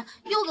个女人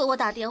又给我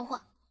打电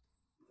话，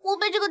我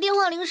被这个电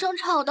话铃声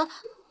吵得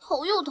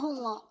头又痛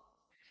了。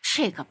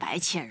这个白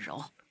倩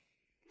柔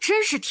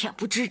真是恬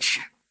不知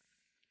耻，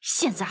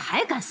现在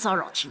还敢骚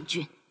扰庭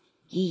君。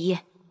依依，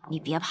你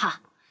别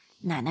怕，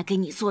奶奶给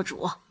你做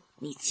主，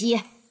你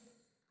接。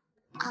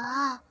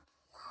啊，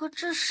可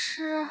这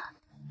是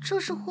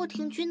霍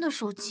廷钧的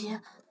手机，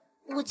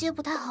我接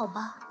不太好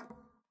吧？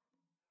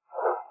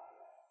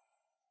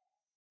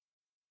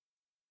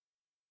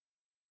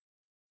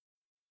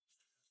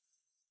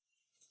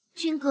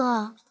君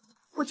哥，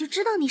我就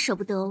知道你舍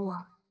不得我。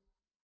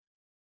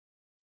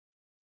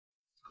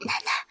奶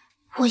奶，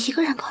我一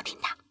个人搞定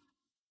他。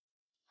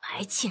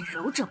白倩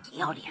柔这不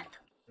要脸的，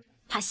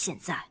他现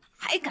在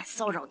还敢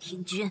骚扰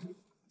廷钧。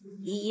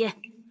依依，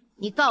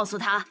你告诉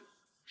他，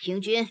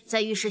廷钧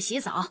在浴室洗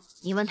澡，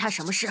你问他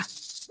什么事？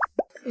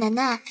奶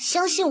奶，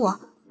相信我，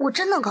我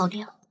真能搞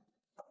定。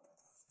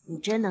你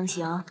真能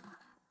行？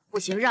不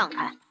行让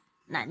开，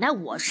奶奶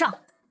我上。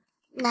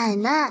奶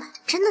奶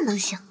真的能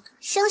行，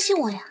相信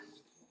我呀。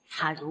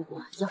他如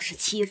果要是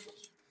欺负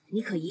你，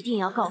你可一定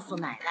要告诉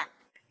奶奶。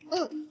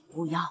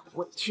不要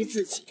委屈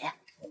自己。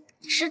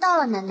知道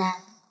了，奶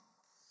奶。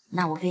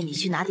那我给你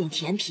去拿点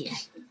甜品。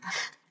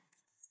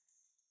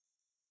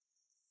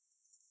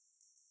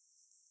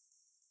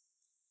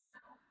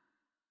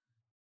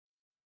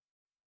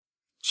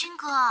君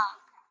哥，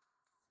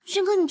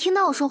你听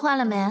到我说话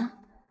了没？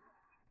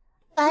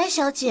白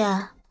小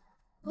姐，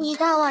你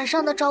大晚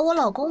上的找我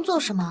老公做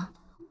什么？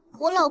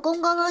我老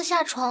公刚刚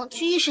下床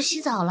去浴室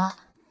洗澡了，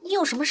你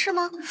有什么事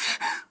吗？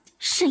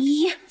沈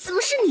依依，怎么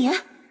是你？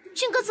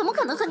君哥怎么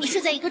可能和你睡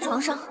在一个床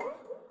上？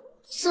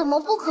怎么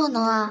不可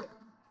能啊？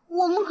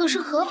我们可是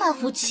合法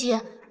夫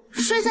妻，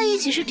睡在一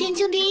起是天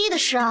经地义的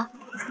事啊。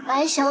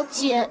白小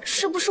姐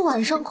是不是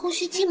晚上空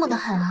虚寂寞的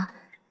很啊？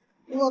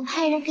我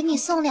派人给你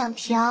送2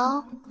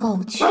条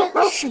狗券。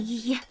沈依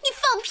依，你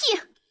放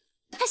屁！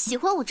他喜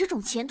欢我这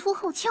种前凸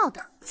后翘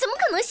的，怎么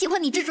可能喜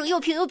欢你这种又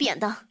平又扁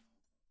的？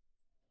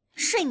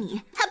睡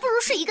你还不如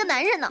睡一个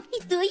男人呢，你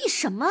得意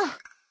什么？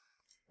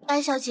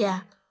白小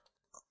姐，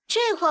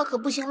这话可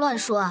不行乱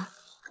说啊！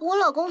我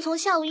老公从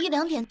下午1、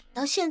2点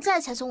到现在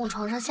才从我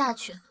床上下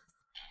去，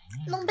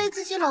能被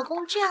自己老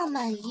公这样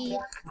满意，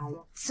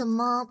怎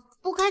么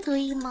不该得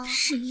意吗？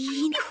沈依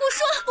依，你胡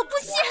说，我不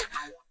信！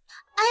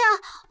哎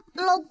呀，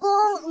老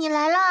公你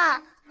来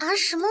啦！啊，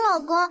什么老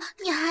公？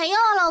你还要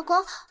啊，老公？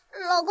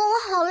老公，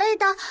我好累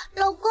的，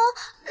老公，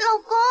老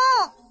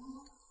公。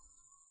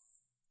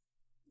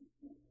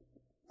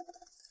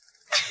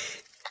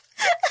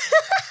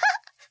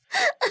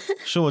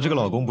是我这个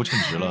老公不称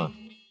职了。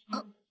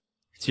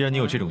既然你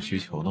有这种需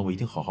求，那我一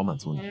定好好满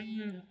足你。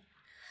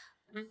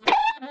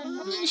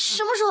你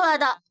什么时候来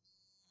的？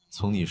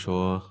从你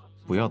说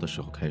不要的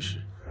时候开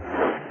始。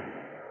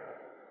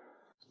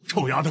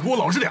臭丫头，给我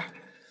老实点！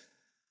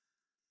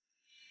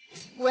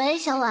喂，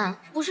小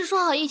婉，不是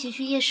说好一起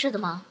去夜市的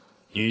吗？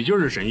你就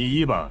是沈依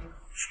依吧？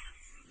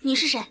你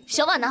是谁？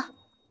小婉呢？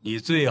你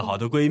最好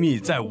的闺蜜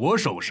在我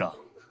手上，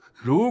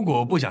如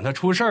果不想她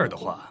出事儿的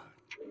话，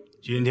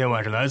今天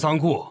晚上来仓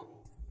库，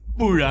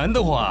不然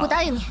的话……我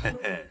答应你。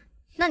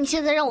那你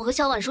现在让我和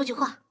小婉说句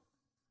话。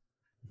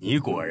你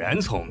果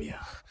然聪明。依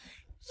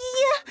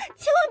依，千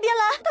万别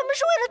来，他们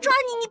是为了抓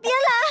你，你别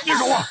来！别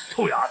说话，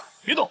臭丫头，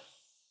别动！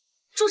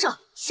住手，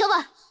小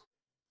婉！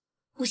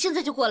我现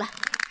在就过来，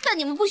但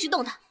你们不许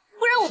动他，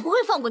不然我不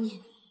会放过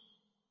你。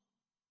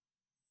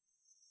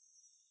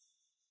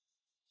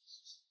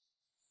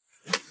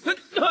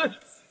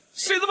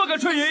谁他妈敢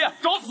踹爷爷？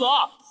找死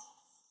啊！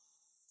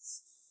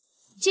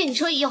借你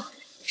车一用，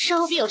事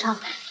后必有偿。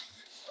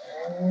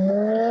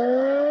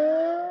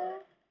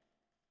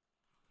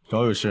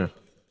找有事。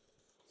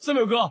三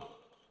淼哥，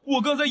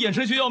我刚在眼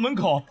神学校门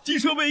口，机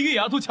车被一个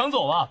丫头抢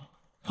走了。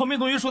旁边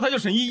同学说她叫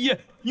沈依依，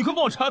你快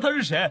帮我查她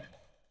是谁。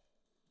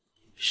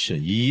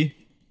沈依依？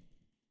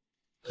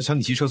她抢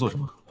你机车做什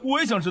么？我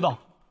也想知道。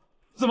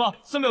怎么，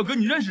三淼哥，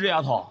你认识这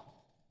丫头？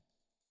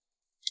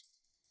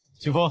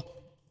清风，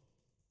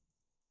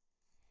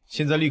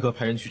现在立刻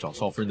派人去找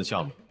少夫人的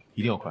下落，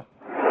一定要快。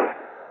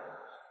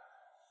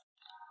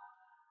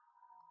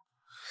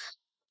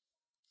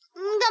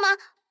干嘛？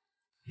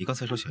你刚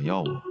才说想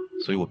要我，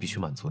所以我必须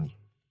满足你。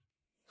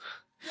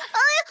哎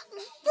呀，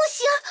不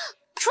行！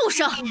畜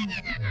生！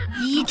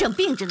依依正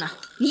病着呢，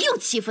你又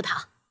欺负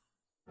她。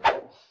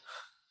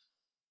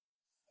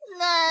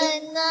奶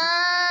奶，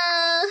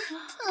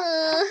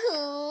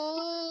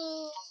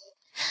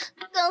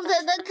刚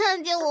才他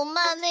看见我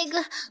骂那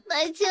个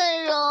白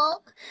倩柔，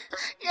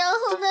然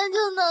后他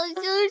就恼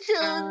羞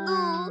成怒。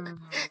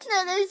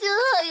奶奶，幸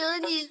好有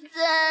你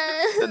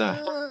在。奶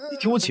奶，你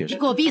听我解释。你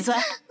给我闭嘴！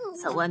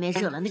在外面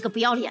惹了那个不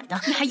要脸的，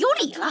你还有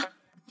理了？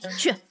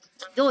去，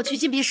给我去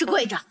禁闭室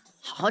跪着，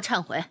好好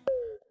忏悔。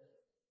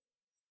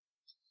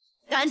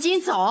赶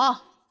紧走，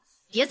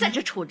别在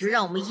这杵着，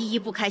让我们依依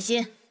不开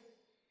心。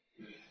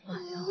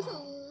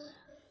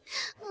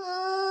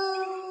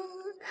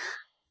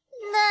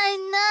奶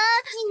奶，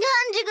你看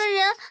这个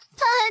人，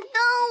他还瞪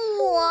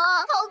我，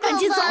好可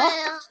怕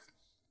呀！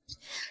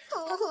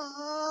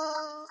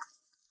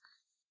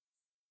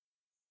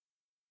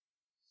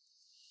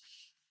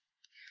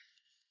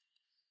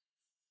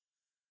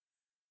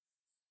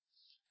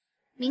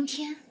明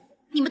天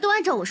你们都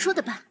按照我说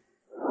的办。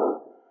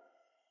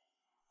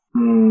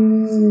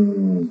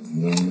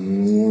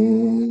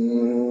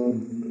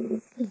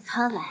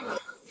他来，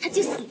他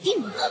就死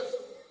定了。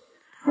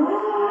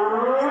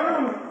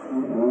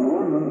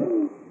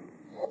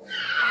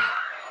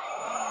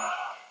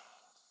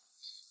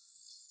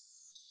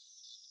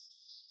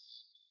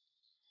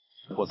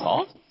我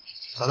操！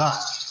老大，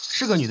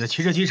是个女的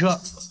骑着机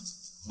车。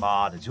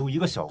妈的，就一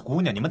个小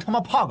姑娘，你们他妈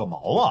怕个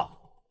毛啊！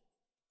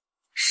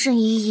沈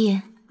依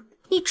依，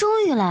你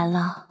终于来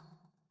了。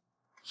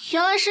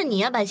原来是你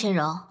呀，白千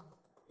柔！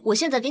我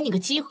现在给你个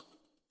机会，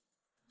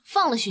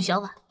放了许小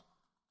婉。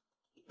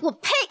我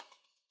呸！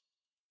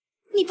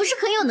你不是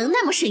很有能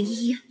耐吗，沈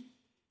依依？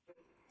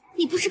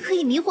你不是可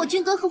以迷惑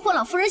军哥和霍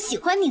老夫人喜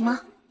欢你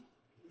吗？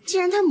既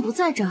然他们不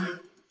在这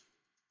儿，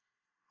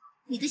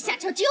你的下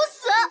场只有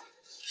死！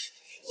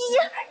依依，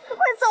快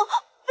走！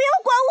不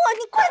要管我，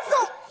你快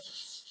走！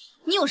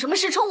你有什么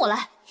事冲我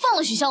来，放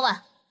了许小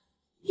婉。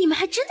你们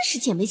还真的是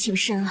姐妹情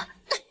深啊！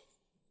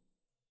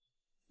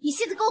你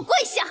现在给我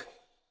跪下，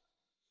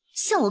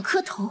向我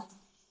磕头，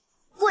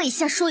跪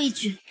下说一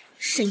句：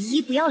沈依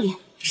依不要脸，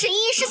沈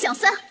依依是小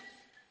三。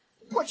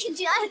我听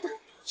君爱的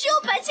只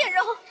有白倩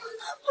柔。不要，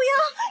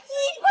依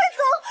依快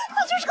走，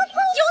他就是个疯子！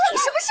有你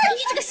什么事？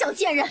你这个小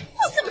贱人，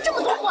你怎么这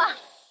么多话？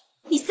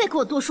你再给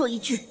我多说一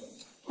句，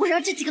我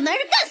让这几个男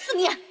人干死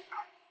你！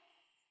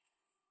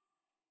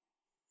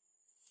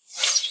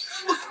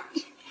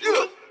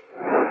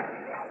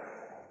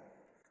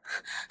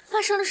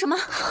发生了什么？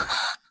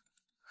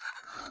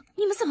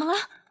你们怎么了？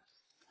快给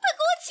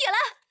我起来！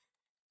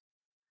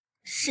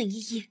沈依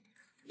依，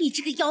你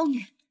这个妖女，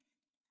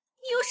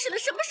你又使了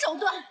什么手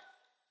段？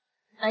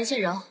白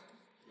倩柔，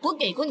我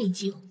给过你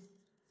机会，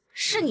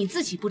是你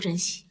自己不珍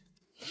惜。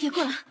别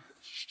过来！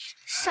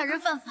杀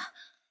人犯法，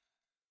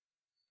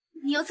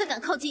你要再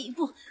敢靠近一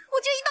步，我就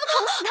一刀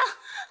捅死他！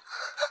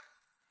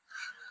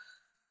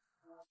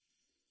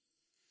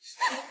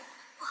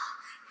哇，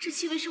这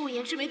气味是我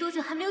研制没多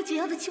久还没有解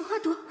药的青花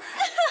毒。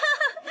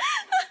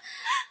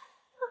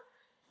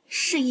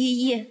沈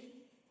依依，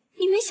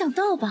你没想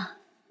到吧？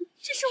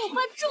这是我花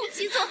重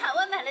金从海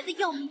外买来的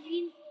药迷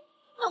晕，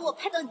让我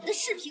拍到你的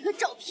视频和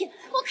照片，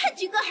我看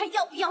军哥还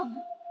要不要你？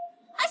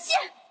阿谢，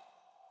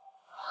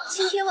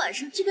今天晚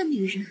上这个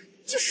女人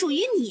就属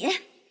于你。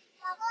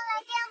老公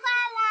来电话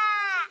啦！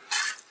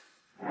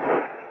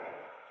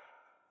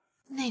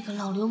那个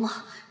老流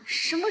氓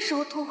什么时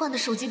候偷换的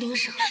手机铃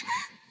声？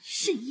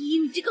沈依依，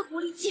你这个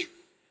狐狸精，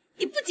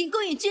你不仅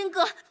勾引军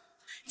哥，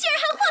竟然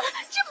还换了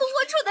这么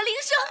龌龊的铃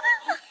声！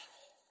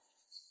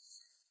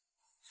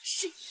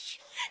沈依依，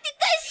你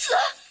该死！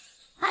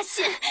阿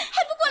谢，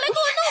还不过来给我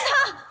弄他！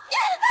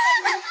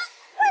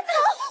快走，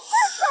快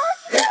走，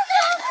快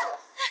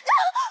走！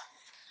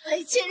白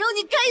倩柔，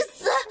你该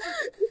死！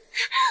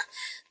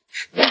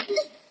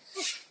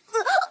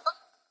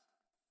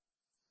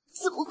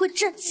怎么会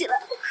站起来？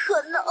不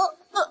可能！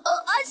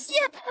阿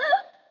谢，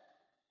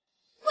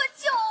快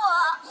救我！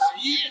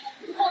依依，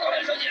你放我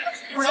脸上去，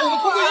不然我们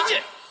同归于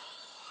尽！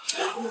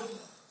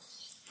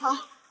好，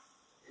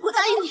我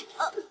答应你。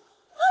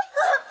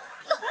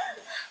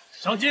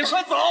小姐，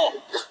快走！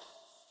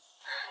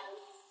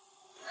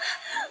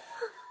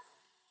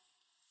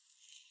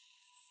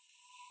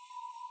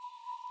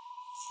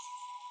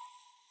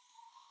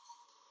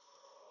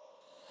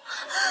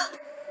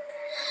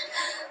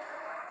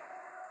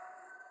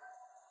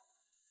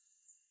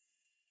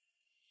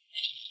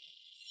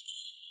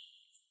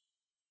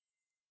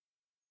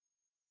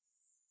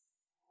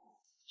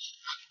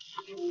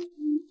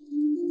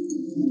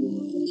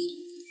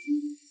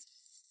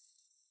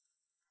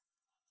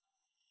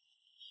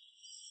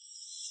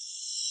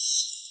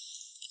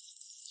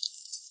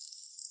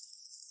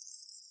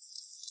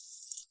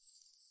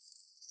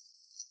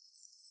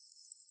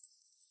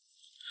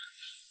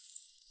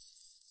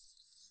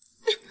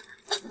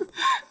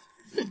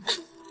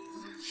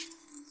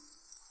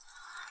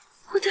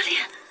我的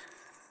脸，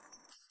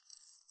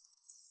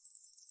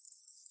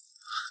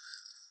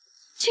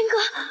军哥，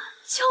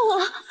救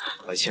我！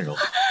白倩柔，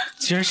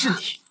既然是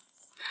你，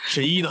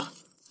沈依依呢？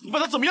你把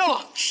她怎么样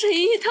了？沈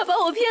依依她把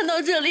我骗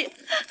到这里，她要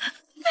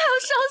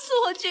杀死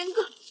我，军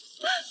哥！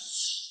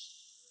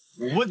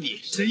我问你，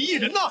沈依依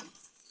人呢？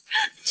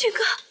军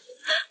哥，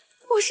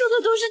我说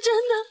的都是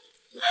真的。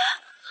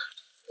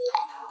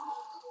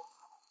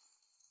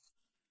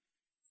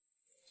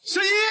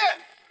沈依依！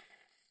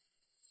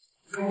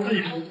大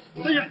爷，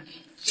大爷，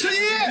沈依依！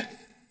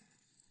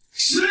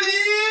沈依依！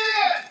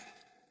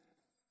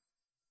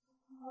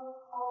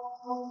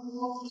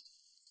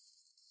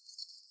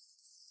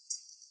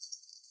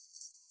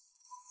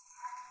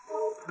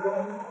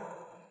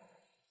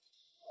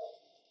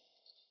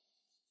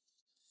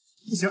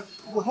不行，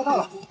火太大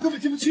了，根本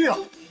进不去啊！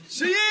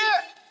沈依依，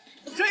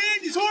沈依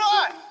依，你出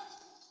来！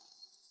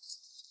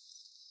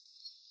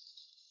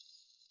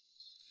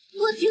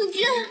我听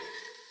见。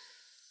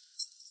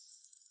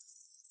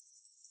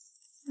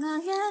那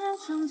夜的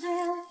长街，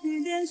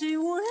雨点击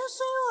无人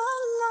是温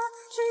暖，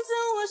吹走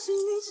我心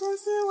里千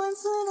丝万缕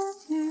的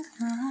女孩。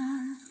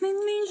冥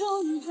冥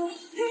中一对，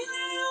一年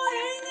又一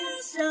年，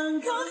想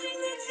靠近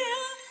的街，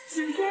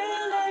却越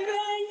来越遥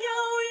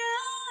远。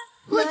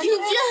我听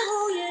见，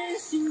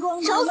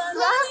着死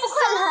啊！不快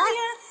来！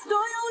多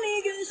有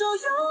你感受，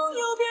拥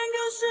有片刻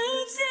时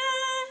间，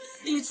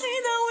一起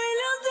到微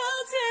凉的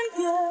天边，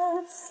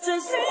真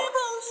心碰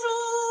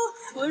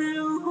触，温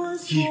柔火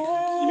线。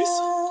你没死，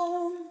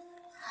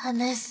还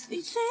没死。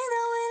你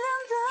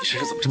身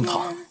上怎么这么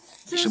烫？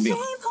你生病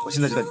了，我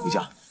现在就带你回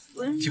家。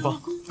清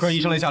风，快让医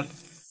生来家里。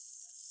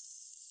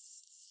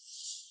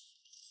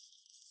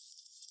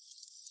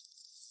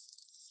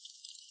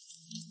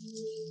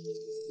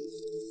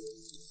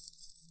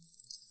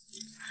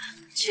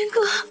军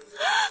哥，军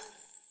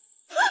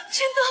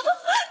哥，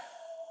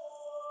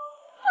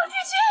王天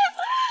军。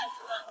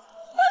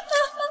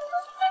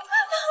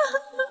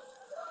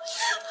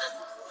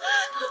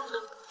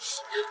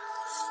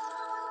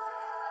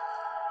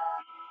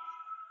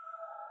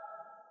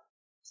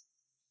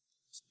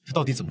这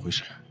到底怎么回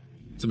事？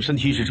怎么身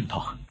体一直这么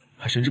烫，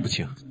还神志不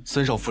清？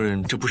三少夫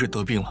人这不是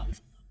得病了，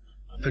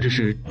她这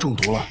是中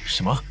毒了。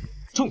什么？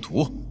中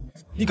毒？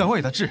你赶快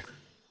给她治。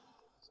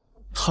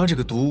她这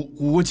个毒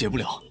我解不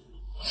了，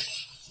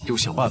给我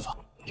想办法。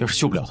要是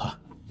救不了她，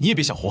你也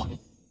别想活。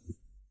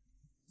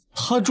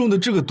她中的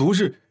这个毒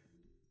是……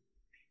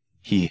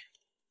依依，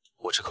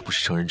我这可不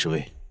是成人之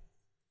危。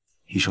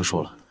医生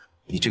说了，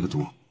你这个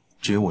毒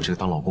只有我这个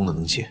当老公的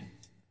能解。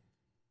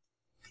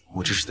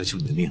我这是在救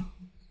你的命。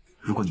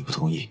如果你不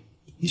同意，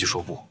你就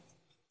说不。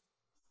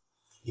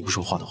你不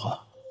说话的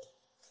话，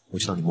我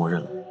就当你默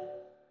认了。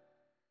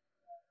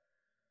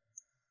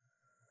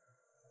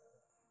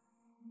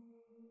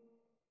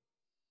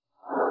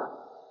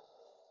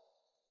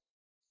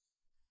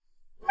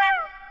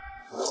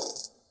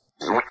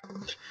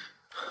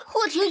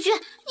霍廷君，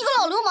你个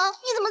老流氓，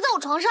你怎么在我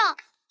床上？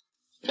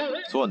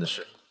昨晚的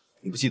事，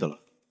你不记得了？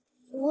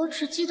我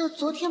只记得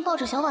昨天抱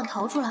着小婉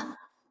逃出来，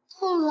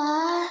后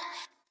来，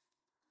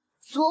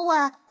昨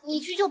晚你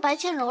去救白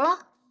倩柔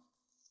了。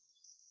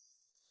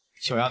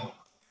小丫头，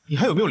你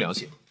还有没有良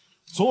心？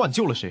昨晚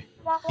救了谁？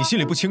你心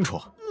里不清楚？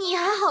你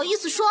还好意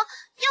思说？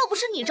要不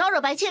是你招惹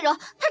白倩柔，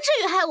她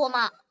至于害我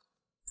吗？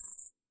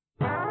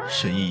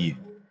沈依依，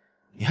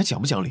你还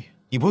讲不讲理？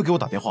你不会给我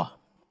打电话？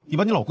你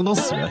把你老公当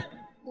死人？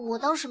我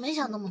当时没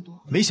想那么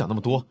多。没想那么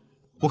多？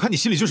我看你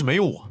心里就是没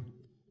有我。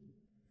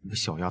你个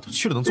小丫头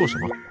去了能做什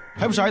么？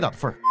还不是挨打的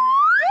份儿。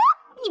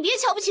你别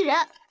瞧不起人。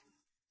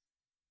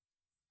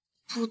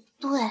不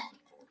对，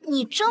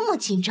你这么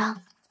紧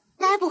张，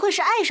该不会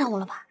是爱上我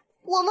了吧？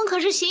我们可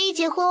是协议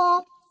结婚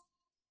哦。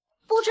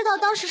不知道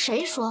当时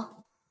谁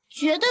说，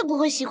绝对不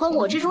会喜欢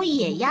我这种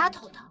野丫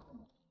头的。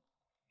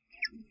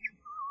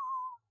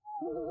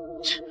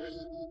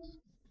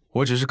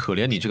我只是可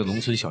怜你这个农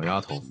村小丫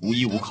头无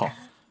依无靠。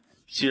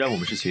既然我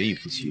们是协议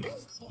夫妻，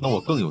那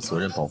我更有责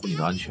任保护你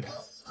的安全，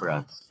不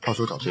然到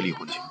时候找谁离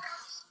婚去？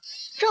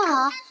正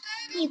好，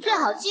你最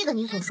好记得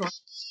你所说，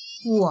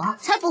我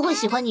才不会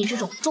喜欢你这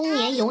种中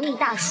年油腻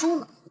大叔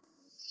呢。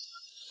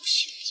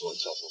做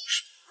叫做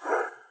事。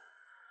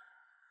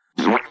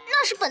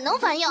那是本能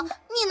反应，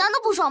你难道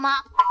不爽吗？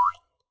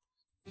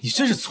你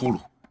真是粗鲁！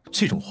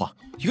这种话，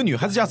一个女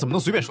孩子家怎么能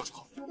随便说出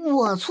口？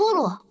我粗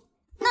鲁？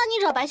那你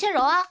找白倩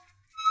柔啊！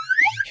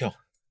哟，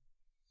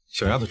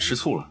小丫头吃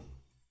醋了。啊！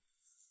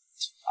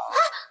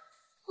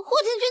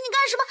霍廷君，你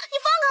干什么？你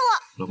放开我！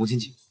老公亲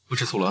亲，不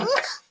吃醋了啊！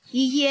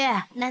依依，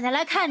奶奶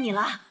来看你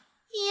了。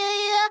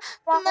爷爷，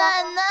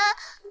奶奶，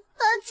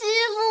他欺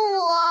负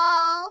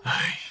我。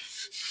哎，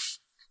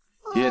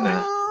爷爷奶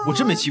奶，我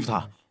真没欺负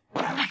他。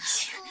哎呀，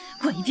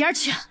滚一边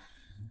去！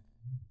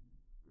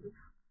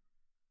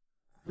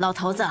老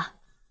头子，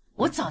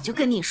我早就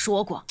跟你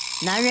说过，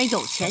男人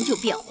有钱就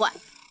变坏。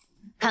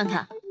看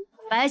看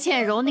白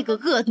倩柔那个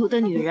恶毒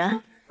的女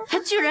人，她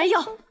居然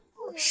要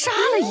杀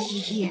了依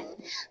依，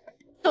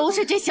都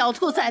是这小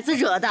兔崽子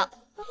惹的。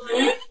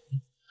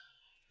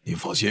你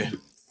放心，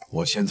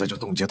我现在就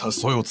冻结他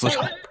所有资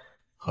产，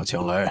他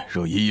将来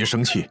惹依依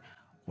生气，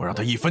我让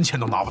他1分钱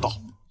都拿不到。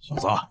小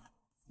子，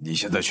你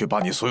现在去把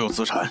你所有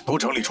资产都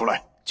整理出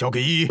来，交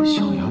给依依。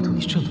小丫头，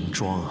你这能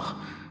装啊？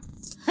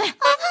哎，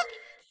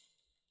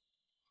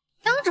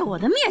当着我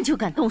的面就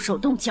敢动手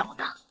动脚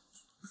的，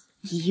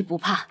依依不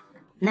怕，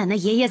奶奶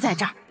爷爷在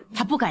这儿，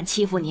他不敢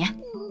欺负你。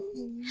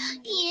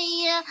爷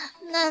爷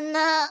奶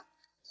奶，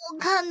我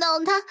看到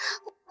他，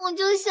我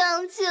就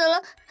想起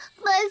了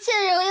白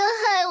倩柔要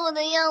害我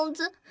的样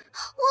子，我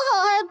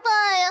好害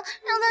怕呀！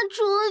让他出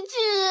去。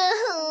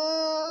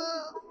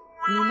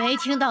你没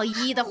听到依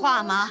依的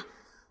话吗？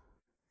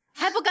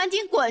还不赶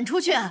紧滚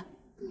出去！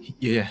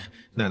爷爷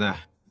奶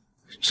奶，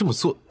这么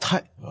做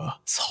太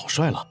草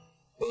率了，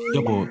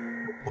要不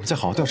我们再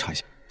好好调查一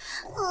下。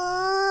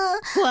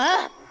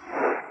滚！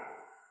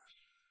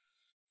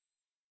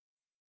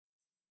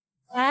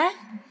哎，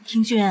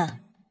廷君，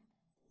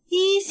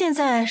依依现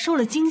在受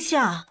了惊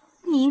吓，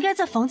你应该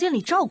在房间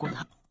里照顾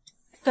她。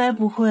该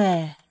不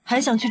会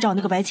还想去找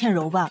那个白倩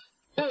柔吧？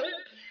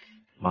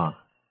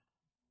妈，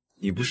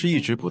你不是一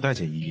直不待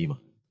见依依吗？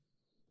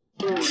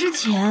之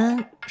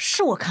前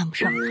是我看不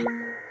上她，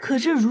可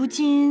这如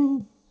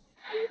今，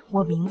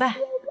我明白，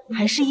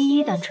还是依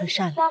依单纯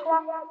善良。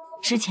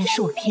之前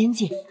是我偏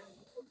见。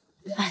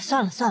哎，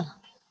算了算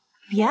了，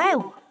别爱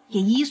我，给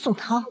依依送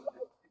汤，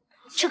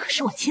这可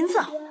是我亲自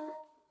熬的。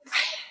哎，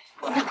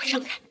让我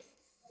让开。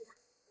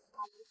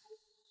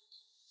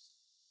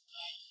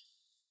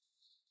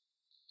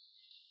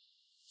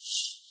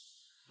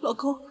老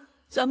公，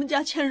咱们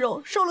家倩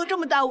柔受了这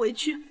么大委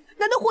屈，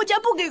难道霍家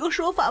不给个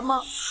说法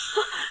吗？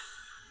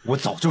我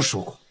早就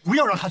说过，不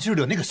要让他去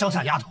惹那个乡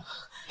下丫头，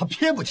他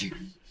偏不听。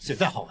现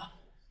在好了，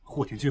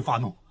霍廷钧发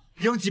怒，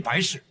殃及白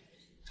事，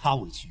他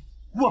委屈，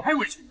我还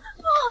委屈。不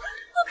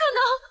可能，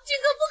军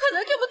哥不可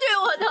能这么对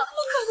我的，不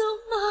可能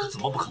吗？怎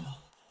么不可能？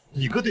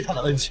你哥对他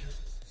的恩情，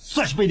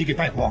算是被你给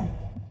败光了。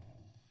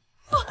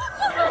不可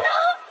能！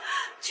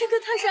军哥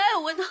他是爱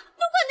我的，不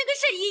管那个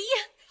沈依依，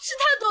是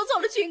他夺走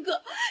了军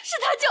哥，是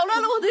他搅乱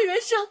了我的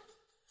人生，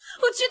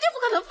我绝对不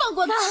可能放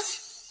过他，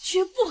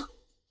绝不！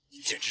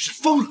你简直是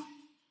疯了！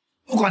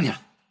不管你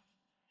了。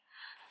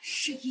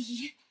沈依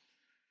依，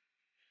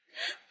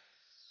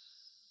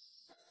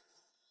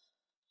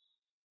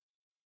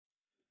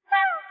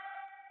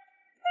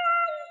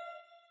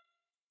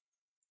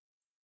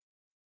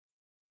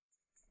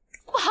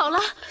不好了，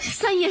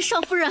三爷少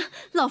夫人，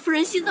老夫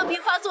人心脏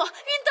病发作，晕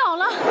倒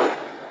了。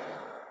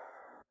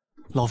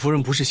老夫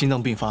人不是心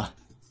脏病发，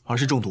而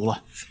是中毒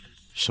了。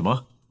什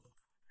么？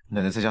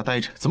奶奶在家待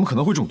着，怎么可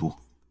能会中毒？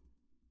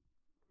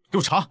给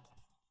我查！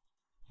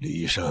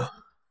李医生，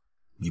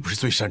你不是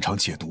最擅长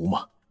解毒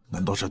吗？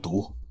难道这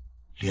毒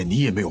连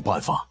你也没有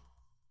办法？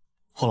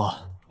后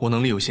老，我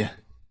能力有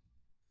限，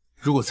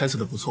如果猜测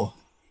的不错，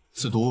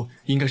此毒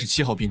应该是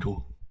7号病株，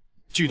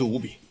剧毒无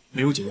比，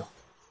没有解药。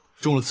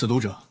中了此毒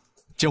者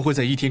将会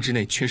在1天之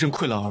内全身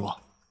溃烂而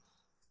亡，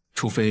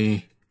除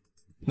非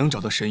能找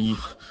到神医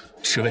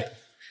池卫。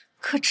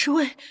可池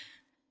卫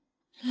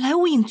来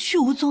无影去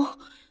无踪，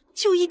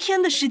就1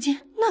天的时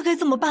间，那该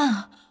怎么办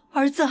啊？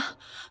儿子，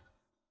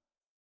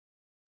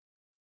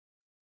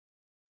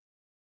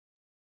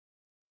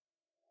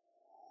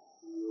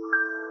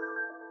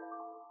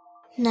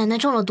奶奶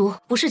中了毒，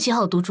不是7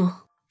号毒株。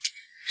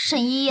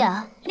沈依依，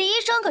李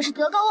医生可是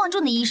德高望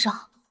重的医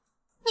生，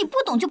你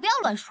不懂就不要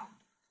乱说。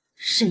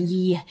沈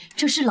依依，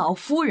这是老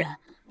夫人，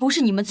不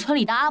是你们村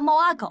里的阿猫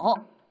阿狗。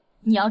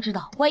你要知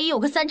道，万一有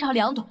个3长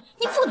2短，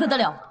你负责得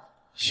了吗？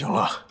行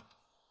了，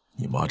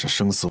你妈这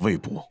生死未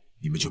卜，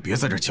你们就别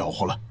在这搅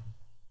和了。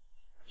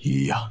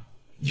依依呀，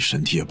你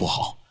身体也不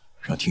好，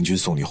让廷君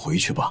送你回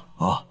去吧。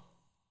啊？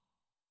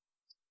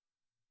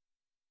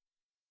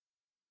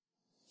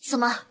怎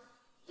么，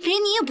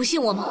连你也不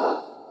信我吗？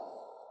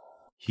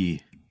依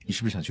依，你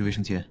是不是想去卫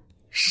生间？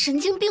神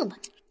经病吧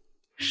你！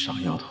傻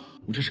丫头，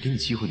我这是给你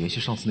机会联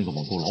系上次那个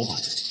网购老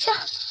板。切，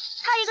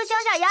她一个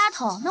乡下丫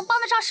头，能帮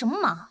得上什么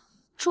忙？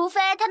除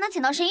非她能请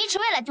到神医池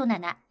卫来救奶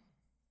奶。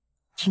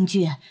廷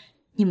君，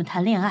你们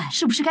谈恋爱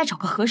是不是该找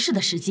个合适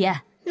的时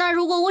间？那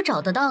如果我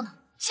找得到呢？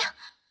切，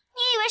你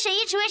以为神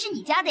医池卫是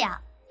你家的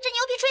呀？这牛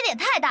皮吹的也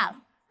太大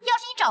了。要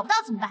是你找不到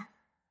怎么办？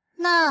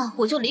那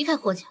我就离开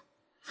霍家。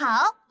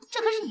好，这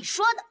可是你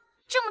说的，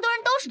这么多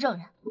人都是证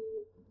人。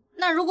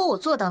那如果我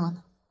做到了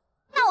呢？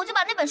那我就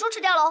把那本书吃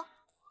掉喽。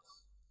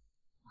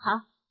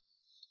好，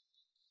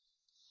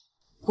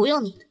不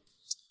用你的。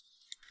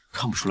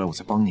看不出来我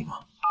在帮你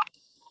吗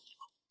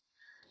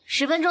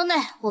？10分钟内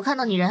我看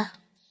到你人。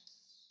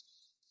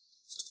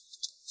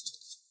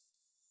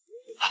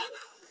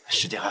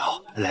时间还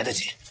好，来得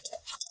及。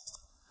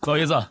老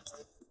爷子，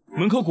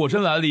门口果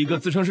真来了一个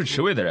自称是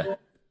池卫的人。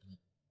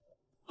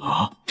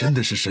啊，真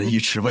的是神医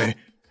池卫，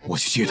我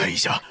去接他一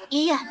下。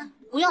爷爷，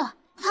不用了，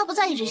他不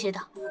在意这些的，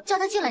叫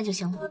他进来就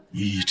行了。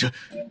依依这……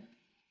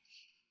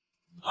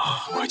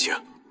啊，快请！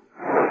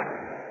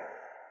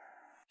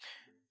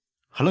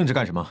还愣着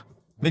干什么？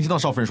没听到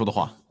少夫人说的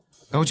话，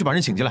赶快去把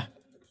人请进来。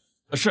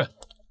是。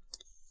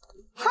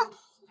哼，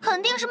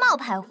肯定是冒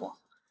牌货，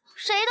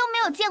谁都没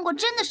有见过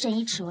真的神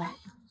医池卫。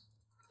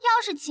要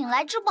是请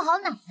来治不好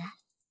奶奶，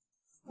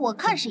我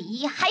看沈依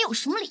依还有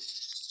什么理？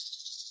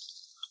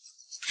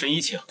神医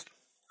请。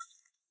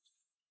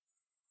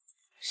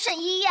沈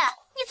依依，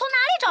你从哪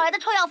里找来的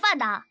臭要饭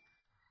的？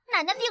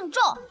奶奶病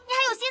重，你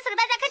还有心思给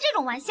大家开这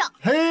种玩笑？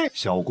嘿，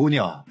小姑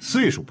娘，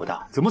岁数不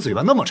大，怎么嘴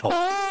巴那么臭？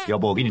要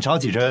不我给你插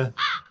几针？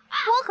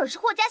我可是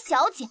霍家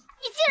小姐，你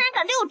竟然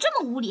敢对我这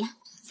么无礼！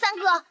三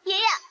哥，爷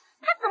爷，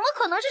他怎么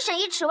可能是沈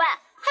医池卫？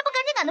还不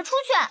赶紧赶他出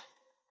去！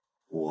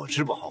我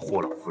治不好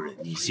霍老夫人，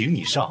你行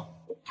你上，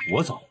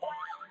我走。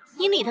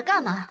你理他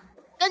干嘛？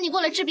赶紧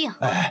过来治病！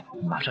哎，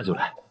马上就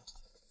来。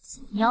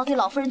你要对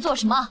老夫人做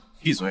什么？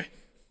闭嘴！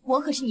我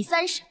可是你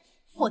三婶，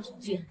霍廷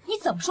钧，你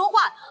怎么说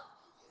话的？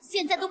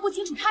现在都不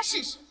清楚他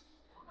是谁，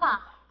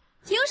爸，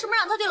凭什么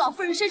让他对老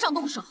夫人身上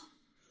动手？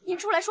您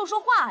出来说说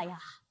话呀！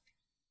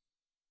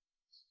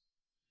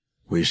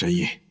魏神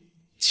医，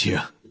请。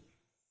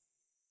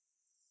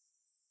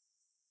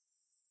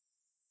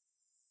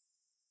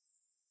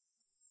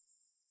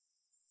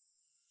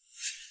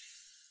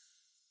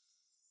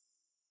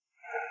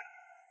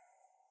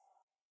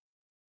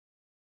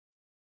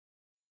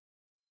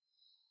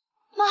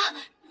妈，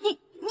你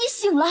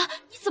醒了？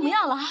你怎么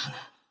样了？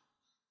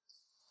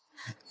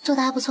做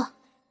的还不错，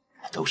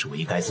都是我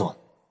应该做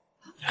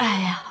的。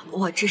哎呀，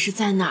我这是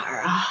在哪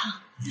儿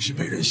啊？你是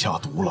被人下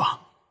毒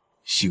了，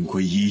幸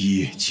亏依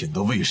依请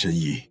得魏神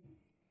医。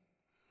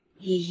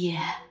依依，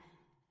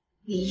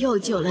你又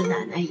救了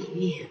奶奶一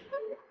命，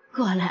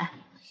过来。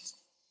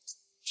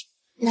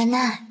奶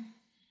奶，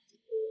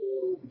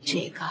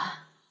这个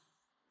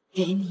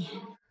给你。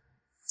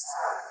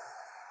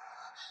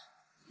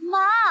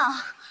妈，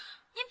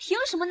您凭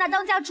什么拿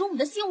当家主母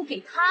的信物给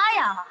他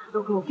呀？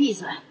都给我闭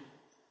嘴！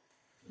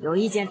有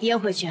意见憋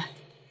回去。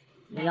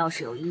你要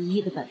是有依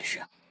依的本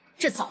事，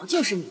这早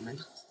就是你们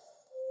的。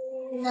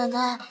奶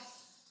奶，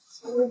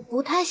我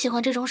不太喜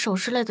欢这种首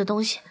饰类的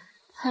东西，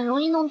很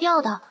容易弄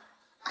掉的，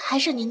还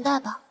是您带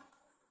吧。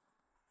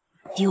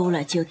丢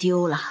了就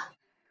丢了，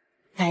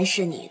该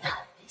是你的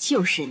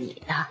就是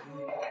你的。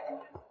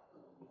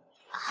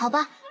好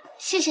吧，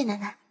谢谢奶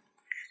奶。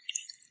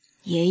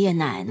爷爷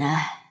奶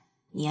奶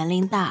年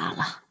龄大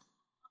了，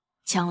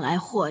将来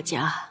霍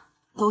家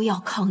都要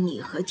靠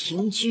你和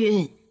廷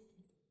君。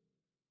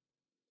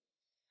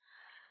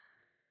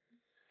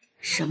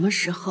什么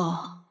时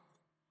候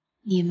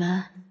你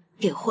们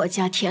给霍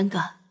家添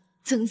个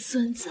曾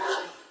孙子？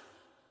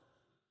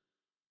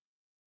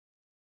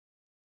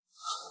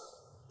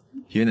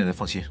爷爷奶奶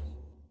放心，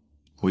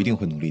我一定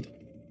会努力的。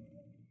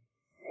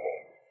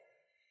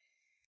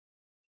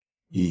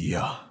依依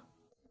呀，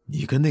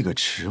你跟那个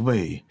池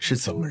卫是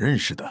怎么认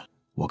识的？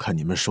我看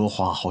你们说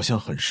话好像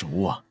很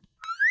熟啊。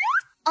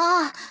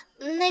啊，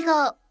那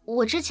个，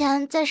我之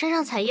前在山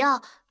上采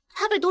药，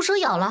他被毒蛇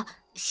咬了，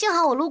幸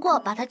好我路过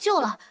把他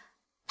救了。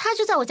他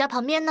就在我家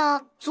旁边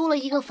呢，租了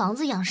一个房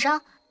子养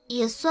伤，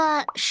也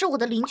算是我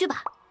的邻居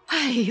吧。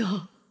哎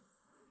呦，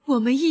我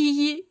们依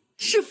依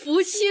是福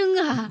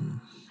星啊，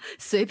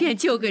随便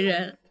救个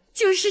人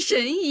就是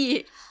神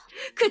医，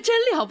可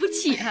真了不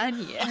起啊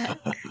你！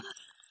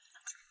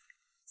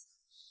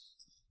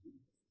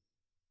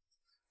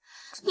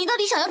你到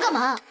底想要干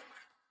嘛？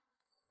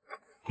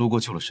路过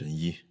救了神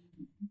医，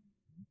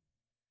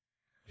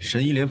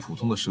神医连普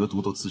通的蛇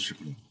毒都自食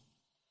不了。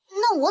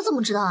那我怎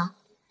么知道啊？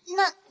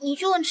那你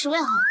去问池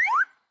卫好了。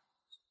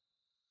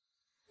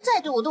再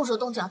对我动手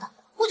动脚的，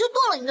我就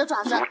剁了你的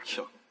爪子。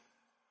哟，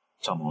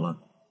长毛了，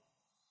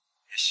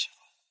别喜欢。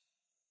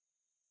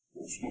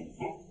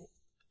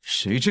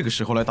谁这个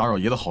时候来打扰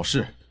爷的好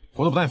事？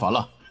活得不耐烦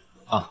了。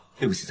啊，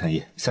对不起，三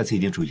爷，下次一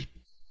定注意。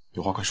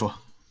有话快说。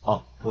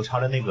哦，我查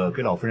了那个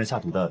给老夫人下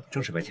毒的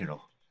正是白倩柔，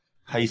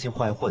她一心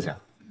祸害霍家，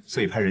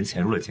所以派人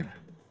潜入了进来，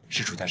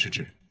是主家失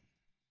职。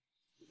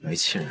白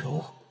倩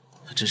柔，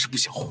她真是不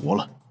想活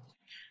了。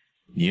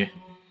你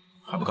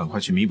还不赶快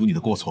去弥补你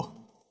的过错！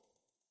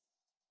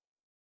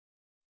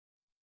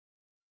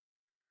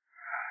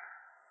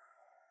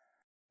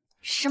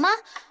什么？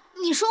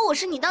你说我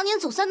是你当年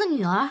祖三的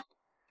女儿？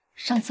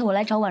上次我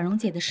来找婉容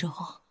姐的时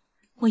候，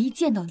我一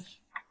见到你，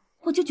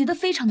我就觉得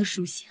非常的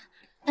熟悉，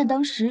但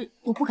当时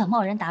我不敢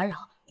贸然打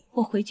扰。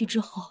我回去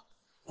之后，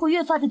我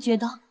越发的觉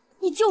得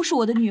你就是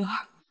我的女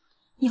儿。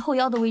你后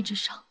腰的位置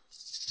上，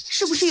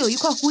是不是有一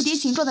块蝴蝶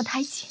形状的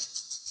胎记？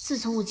自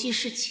从我记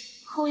事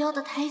起，后腰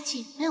的胎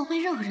记没有被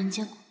任何人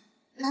见过。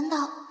难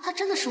道她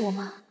真的是我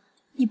妈？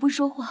你不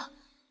说话，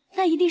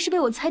那一定是被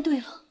我猜对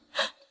了。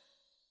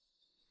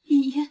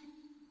依依，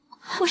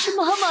我是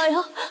妈妈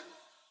呀。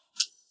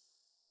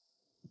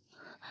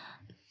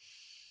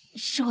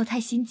是我太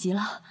心急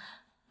了。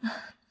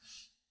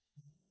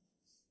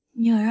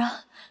女儿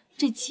啊，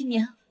这7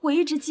年我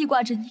一直记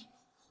挂着你。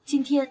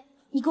今天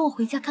你跟我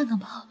回家看看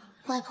吧。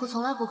外婆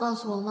从来不告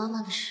诉我妈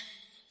妈的事，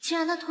既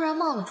然她突然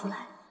冒了出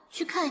来，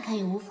去看一看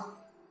也无妨。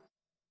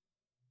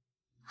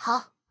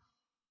好。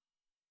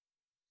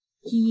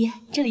依依，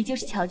这里就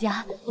是乔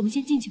家，我们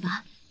先进去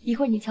吧。一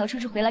会儿你乔叔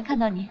叔回来看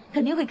到你，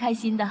肯定会开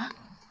心的。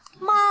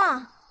妈，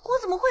我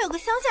怎么会有个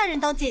乡下人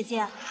当姐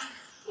姐？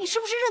你是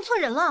不是认错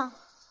人了？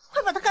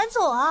快把她赶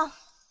走啊！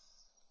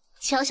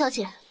乔小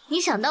姐，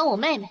你想当我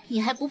妹妹，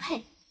你还不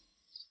配。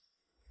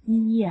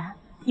依依，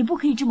你不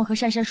可以这么和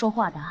珊珊说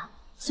话的啊。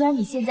虽然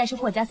你现在是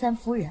霍家3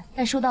夫人，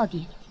但说到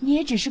底，你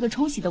也只是个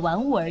冲喜的玩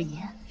物而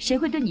已，谁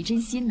会对你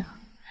真心呢？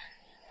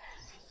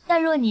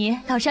但若你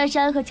讨珊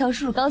珊和乔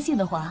叔叔高兴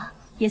的话，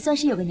也算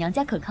是有个娘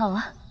家可靠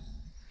啊。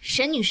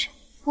沈女士，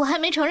我还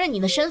没承认你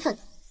的身份，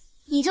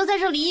你就在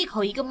这里一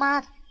口一个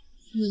妈的，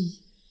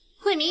你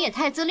未免也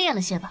太自恋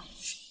了些吧？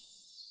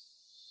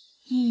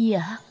依依，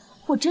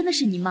我真的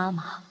是你妈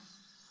妈。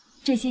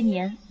这些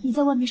年你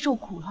在外面受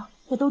苦了，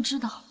我都知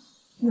道。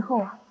以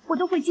后啊，我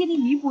都会尽力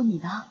弥补你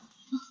的。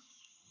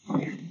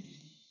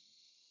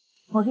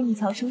我跟你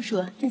乔叔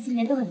叔这些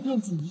年都很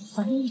惦记你，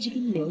皇天一直给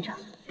你留着。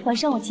晚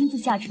上我亲自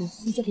下厨，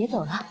你就别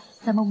走了，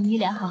咱们母女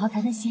俩好好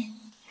谈谈心。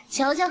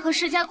乔家和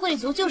世家贵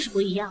族就是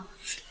不一样，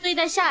对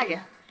待下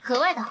人格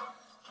外的好。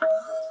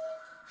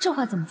这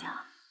话怎么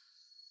讲？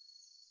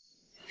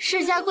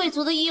世家贵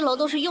族的1楼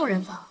都是佣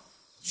人房，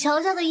乔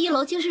家的1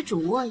楼竟是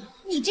主卧呀！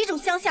你这种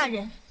乡下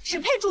人只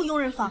配住佣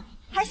人房，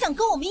还想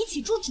跟我们一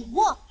起住主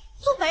卧，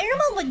做白日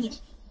梦吧你！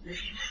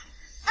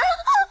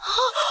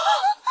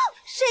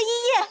沈依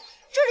依，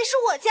这里是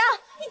我家，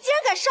你竟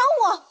然敢伤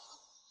我！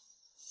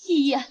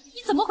依依，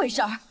你怎么回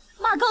事？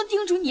妈刚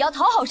叮嘱你要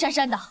讨好珊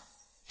珊的，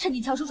趁你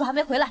乔叔叔还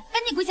没回来，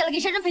赶紧跪下来给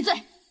珊珊赔罪。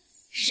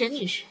沈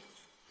女士，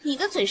你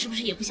的嘴是不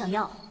是也不想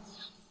要？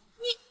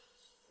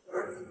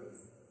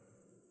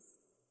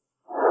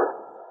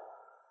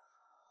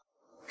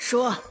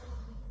说，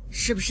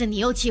是不是你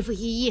又欺负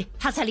依依，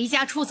她才离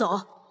家出走？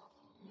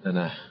奶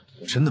奶，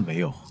我真的没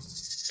有。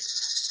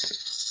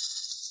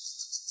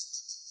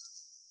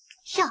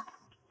哟，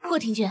霍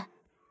廷君，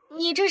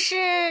你这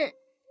是？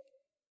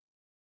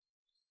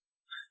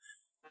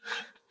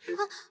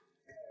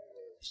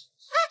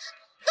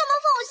干嘛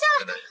放我下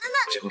来？奶奶，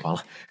这回完了。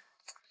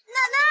奶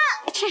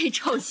奶，这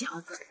臭小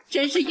子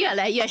真是越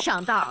来越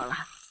上道了。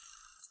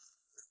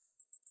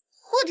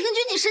霍廷君，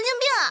你神经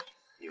病啊！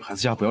女孩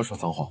子家不要说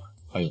脏话。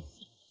还有，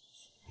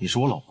你是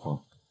我老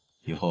婆，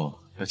以后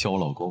要叫我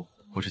老公，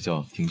或是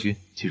叫廷君，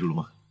记住了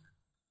吗？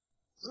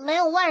没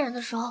有外人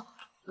的时候，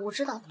我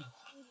知道的。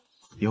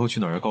以后去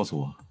哪儿要告诉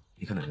我，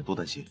你看奶奶多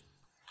担心。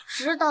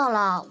知道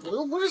了，我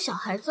又不是小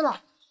孩子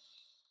了。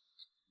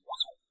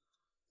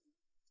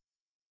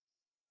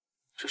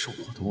这是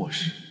我的卧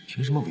室，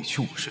凭什么委屈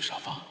我睡沙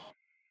发？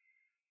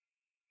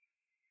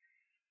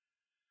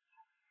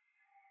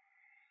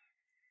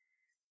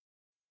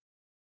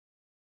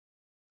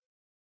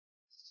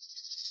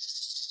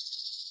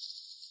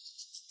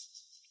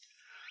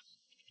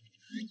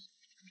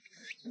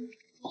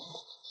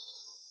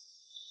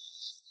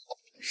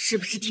是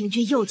不是廷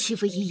君又欺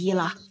负依依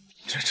了？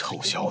这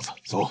臭小子，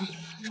走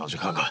上去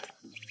看看。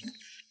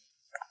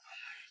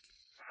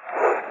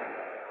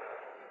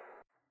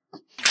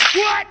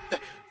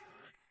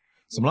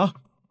怎么了？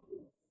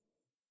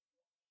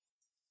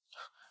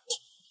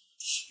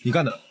你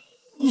干的，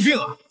有病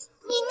啊！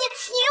你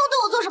又对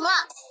我做什么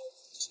了？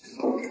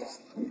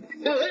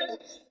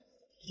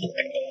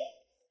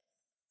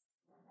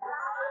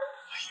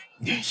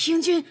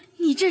廷君，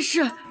你这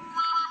是……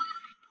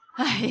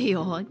哎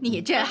呦，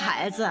你这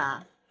孩子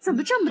怎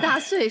么这么大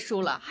岁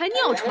数了，还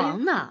尿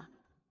床呢？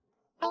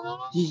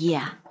依依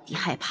啊，你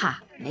害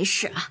怕？没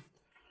事啊，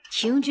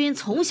廷君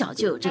从小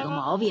就有这个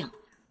毛病，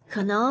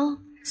可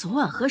能昨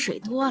晚喝水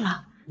多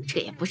了，这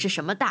也不是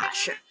什么大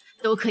事，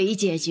都可以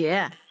解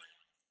决。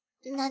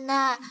奶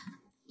奶，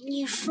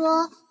你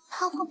说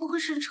他会不会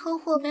是车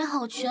祸没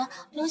好全，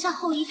留下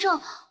后遗症？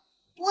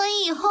万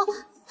一以后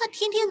他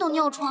天天都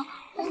尿床，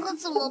我可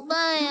怎么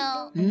办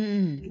呀？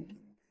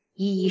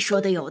依依说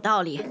的有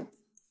道理，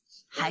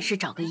还是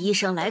找个医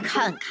生来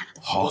看看。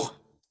好，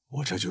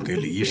我这就给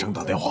李医生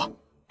打电话。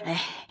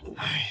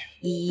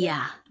依依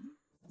呀，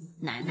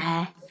奶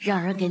奶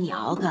让人给你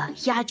熬个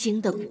压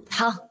惊的骨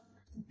汤，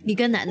你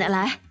跟奶奶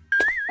来。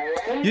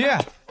爷爷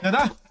奶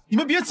奶，你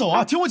们别走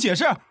啊，听我解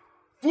释，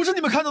不是你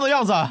们看到的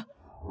样子。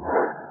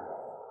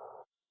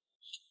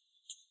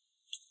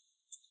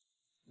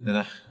奶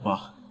奶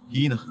妈，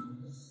依依呢？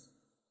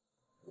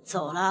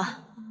走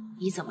了，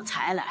你怎么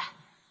才来？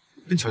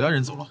跟乔家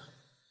人走了，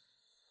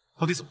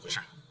到底怎么回事？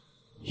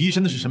依依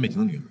真的是沈美婷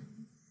的女儿？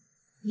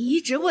你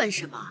一直问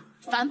什么？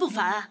烦不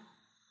烦？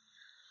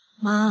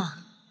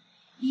妈，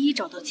依依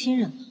找到亲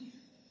人了，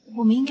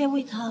我们应该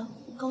为她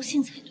高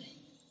兴才对。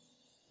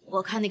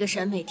我看那个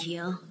沈美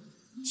婷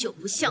就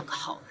不像个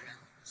好人，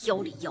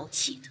妖里妖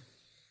气的，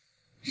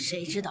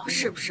谁知道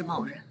是不是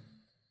冒认？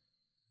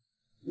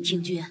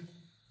廷君，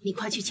你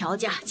快去乔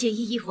家接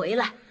依依回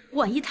来，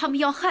万一他们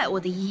要害我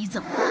的依依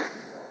怎么办？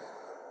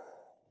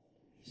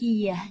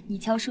依依，你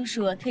乔叔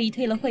叔特意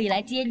退了会议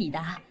来接你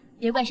的，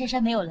别怪珊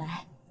珊没有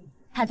来，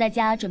他在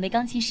家准备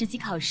钢琴实习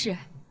考试。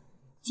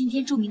今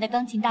天著名的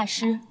钢琴大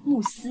师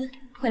穆斯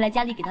会来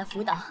家里给他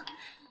辅导，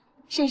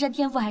珊珊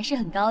天赋还是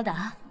很高的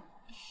啊。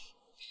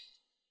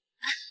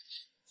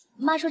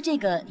妈说这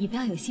个你不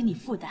要有心理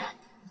负担，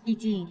毕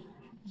竟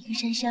你跟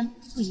珊珊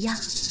不一样。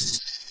钢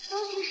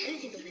琴实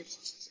习都没过，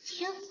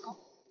天赋高，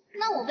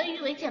那我被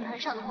誉为键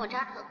盘上的莫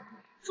扎特，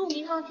著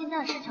名钢琴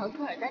大师乔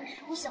特尔丹直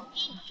呼小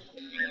弟呢。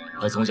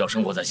他从小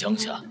生活在乡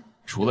下，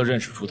除了认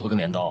识锄头跟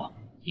镰刀，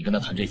你跟他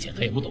谈这些，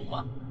他也不懂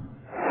吗？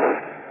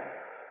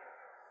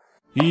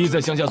依依在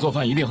乡下做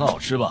饭一定很好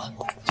吃吧？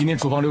今天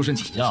厨房留神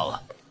请假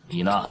了，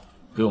你呢，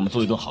给我们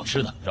做一顿好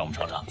吃的，让我们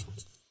尝尝。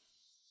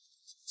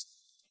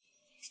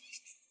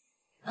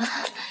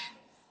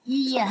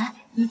依依，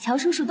你乔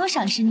叔叔多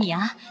赏识你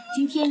啊！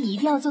今天你一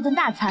定要做顿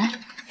大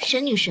餐。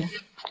沈女士，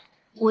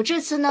我这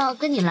次呢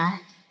跟你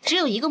来只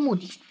有一个目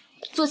的，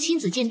做亲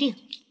子鉴定。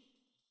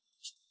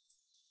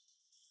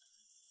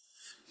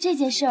这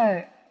件事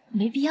儿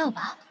没必要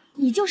吧？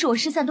你就是我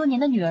失散多年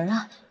的女儿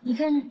啊！你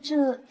看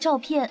这照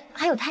片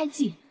还有胎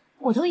记，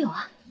我都有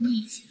啊。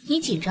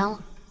你紧张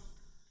了？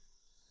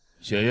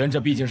雪原，这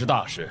毕竟是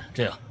大事，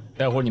这样，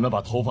待会儿你们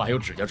把头发还有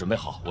指甲准备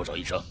好，我找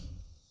医生。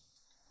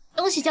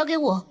东西交给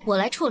我，我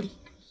来处理。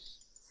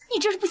你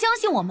这是不相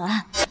信我们？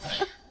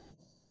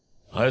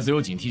孩子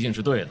有警惕性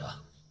是对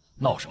的，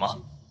闹什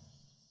么？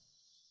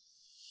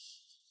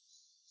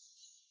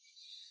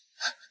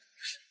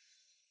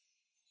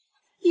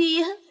依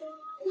依，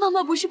妈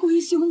妈不是故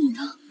意凶你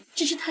的，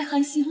只是太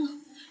寒心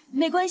了。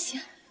没关系，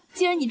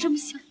既然你这么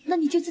想，那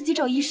你就自己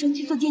找医生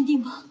去做鉴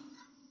定吧。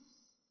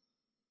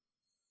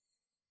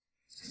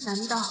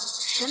难道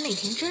沈美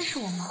婷真是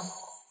我妈妈？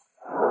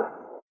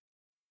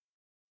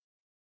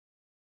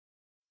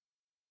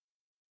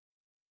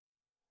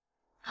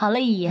好了，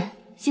姨爷，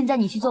现在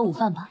你去做午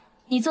饭吧。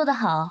你做得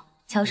好，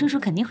乔叔叔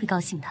肯定会高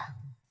兴的。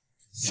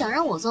想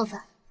让我做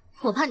饭，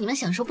我怕你们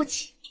享受不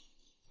起。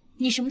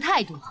你什么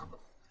态度啊？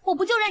我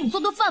不就让你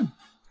做顿饭吗？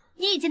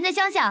你以前在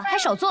乡下还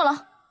少做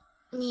了。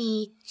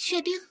你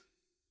确定？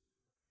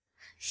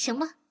行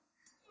吧。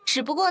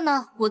只不过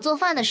呢，我做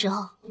饭的时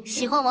候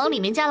喜欢往里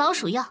面加老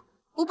鼠药，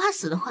不怕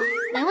死的话，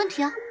没问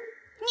题啊。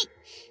你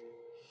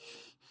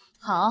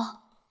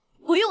好，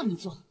不用你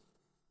做。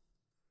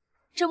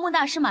这穆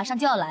大师马上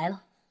就要来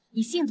了，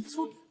你性子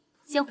粗鲁，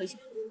先回去。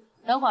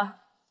等会儿，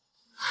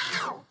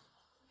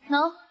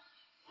喏，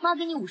妈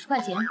给你50块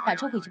钱，打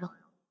车回去吧。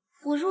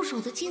我入手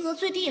的金额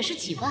最低也是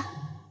几万，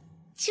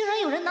竟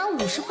然有人拿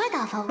50块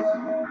打发我。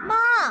妈，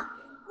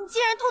你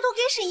竟然偷偷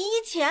给沈依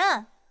依钱！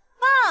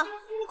妈，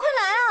你快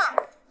来啊！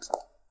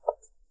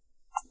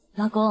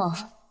老公，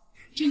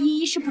这依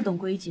依是不懂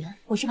规矩，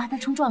我是怕她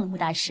冲撞了穆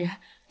大师，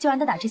就让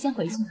她打车先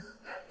回去呢。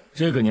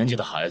这个年纪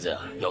的孩子呀，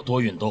要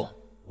多运动。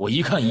我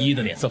一看依依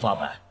的脸色发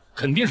白，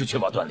肯定是缺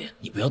乏锻炼。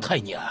你不要太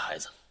溺爱孩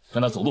子，让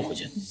她走路回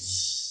去。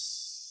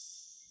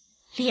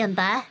脸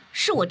白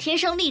是我天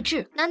生丽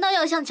质，难道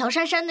要像乔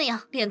珊珊那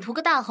样脸涂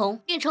个大红，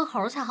变成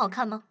猴才好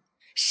看吗？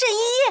沈依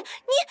依，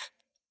你……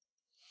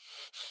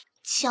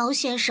乔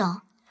先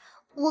生，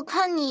我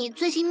看你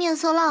最近面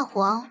色蜡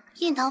黄，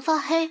印堂发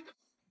黑，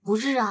不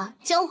日啊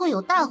将会有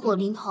大祸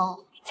临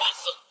头。放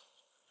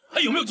肆！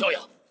还有没有教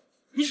养？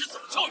你是怎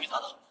么教育他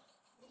的？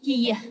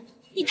依依，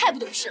你太不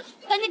懂事了，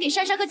赶紧给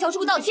珊珊和乔叔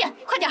叔道歉，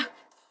快点！啊！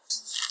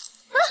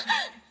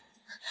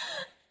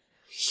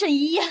沈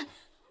依依，我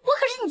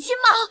可是你亲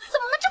妈，怎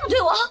么能这么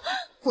对我？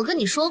我跟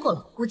你说过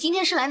了，我今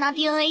天是来拿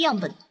DNA 样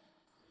本的，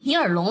你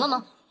耳聋了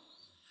吗？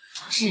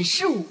只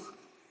是我，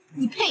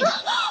你配吗？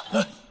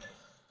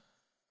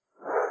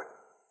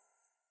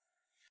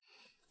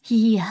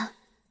依依，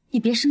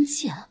你别生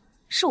气啊，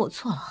是我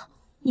错了。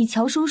你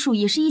乔叔叔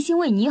也是一心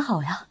为你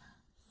好呀，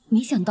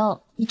没想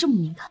到你这么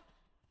敏感。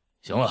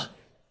行了，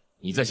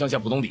你在乡下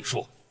不懂礼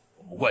数，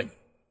我不怪你。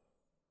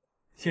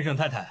先生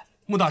太太，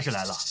穆大师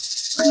来了。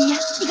依依，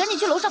你赶紧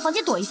去楼上房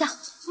间躲一下。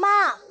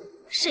妈，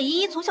沈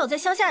依依从小在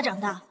乡下长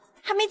大，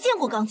还没见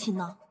过钢琴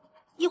呢。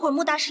一会儿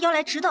穆大师要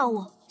来指导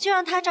我，就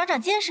让他长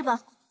长见识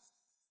吧。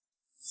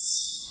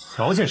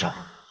乔先生，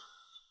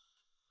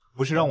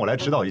不是让我来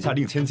指导一下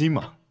令千金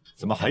吗？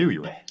怎么还有一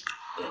位？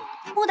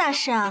穆大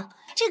师啊，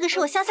这个是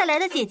我乡下来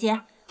的姐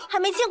姐，还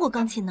没见过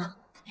钢琴呢，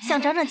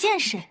想长长见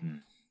识。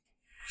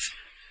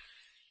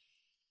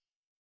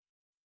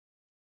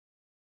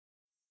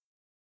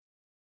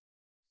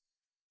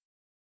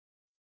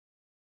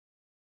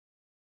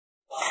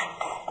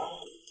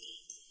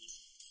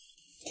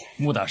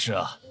穆大师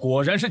啊，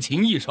果然是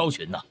琴艺超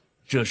群呐！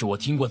这是我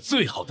听过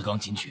最好的钢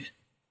琴曲。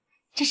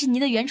这是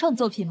您的原创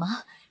作品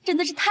吗？真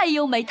的是太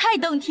优美、太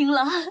动听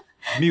了。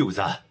谬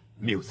赞，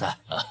谬赞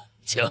啊！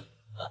请。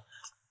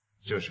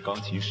这是钢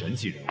琴神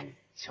级人物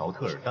乔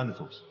特尔丹的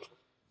作品，《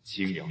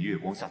清凉月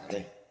光下的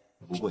泪》。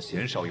不过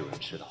鲜少有人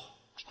知道，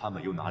他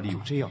们又哪里有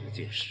这样的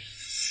见识？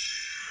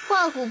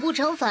画虎不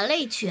成反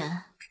类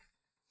犬，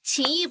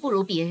琴艺不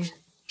如别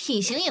人，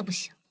品行也不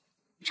行，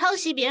抄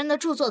袭别人的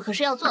著作可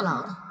是要坐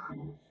牢的。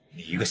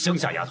你一个乡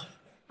下丫头，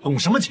懂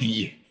什么琴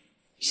艺？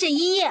沈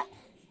依依，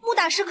穆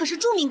大师可是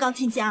著名钢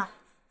琴家，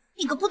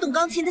你个不懂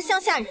钢琴的乡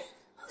下人，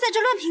在这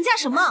乱评价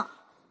什么？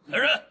来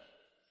人，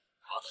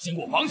把他先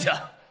给我绑起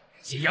来，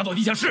先押到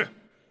地下室，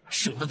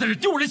省得在这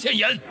丢人现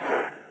眼。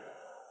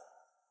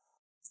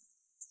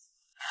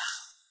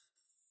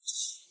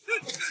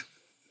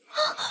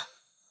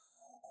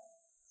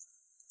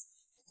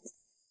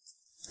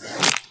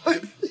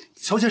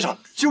乔先生，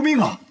救命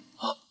啊！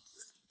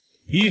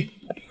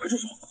快住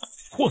手！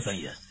霍三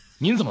爷，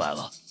您怎么来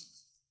了？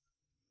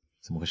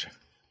怎么回事？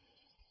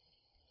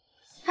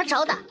他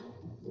找打，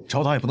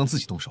找打也不能自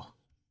己动手。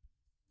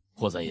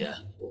霍三爷，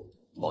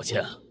抱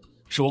歉啊，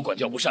是我管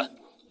教不善。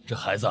这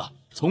孩子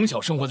从小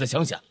生活在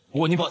乡下，不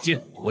过您放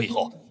心，我以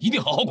后一定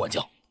好好管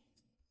教。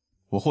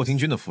我霍廷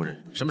钧的夫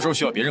人什么时候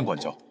需要别人管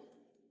教？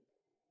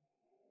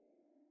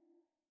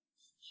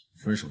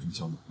夫人手这么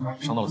娇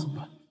嫩，伤到了怎么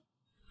办？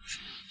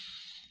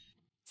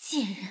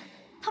贱人，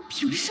他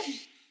凭什么？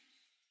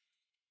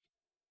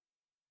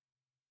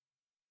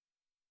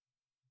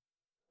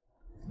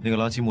那个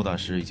垃圾穆大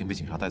师已经被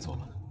警察带走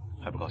了，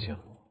还不高兴？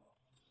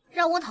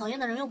让我讨厌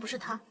的人又不是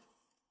他，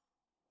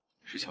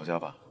是乔家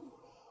吧？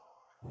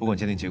不管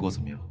鉴定结果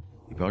怎么样，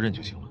你不要认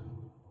就行了。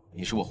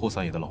你是我霍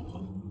三爷的老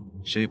婆，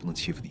谁也不能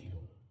欺负你。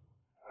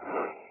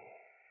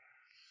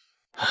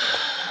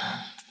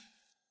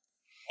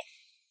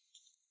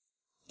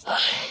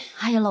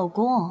哎呀，老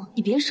公，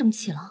你别生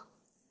气了。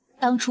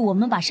当初我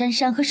们把珊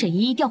珊和沈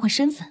依依调换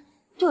身份，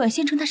就要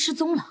先称她失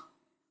踪了。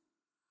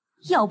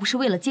要不是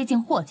为了接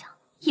近霍家，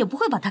也不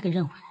会把她给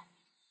认回来。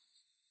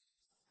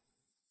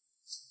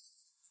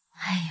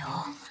哎呦，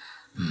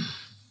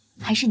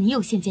还是你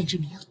有先见之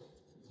明，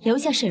留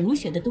下沈如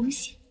雪的东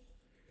西，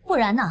不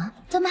然呢，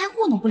咱们还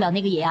糊弄不了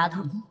那个野丫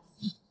头呢。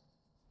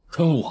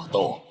跟我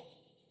斗，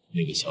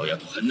那个小丫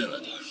头还嫩了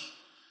点。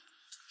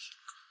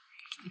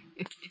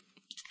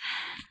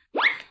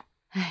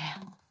哎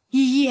呀，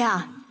依依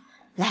啊，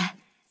来，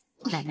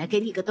奶奶给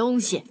你个东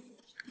西，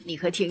你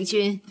和庭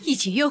君一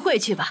起约会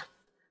去吧。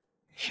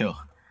哟，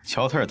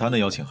乔特尔丹的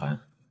邀请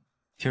函，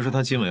听说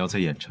他今晚要在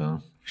兖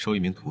城收一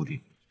名徒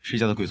弟，世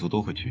家的贵族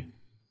都会去。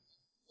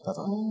大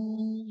早，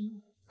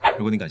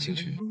如果你感兴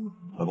趣，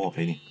老公我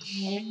陪你。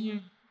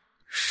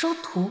收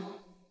徒？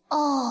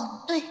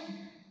哦，对，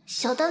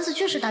小丹子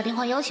确实打电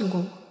话邀请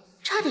过我，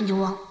差点就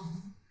忘了。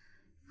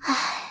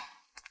唉，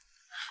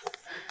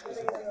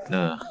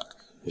那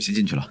我先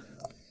进去了。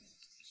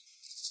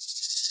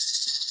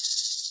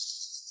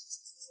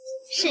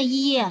沈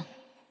依依，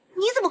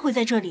你怎么会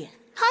在这里？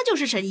她就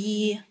是沈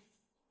依依。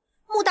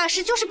穆大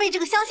师就是被这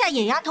个乡下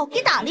野丫头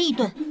给打了一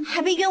顿，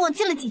还被冤枉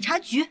进了警察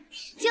局。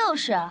就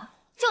是啊，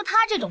就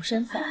她这种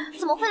身份，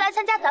怎么会来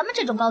参加咱们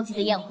这种高级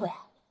的宴会？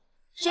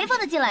谁放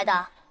她进来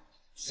的？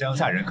乡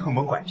下人坑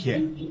蒙拐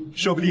骗，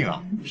说不定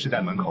啊是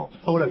在门口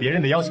偷了别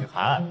人的邀请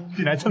函，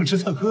进来蹭吃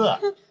蹭喝。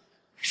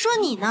说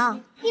你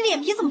呢，你脸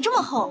皮怎么这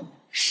么厚？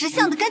识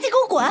相的赶紧给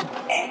我滚！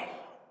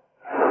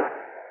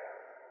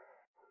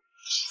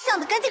识相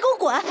的赶紧给我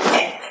滚！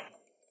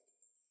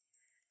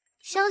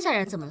乡下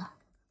人怎么了？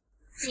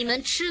你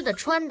们吃的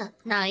穿的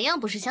哪样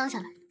不是乡下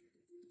来的？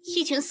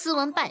一群斯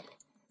文败类，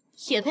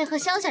也配和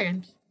乡下人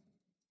比？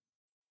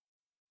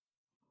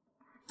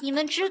你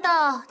们知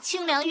道《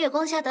清凉月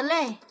光下的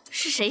泪》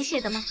是谁写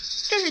的吗？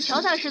这是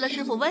乔大师的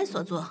师傅歪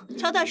所作，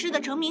乔大师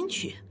的成名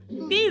曲。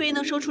别以为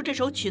能说出这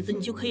首曲子，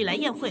你就可以来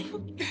宴会。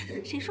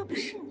谁说不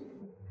是呢？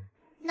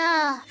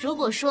那如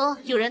果说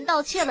有人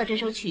盗窃了这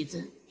首曲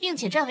子，并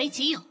且占为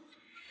己有，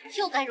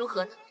又该如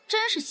何呢？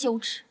真是羞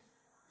耻！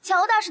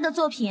乔大师的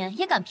作品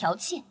也敢剽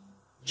窃，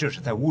这是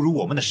在侮辱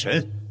我们的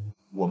神，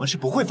我们是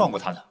不会放过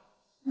他的。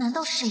难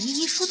道沈依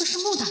依说的是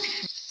穆大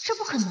师？这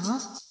不可能。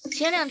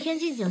前2天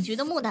进警局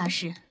的穆大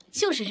师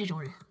就是这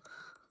种人，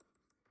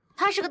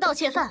他是个盗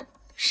窃犯，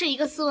是一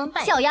个斯文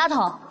败类。小丫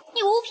头，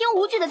你无凭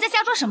无据的在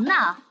瞎说什么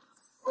呢？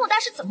穆大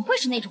师怎么会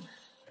是那种人？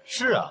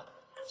是啊，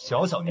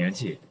小小年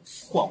纪，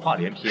谎话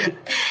连篇。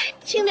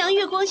清凉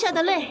月光下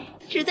的泪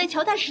只在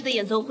乔大师的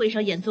演奏会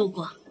上演奏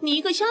过，你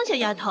一个乡下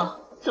丫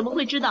头怎么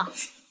会知道？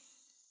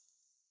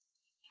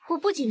我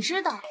不仅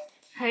知道，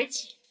而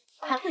且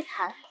还会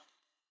弹。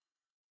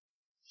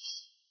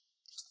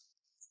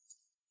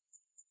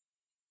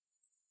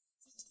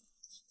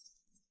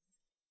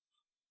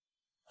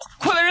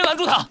快来人拦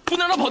住他，不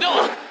能让他跑掉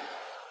了！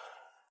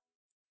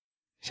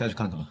下去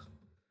看看吧。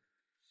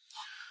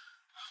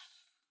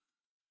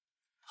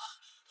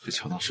这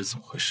乔大师怎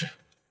么回事？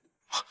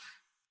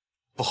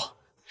不好，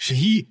沈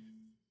依依！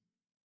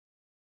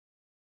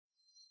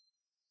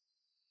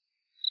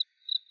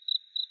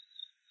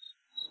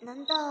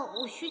难道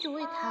我许久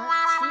未弹，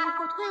情谊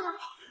后退了？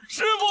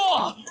师傅，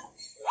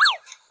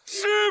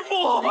师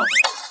傅，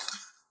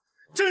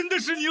真的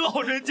是你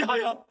老人家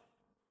呀！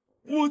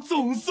我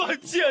总算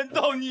见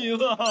到你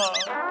了。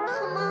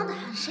他妈的，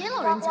喊谁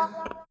老人家？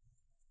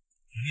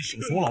你手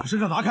从我老婆身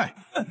上拿开！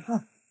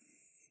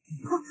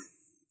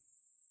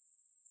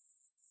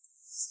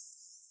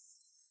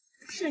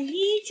沈依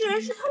依居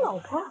然是他老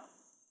婆。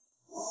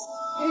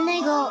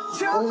那个，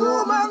人疯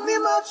了吗？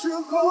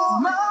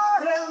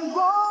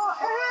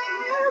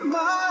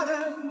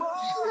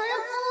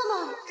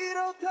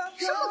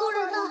这么多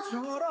人呢！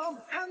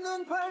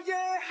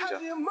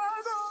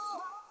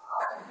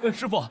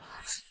师傅，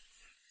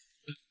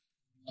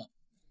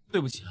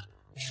对不起，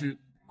是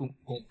公。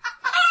公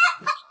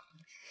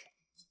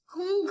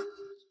公，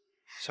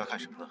瞎看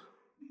什么呢？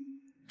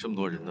这么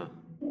多人呢，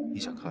你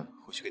想看，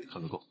回去给你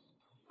看个够。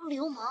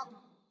流氓！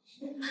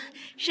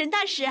沈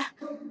大师，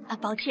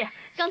抱歉，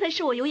刚才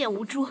是我有眼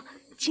无珠，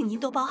请您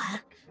多包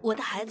涵。我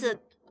的孩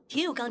子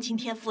挺有钢琴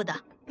天赋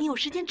的，你有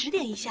时间指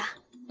点一下。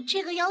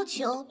这个要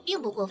求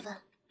并不过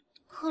分，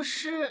可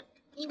是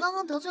你刚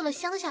刚得罪了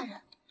乡下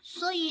人，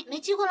所以没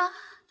机会了。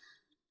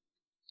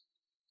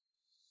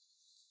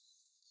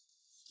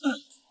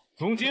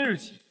从今日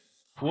起，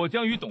我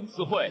将与董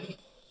思慧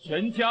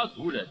全家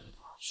族人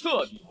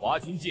彻底划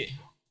清界限，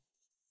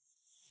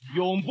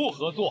永不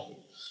合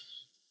作。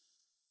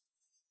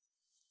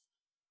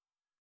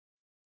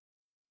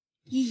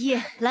依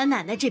依，来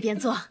奶奶这边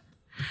坐。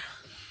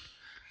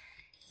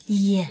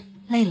依依，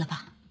累了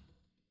吧？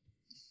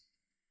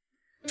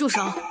住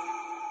手！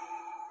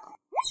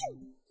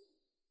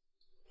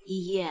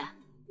依依，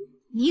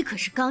你可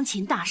是钢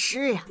琴大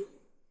师呀，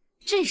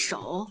这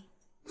手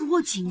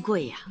多金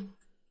贵呀！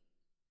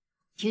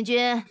庭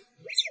君，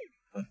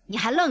你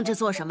还愣着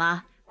做什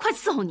么？快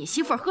伺候你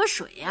媳妇儿喝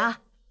水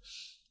呀！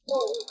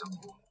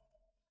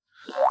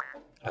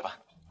来吧。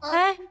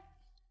哎，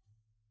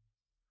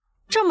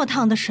这么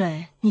烫的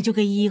水你就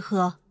给依依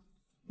喝，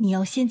你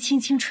要先轻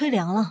轻吹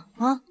凉了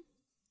啊！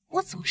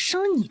我怎么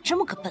生了你这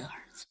么个笨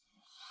儿子？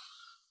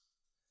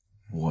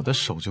我的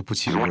手就不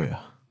轻贵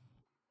啊！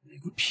你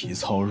个皮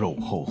糙肉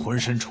厚、浑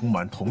身充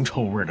满铜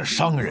臭味的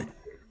商人，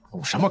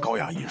懂什么高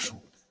雅艺术？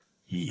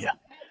依依，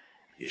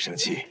别生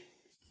气，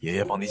爷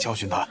爷帮你教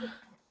训他。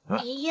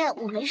爷爷，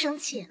我没生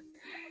气。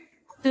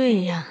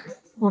对呀，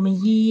我们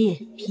依依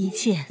脾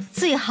气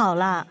最好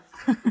啦。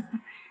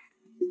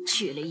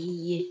娶了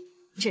依依，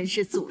真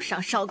是祖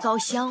上烧高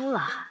香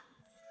了。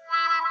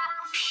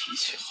脾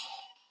气好。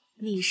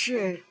你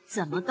是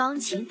怎么钢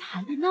琴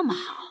弹得那么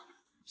好，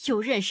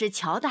又认识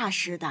乔大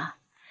师的？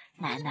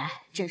奶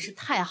奶真是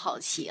太好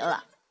奇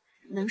了，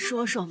能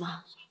说说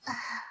吗？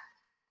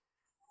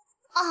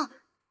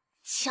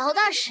乔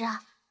大师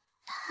啊，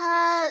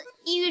他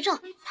抑郁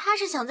症，他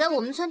是想在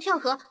我们村跳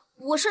河，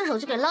我顺手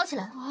就给捞起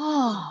来了。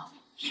哦，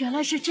原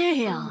来是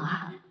这样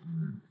啊！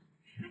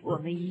我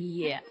们依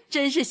依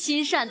真是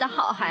心善的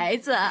好孩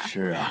子。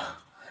是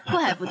啊，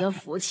怪不得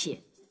福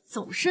气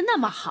总是那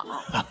么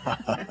好。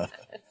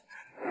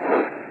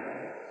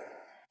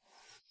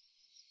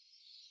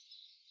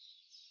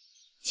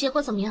结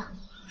果怎么样？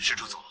是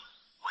主总，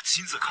我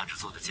亲自看着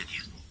做的鉴定，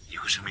你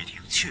和沈美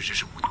婷确实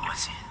是母女关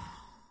系。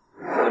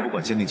我不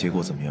管鉴定结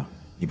果怎么样，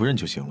你不认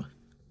就行了。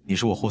你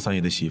是我霍三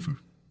爷的媳妇儿，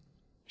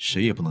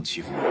谁也不能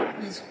欺负我。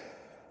没错，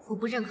我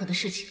不认可的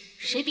事情，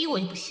谁逼我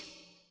也不行。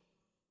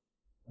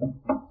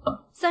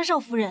三少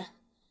夫人，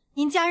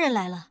您家人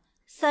来了，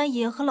三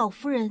爷和老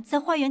夫人在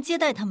花园接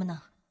待他们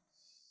呢。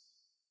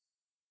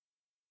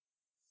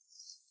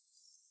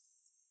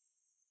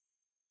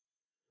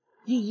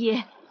依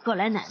依，过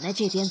来奶奶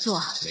这边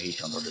坐。没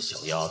想到这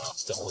小丫头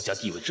在霍家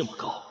地位这么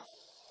高，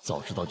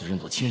早知道就认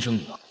作亲生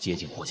女儿，接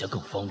近霍家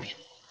更方便。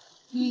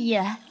依依，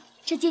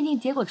这鉴定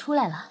结果出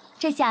来了，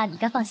这下你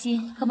该放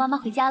心和妈妈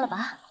回家了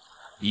吧？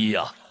依依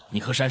啊，你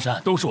和珊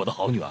珊都是我的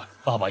好女儿，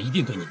爸爸一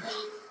定对你们好，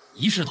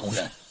一视同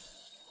仁。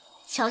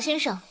乔先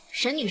生、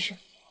沈女士，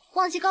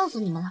忘记告诉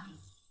你们了，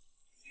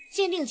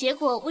鉴定结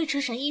果尉迟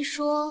神医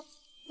说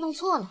弄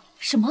错了。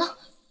什么？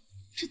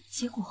这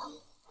结果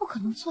不可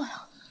能错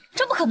呀！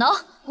这不可能！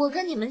我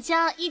跟你们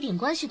家一点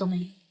关系都没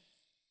有。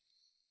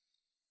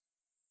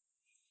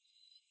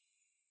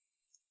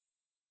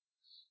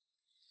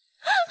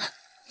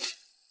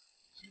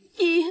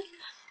依依，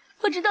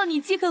我知道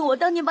你记恨我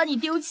当年把你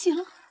丢弃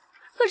了，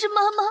可是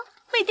妈妈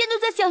每天都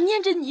在想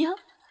念着你啊！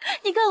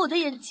你看我的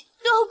眼睛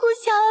都要哭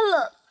瞎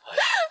了。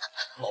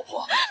老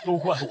婆，都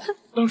怪我，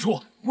当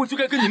初我就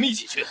该跟你们一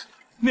起去，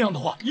那样的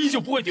话依依就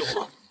不会丢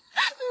了。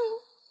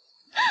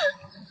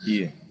依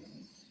依，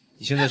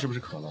你现在是不是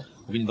渴了？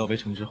我给你倒杯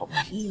橙汁好不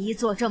好？依依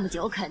坐这么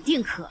久，肯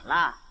定渴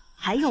了，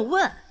还用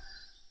问？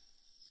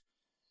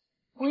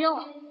不用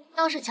了，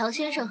倒是乔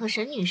先生和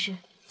沈女士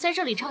在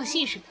这里唱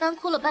戏时干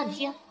哭了半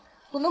天。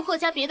我们霍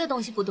家别的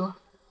东西不多，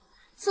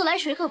自来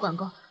水可管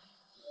够。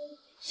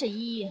沈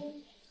依依，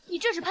你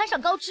这是攀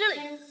上高枝了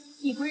呀！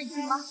你不认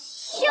亲妈，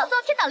是要遭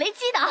天打雷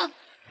击的。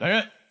来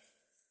人，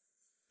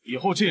以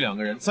后这两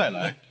个人再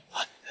来，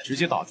直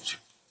接打出去，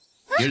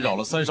别扰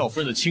了三少夫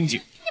人的清静。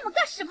你们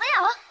干什么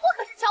呀？我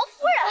可是乔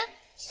夫人，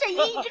沈依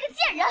依这个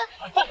贱人，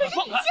你可是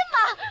你亲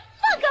妈，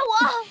放开我！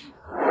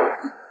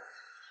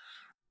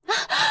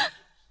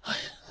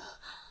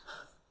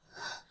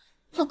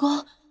老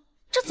公，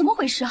这怎么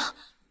回事啊？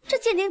这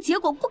鉴定结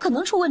果不可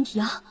能出问题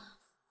啊！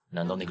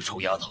难道那个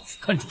臭丫头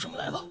看出什么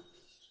来了？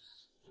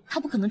她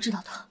不可能知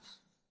道的，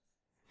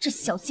这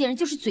小贱人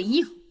就是嘴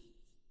硬。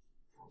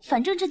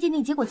反正这鉴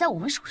定结果在我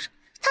们手上，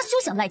她休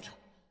想赖掉。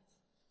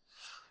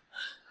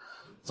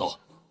走。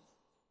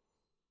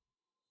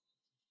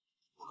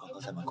我刚刚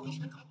在门口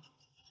听到，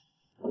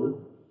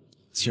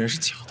既然是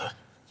假的，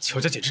乔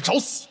家简直找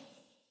死。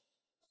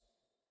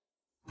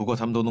不过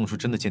他们都弄出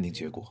真的鉴定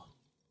结果，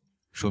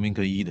说明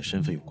跟依依的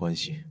身份有关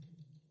系。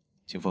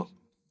清风，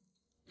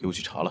给我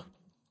去查了。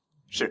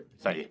是，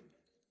三爷。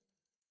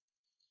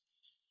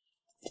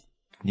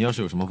你要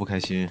是有什么不开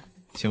心，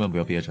千万不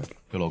要憋着，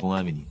有老公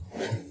安慰你。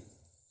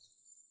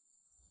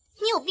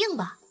你有病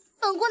吧？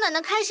本姑奶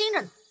奶开心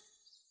着呢。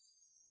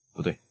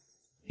不对，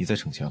你在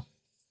逞强，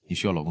你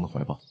需要老公的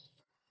怀抱。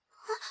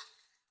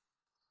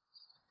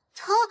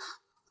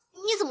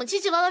你怎么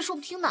唧唧歪歪说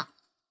不听呢？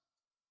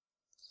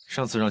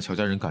上次让乔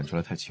家人赶出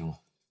来太轻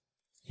了，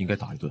应该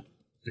打一顿。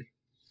对，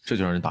这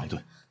就让人打一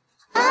顿。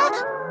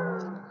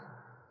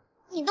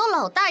你都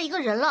老大一个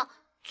人了，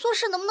做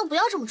事能不能不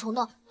要这么冲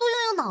动，多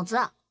用用脑子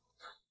啊？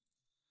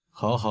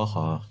好，好，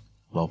好，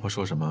老婆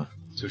说什么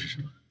就是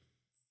什么。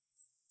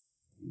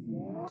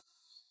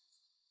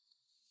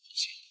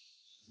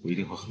我一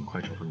定会很快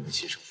找到你的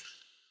亲生父。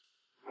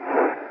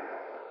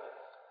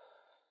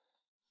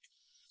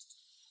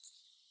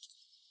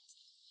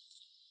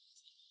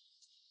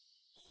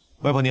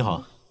外婆你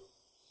好，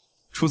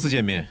初次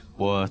见面，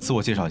我自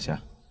我介绍一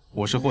下，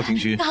我是霍廷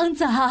君。刚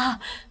子，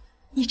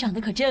你长得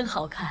可真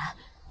好看，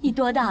你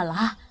多大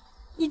了？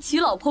你娶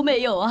老婆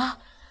没有啊？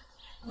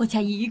我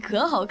家依依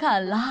可好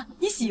看了，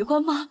你喜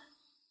欢吗？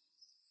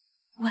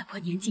外婆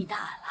年纪大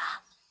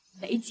了，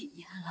没几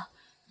年了，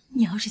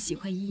你要是喜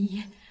欢依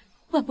依，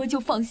外婆就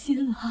放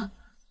心了。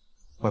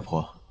外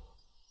婆，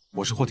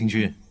我是霍廷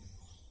君，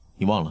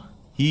你忘了，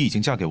依依已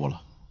经嫁给我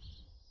了。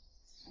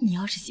你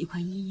要是喜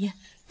欢依依，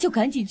就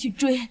赶紧去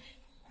追，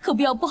可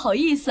不要不好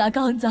意思啊，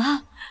刚子。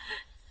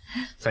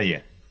三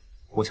爷，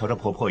我瞧着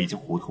婆婆已经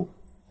糊涂，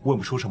问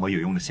不出什么有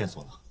用的线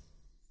索了。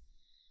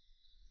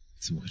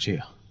怎么会这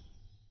样？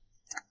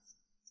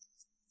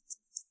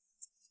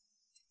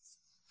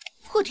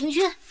霍廷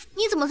君，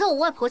你怎么在我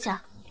外婆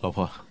家？老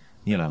婆，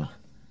你也来了。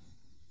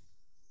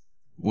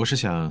我是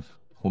想，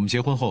我们结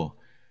婚后，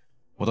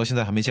我到现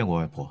在还没见过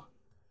外婆，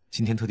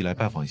今天特地来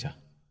拜访一下。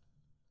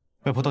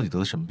外婆到底得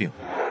了什么病？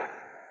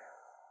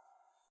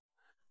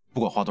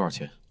不管花多少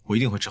钱，我一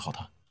定会治好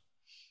她。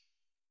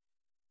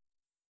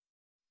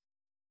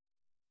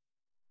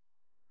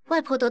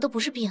外婆得的不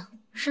是病，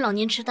是老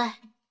年痴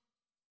呆。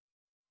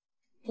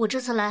我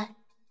这次来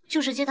就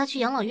是接她去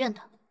养老院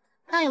的，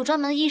那有专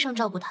门的医生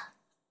照顾她。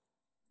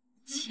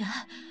钱，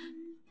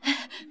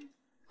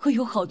会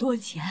有好多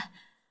钱。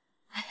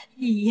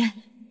依依，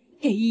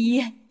给依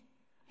依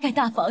盖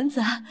大房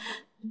子。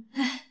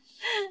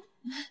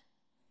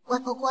外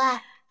婆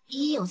乖，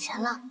依依有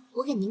钱了，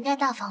我给您盖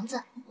大房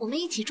子，我们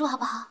一起住好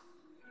不好？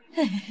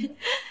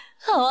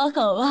好啊，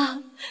好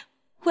啊，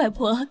外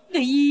婆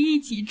跟依依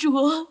一起住，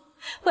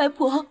外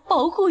婆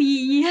保护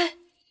依依，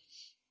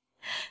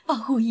保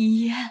护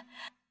依依。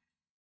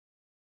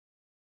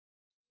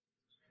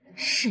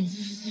沈依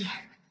依，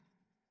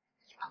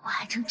你把我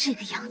害成这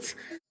个样子，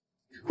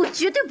我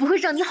绝对不会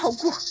让你好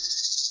过。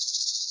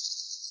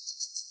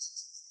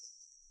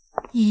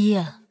依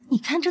依，你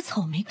看这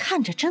草莓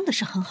看着真的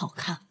是很好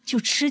看，就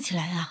吃起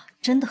来啊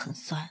真的很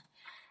酸，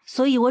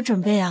所以我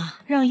准备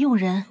啊让佣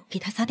人给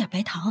它撒点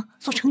白糖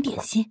做成点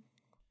心。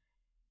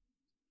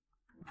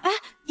哎，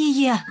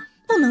依依，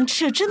不能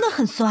吃，真的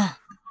很酸。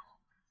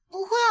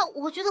不会啊，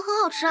我觉得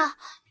很好吃啊。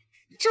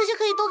这些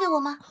可以都给我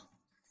吗？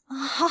啊，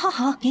好好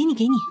好，给你，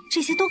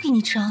这些都给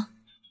你吃啊。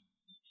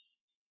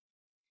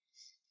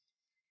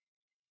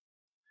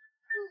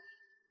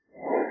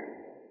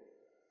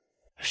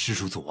施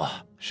主祖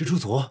啊，施主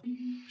祖，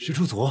施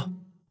主祖！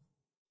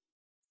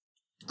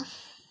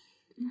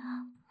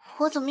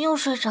我怎么又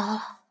睡着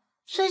了？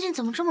最近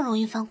怎么这么容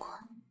易犯困？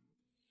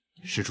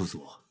施主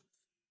祖，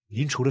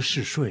您除了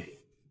嗜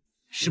睡，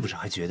是不是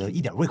还觉得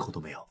一点胃口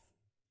都没有？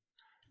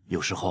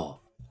有时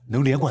候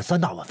能连灌3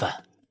大碗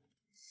饭。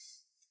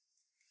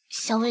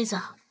小魏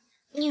子，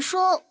你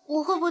说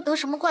我会不会得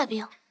什么怪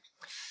病？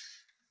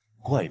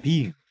怪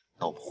病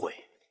倒不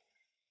会，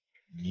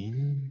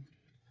您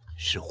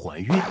是怀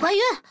孕？怀孕？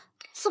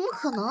怎么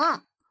可能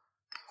啊？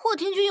霍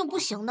天君又不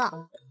行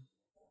的。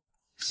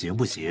行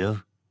不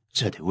行？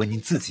这得问您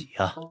自己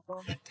呀。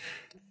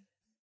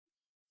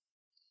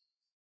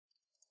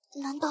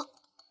难道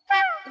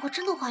我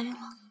真的怀孕了？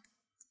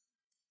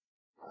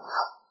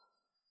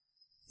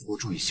多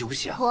注意休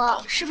息啊！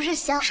我是不是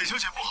想……沈小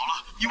姐，不好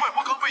了！你外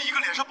婆刚被一个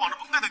脸上绑着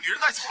绷带的女人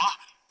带走了。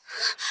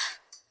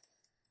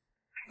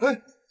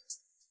哎，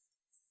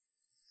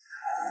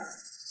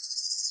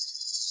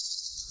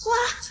哇，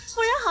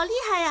夫人好厉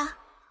害呀！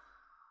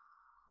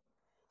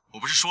我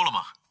不是说了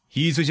吗？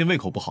依依最近胃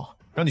口不好，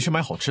让你去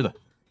买好吃的。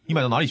你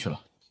买到哪里去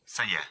了？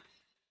三爷，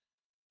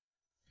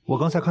我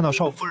刚才看到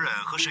少夫人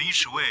和神医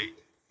侍卫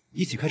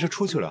一起开车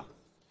出去了。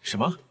什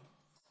么？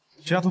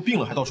这丫头病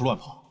了还到处乱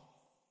跑？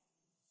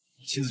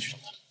你亲自去找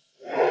她。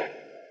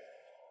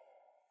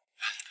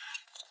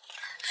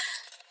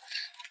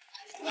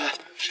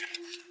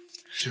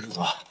施主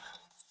祖，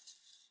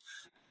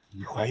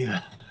你怀孕，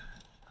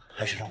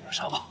还是让我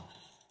上吧。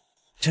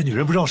这女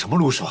人不知道什么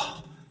路数，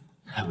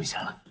太危险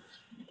了。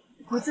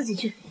我自己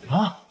去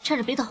啊！站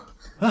着别动。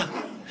啊，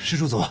施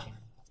主祖，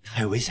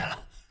太危险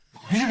了，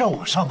还是让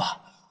我上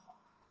吧。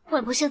外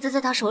婆现在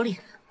在他手里，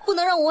不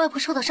能让我外婆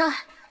受到伤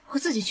害。我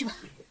自己去吧。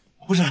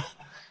不是，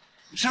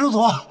施主祖，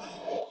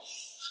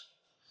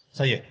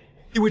三爷，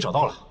地位找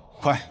到了，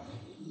快！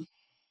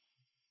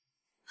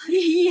依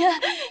依，依依，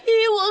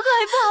我害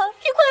怕，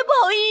你快跑！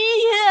依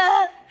依，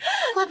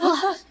外婆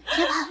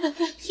别怕，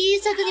依依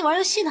在跟你玩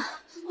游戏呢。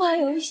玩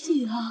游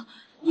戏啊？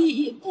依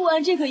依，不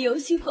玩这个游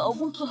戏好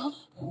不好？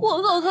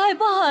我好害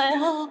怕呀！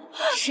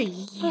沈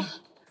依依，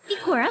你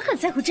果然很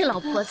在乎这老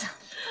婆子。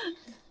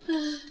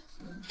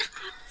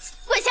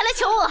跪下来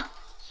求我，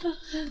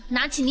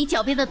拿起你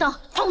狡辩的刀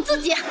捅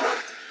自己。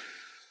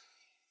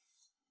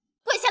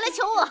跪下来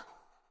求我，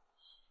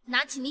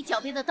拿起你狡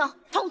辩的刀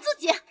捅自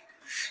己。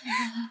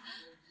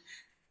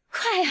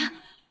快呀，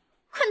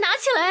快拿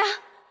起来啊！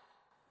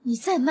你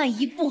再慢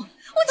一步，我就捅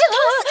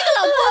死这个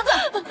老婆子！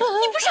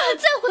你不是很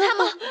在乎她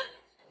吗？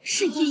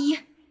沈依依，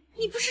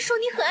你不是说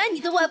你很爱你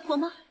的外婆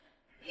吗？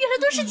原来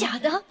都是假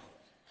的！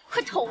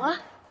快捅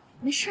啊！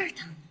没事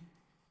的，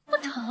不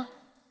疼，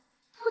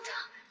不疼。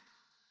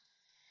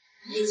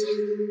没劲，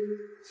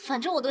反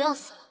正我都要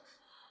死了，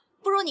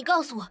不如你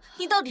告诉我，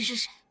你到底是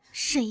谁？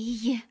沈依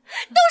依，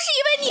都是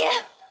因为你！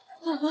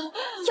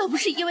要不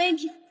是因为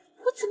你，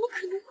我怎么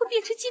可能会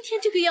变成今天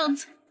这个样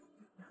子？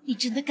你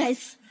真的该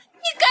死！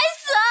你该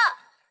死！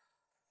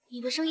你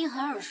的声音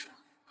很耳熟，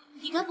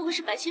你该不会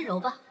是白千柔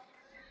吧？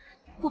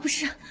我不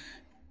是。啊，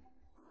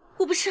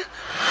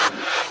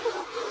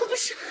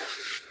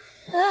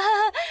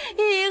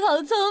依依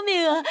好聪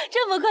明啊，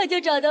这么快就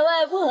找到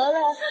外婆了。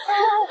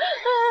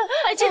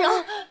白千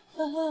柔，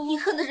你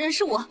恨的人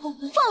是我，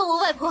放了我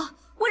外婆，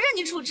我任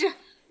你处置。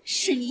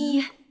沈依依，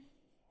你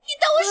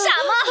当我傻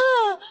吗？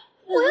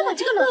我要把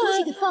这个老东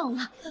西给放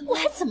了，我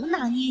还怎么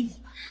拿捏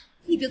你？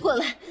你别过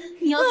来！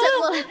你要再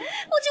过来，我就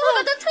会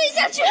把他推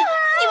下去！你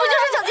不就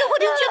是想见霍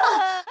天君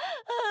吗？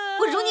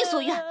我如你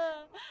所愿。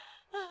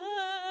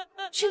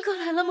军哥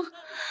来了吗？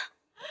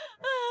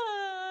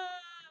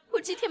我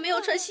今天没有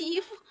穿新衣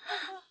服，没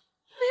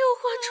有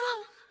化妆，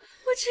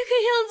我这个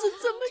样子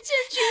怎么见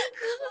军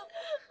哥？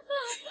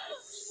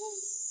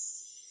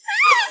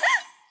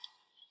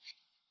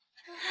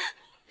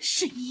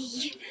沈依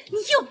依，你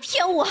又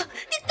骗我，你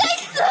该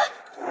死！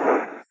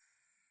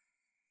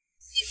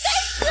你该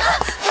死！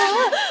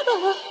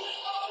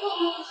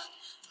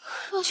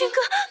军哥，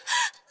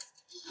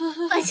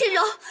白倩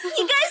柔，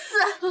你该死！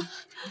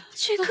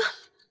军哥，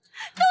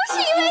都是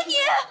因为你。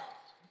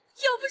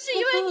要不是因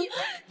为你，军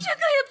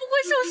哥也不会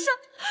受伤。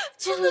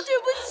军哥，对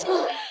不起。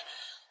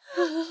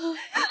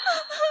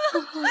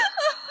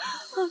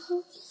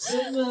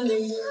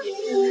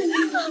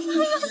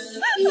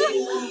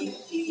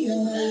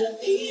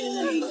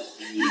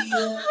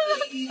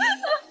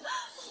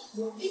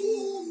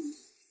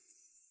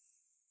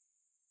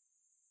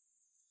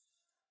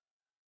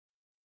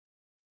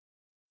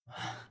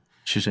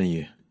池神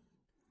医，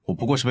我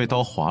不过是被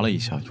刀划了一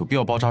下，有必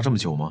要包扎这么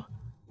久吗？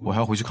我还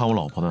要回去看我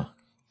老婆呢。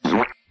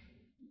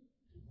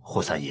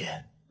霍三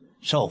爷，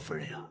赵夫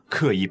人呀，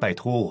刻意拜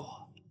托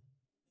我，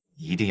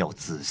一定要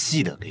仔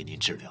细的给您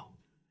治疗。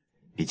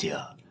毕竟，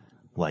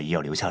万一要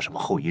留下什么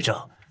后遗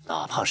症，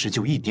哪怕是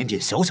就一点点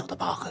小小的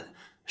疤痕，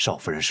少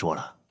夫人说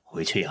了，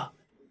回去呀，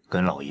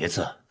跟老爷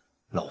子、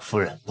老夫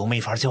人都没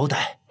法交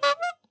代。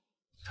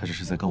他这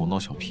是在跟我闹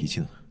小脾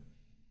气呢。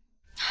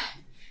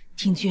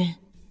听君，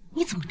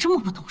你怎么这么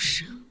不懂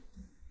事？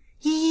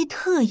依依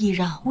特意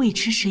让尉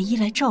迟神医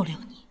来照料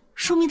你，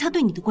说明他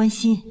对你的关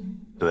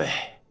心。对。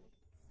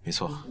没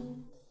错，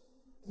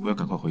我要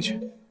赶快回去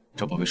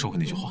找宝贝收回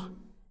那句话。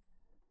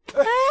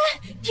哎，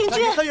听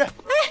君，三爷，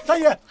三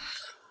爷，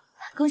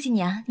恭喜你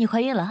啊，你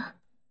怀孕了。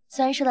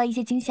虽然受到一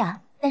些惊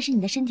吓，但是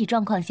你的身体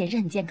状况显示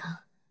很健康。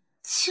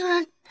竟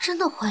然真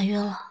的怀孕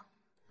了，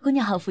姑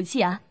娘好福气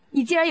啊！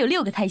你竟然有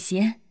6个胎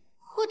心。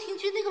霍廷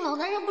君那个老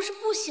男人不是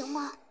不行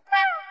吗？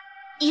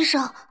医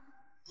生，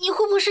你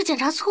会不会是检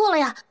查错了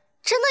呀？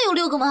真的有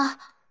6个吗？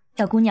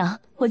小姑娘，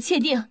我确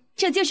定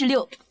这就是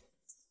6。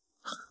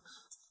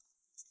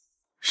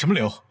什么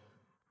瘤？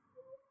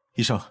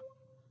医生，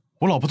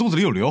我老婆肚子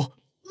里有瘤。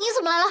你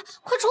怎么来了？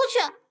快出去！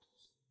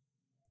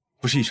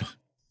不是医生，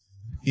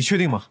你确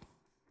定吗？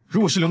如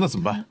果是瘤，那怎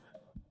么办？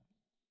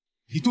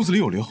你肚子里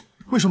有瘤，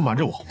为什么瞒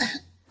着我？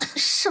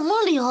什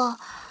么瘤？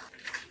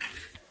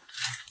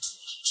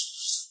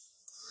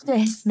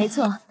对，没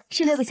错，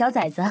是6个小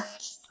崽子。我的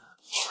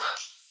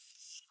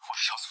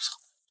小祖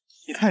宗，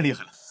你太厉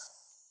害了！